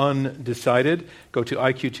 or undecided. Go to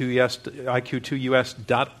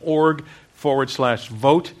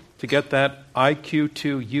iq2us.org/vote to get that,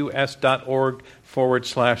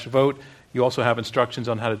 iq2us.org/vote. You also have instructions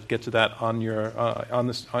on how to get to that on your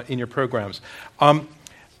in your programs. And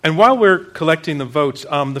while we're collecting the votes,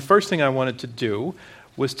 the first thing I wanted to do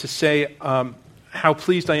was to say how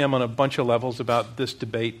pleased I am on a bunch of levels about this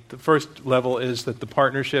debate. The first level is that the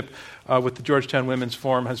partnership with the Georgetown Women's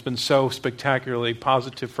Forum has been so spectacularly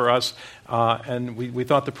positive for us, and we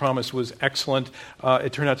thought the promise was excellent.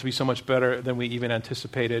 It turned out to be so much better than we even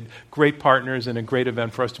anticipated. Great partners and a great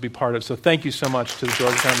event for us to be part of. So thank you so much to the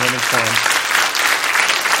Georgetown Women's Forum.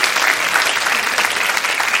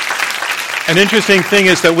 An interesting thing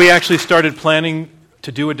is that we actually started planning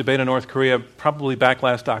to do a debate on North Korea probably back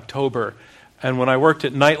last October. And when I worked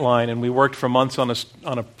at Nightline, and we worked for months on a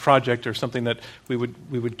project or something that we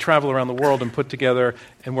would travel around the world and put together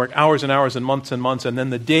and work hours and hours and months, and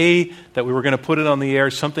then the day that we were going to put it on the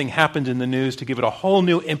air, something happened in the news to give it a whole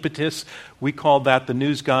new impetus. We called that the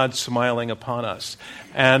news god smiling upon us.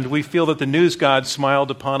 And we feel that the news god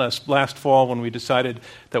smiled upon us last fall when we decided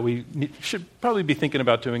that we should probably be thinking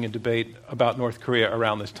about doing a debate about North Korea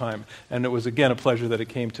around this time. And it was, again, a pleasure that it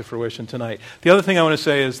came to fruition tonight. The other thing I want to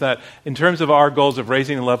say is that in terms of our goals of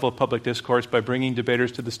raising the level of public discourse by bringing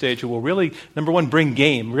debaters to the stage who will really, number one, bring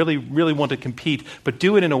game, really want to compete, but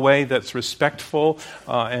do it in a way that's respectful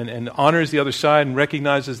and honors the other side and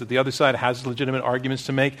recognizes that the other side has legitimate arguments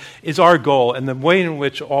to make, is our goal. And the way in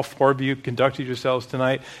which all four of you conducted yourselves tonight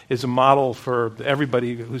is a model for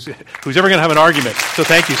everybody who's ever going to have an argument. So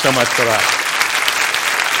thank you so much for that.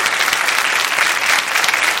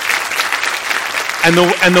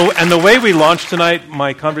 And the way we launched tonight,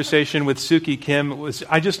 my conversation with Suki Kim, was,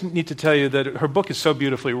 I just need to tell you that her book is so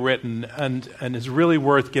beautifully written and is really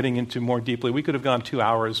worth getting into more deeply. We could have gone 2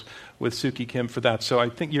 hours with Suki Kim for that, so I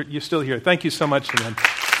think you're still here. Thank you so much again,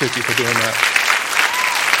 Suki, for doing that.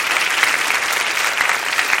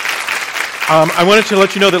 I wanted to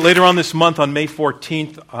let you know that later on this month, on May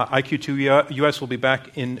 14th, IQ2US will be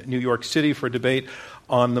back in New York City for a debate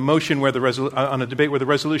on the motion where on a debate where the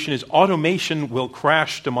resolution is automation will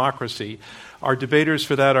crash democracy. Our debaters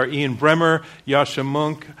for that are Ian Bremmer, Yasha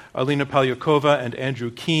Munk, Alina Palyakova, and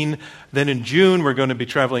Andrew Keene. Then in June, we're going to be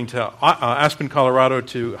traveling to Aspen, Colorado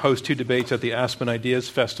to host 2 debates at the Aspen Ideas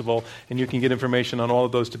Festival, and you can get information on all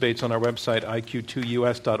of those debates on our website,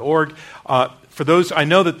 iq2us.org. For those, I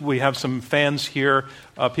know that we have some fans here,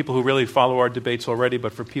 people who really follow our debates already,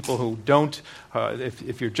 but for people who don't,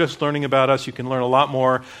 if you're just learning about us, you can learn a lot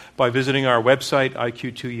more by visiting our website,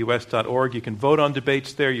 iq2us.org. You can vote on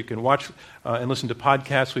debates there. You can watch and listen to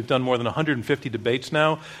podcasts. We've done more than 150 debates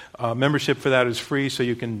now. Membership for that is free, so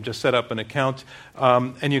you can just set up an account.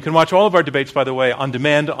 And you can watch all of our debates, by the way, on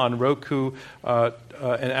demand on Roku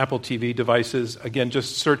and Apple TV devices. Again,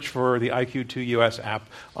 just search for the IQ2US app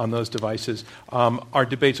on those devices. Our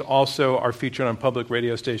debates also are featured on public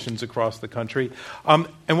radio stations across the country. And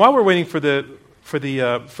while we're waiting for the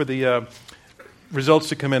results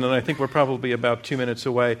to come in, and I think we're probably about 2 minutes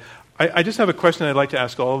away, I just have a question I'd like to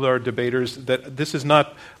ask all of our debaters, that this is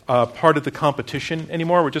not part of the competition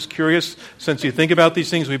anymore. We're just curious, since you think about these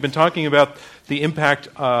things, we've been talking about the impact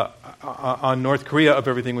on North Korea of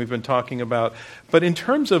everything we've been talking about. But in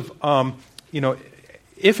terms of,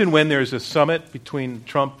 if and when there's a summit between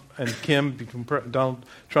Trump and Kim, between Donald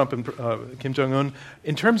Trump and Kim Jong-un,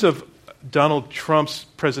 in terms of Donald Trump's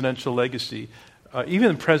presidential legacy,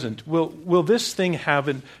 even present, will this thing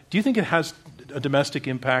do you think it has a domestic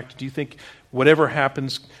impact? Do you think whatever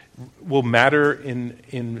happens will matter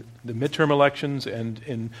in the midterm elections and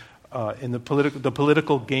in the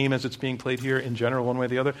political game as it's being played here in general, one way or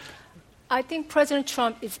the other? I think President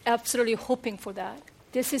Trump is absolutely hoping for that.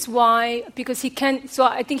 This is why, because he can, so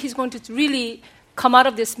I think he's going to really come out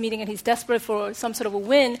of this meeting and he's desperate for some sort of a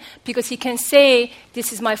win because he can say,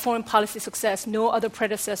 this is my foreign policy success. No other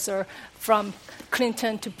predecessor from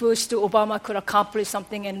Clinton to Bush to Obama could accomplish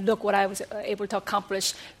something, and look what I was able to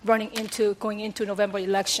accomplish going into November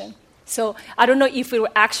election. So I don't know if it will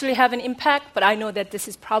actually have an impact, but I know that this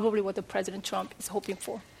is probably what the President Trump is hoping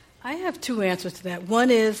for. I have two answers to that.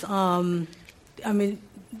 One is, they're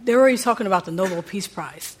already talking about the Nobel Peace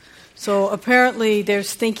Prize. So apparently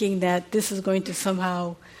there's thinking that this is going to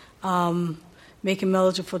somehow make him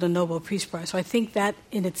eligible for the Nobel Peace Prize. So I think that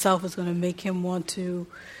in itself is going to make him want to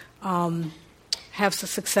have some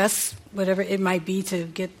success, whatever it might be, to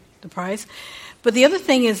get the prize. But the other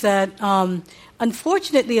thing is that,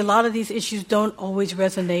 unfortunately, a lot of these issues don't always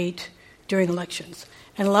resonate during elections.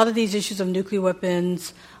 And a lot of these issues of nuclear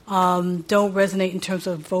weapons don't resonate in terms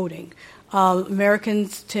of voting.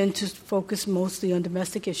 Americans tend to focus mostly on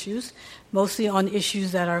domestic issues, mostly on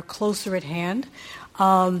issues that are closer at hand,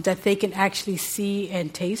 that they can actually see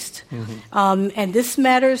and taste. Mm-hmm. And this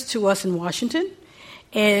matters to us in Washington,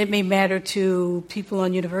 and it may matter to people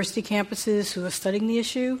on university campuses who are studying the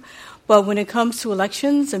issue. But when it comes to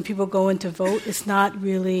elections and people go in to vote, it's not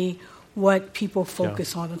really what people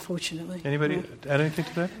focus on, unfortunately. Anybody add anything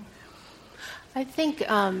to that? I think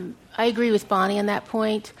I agree with Bonnie on that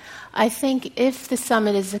point. I think if the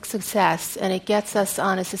summit is a success and it gets us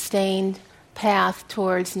on a sustained path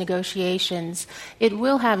towards negotiations, it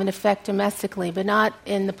will have an effect domestically, but not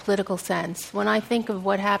in the political sense. When I think of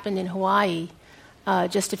what happened in Hawaii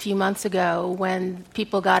just a few months ago, when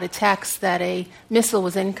people got a text that a missile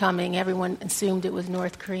was incoming, everyone assumed it was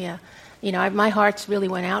North Korea. My hearts really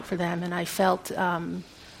went out for them, and I felt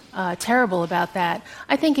terrible about that.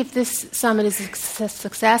 I think if this summit is a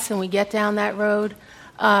success and we get down that road,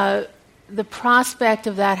 the prospect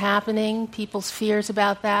of that happening, people's fears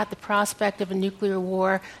about that, the prospect of a nuclear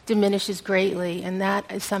war diminishes greatly, and that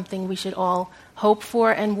is something we should all hope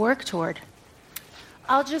for and work toward.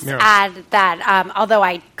 I'll just add that although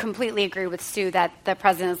I completely agree with Sue that the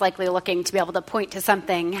president is likely looking to be able to point to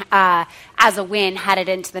something as a win headed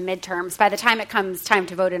into the midterms, by the time it comes time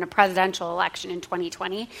to vote in a presidential election in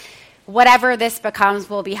 2020, whatever this becomes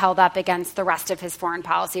will be held up against the rest of his foreign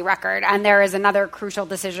policy record. And there is another crucial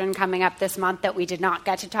decision coming up this month that we did not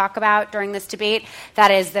get to talk about during this debate.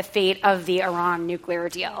 That is the fate of the Iran nuclear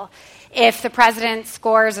deal. If the president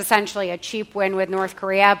scores essentially a cheap win with North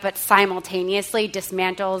Korea, but simultaneously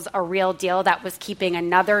dismantles a real deal that was keeping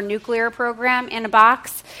another nuclear program in a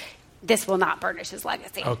box, this will not burnish his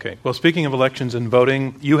legacy. Okay. Well, speaking of elections and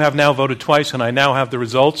voting, you have now voted twice, and I now have the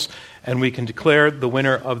results, and we can declare the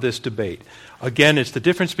winner of this debate. Again, it's the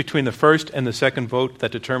difference between the first and the second vote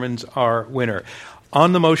that determines our winner.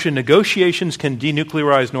 On the motion, negotiations can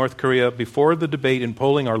denuclearize North Korea, before the debate and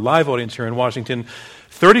polling our live audience here in Washington,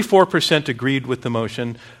 34% agreed with the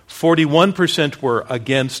motion, 41% were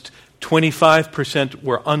against, 25%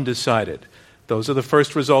 were undecided. Those are the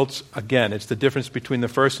first results. Again, it's the difference between the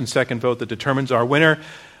first and second vote that determines our winner.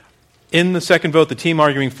 In the second vote, the team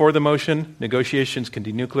arguing for the motion, negotiations can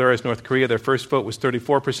denuclearize North Korea, their first vote was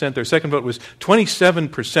 34%. Their second vote was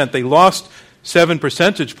 27%. They lost 7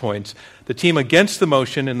 percentage points. The team against the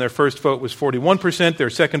motion in their first vote was 41%. Their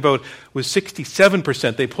second vote was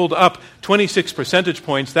 67%. They pulled up 26 percentage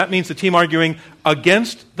points. That means the team arguing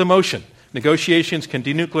against the motion, negotiations can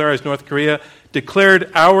denuclearize North Korea,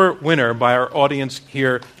 declared our winner by our audience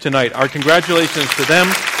here tonight. Our congratulations to them.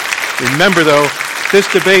 Remember, though, this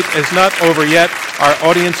debate is not over yet. Our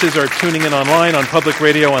audiences are tuning in online, on public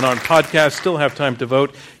radio, and on podcasts. Still have time to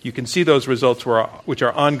vote. You can see those results, which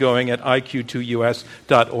are ongoing, at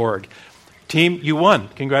iq2us.org. Team, you won.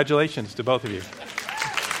 Congratulations to both of you.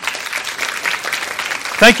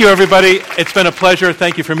 Thank you, everybody. It's been a pleasure.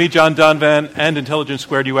 Thank you from me, John Donvan, and Intelligence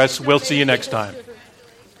Squared US. We'll see you next time.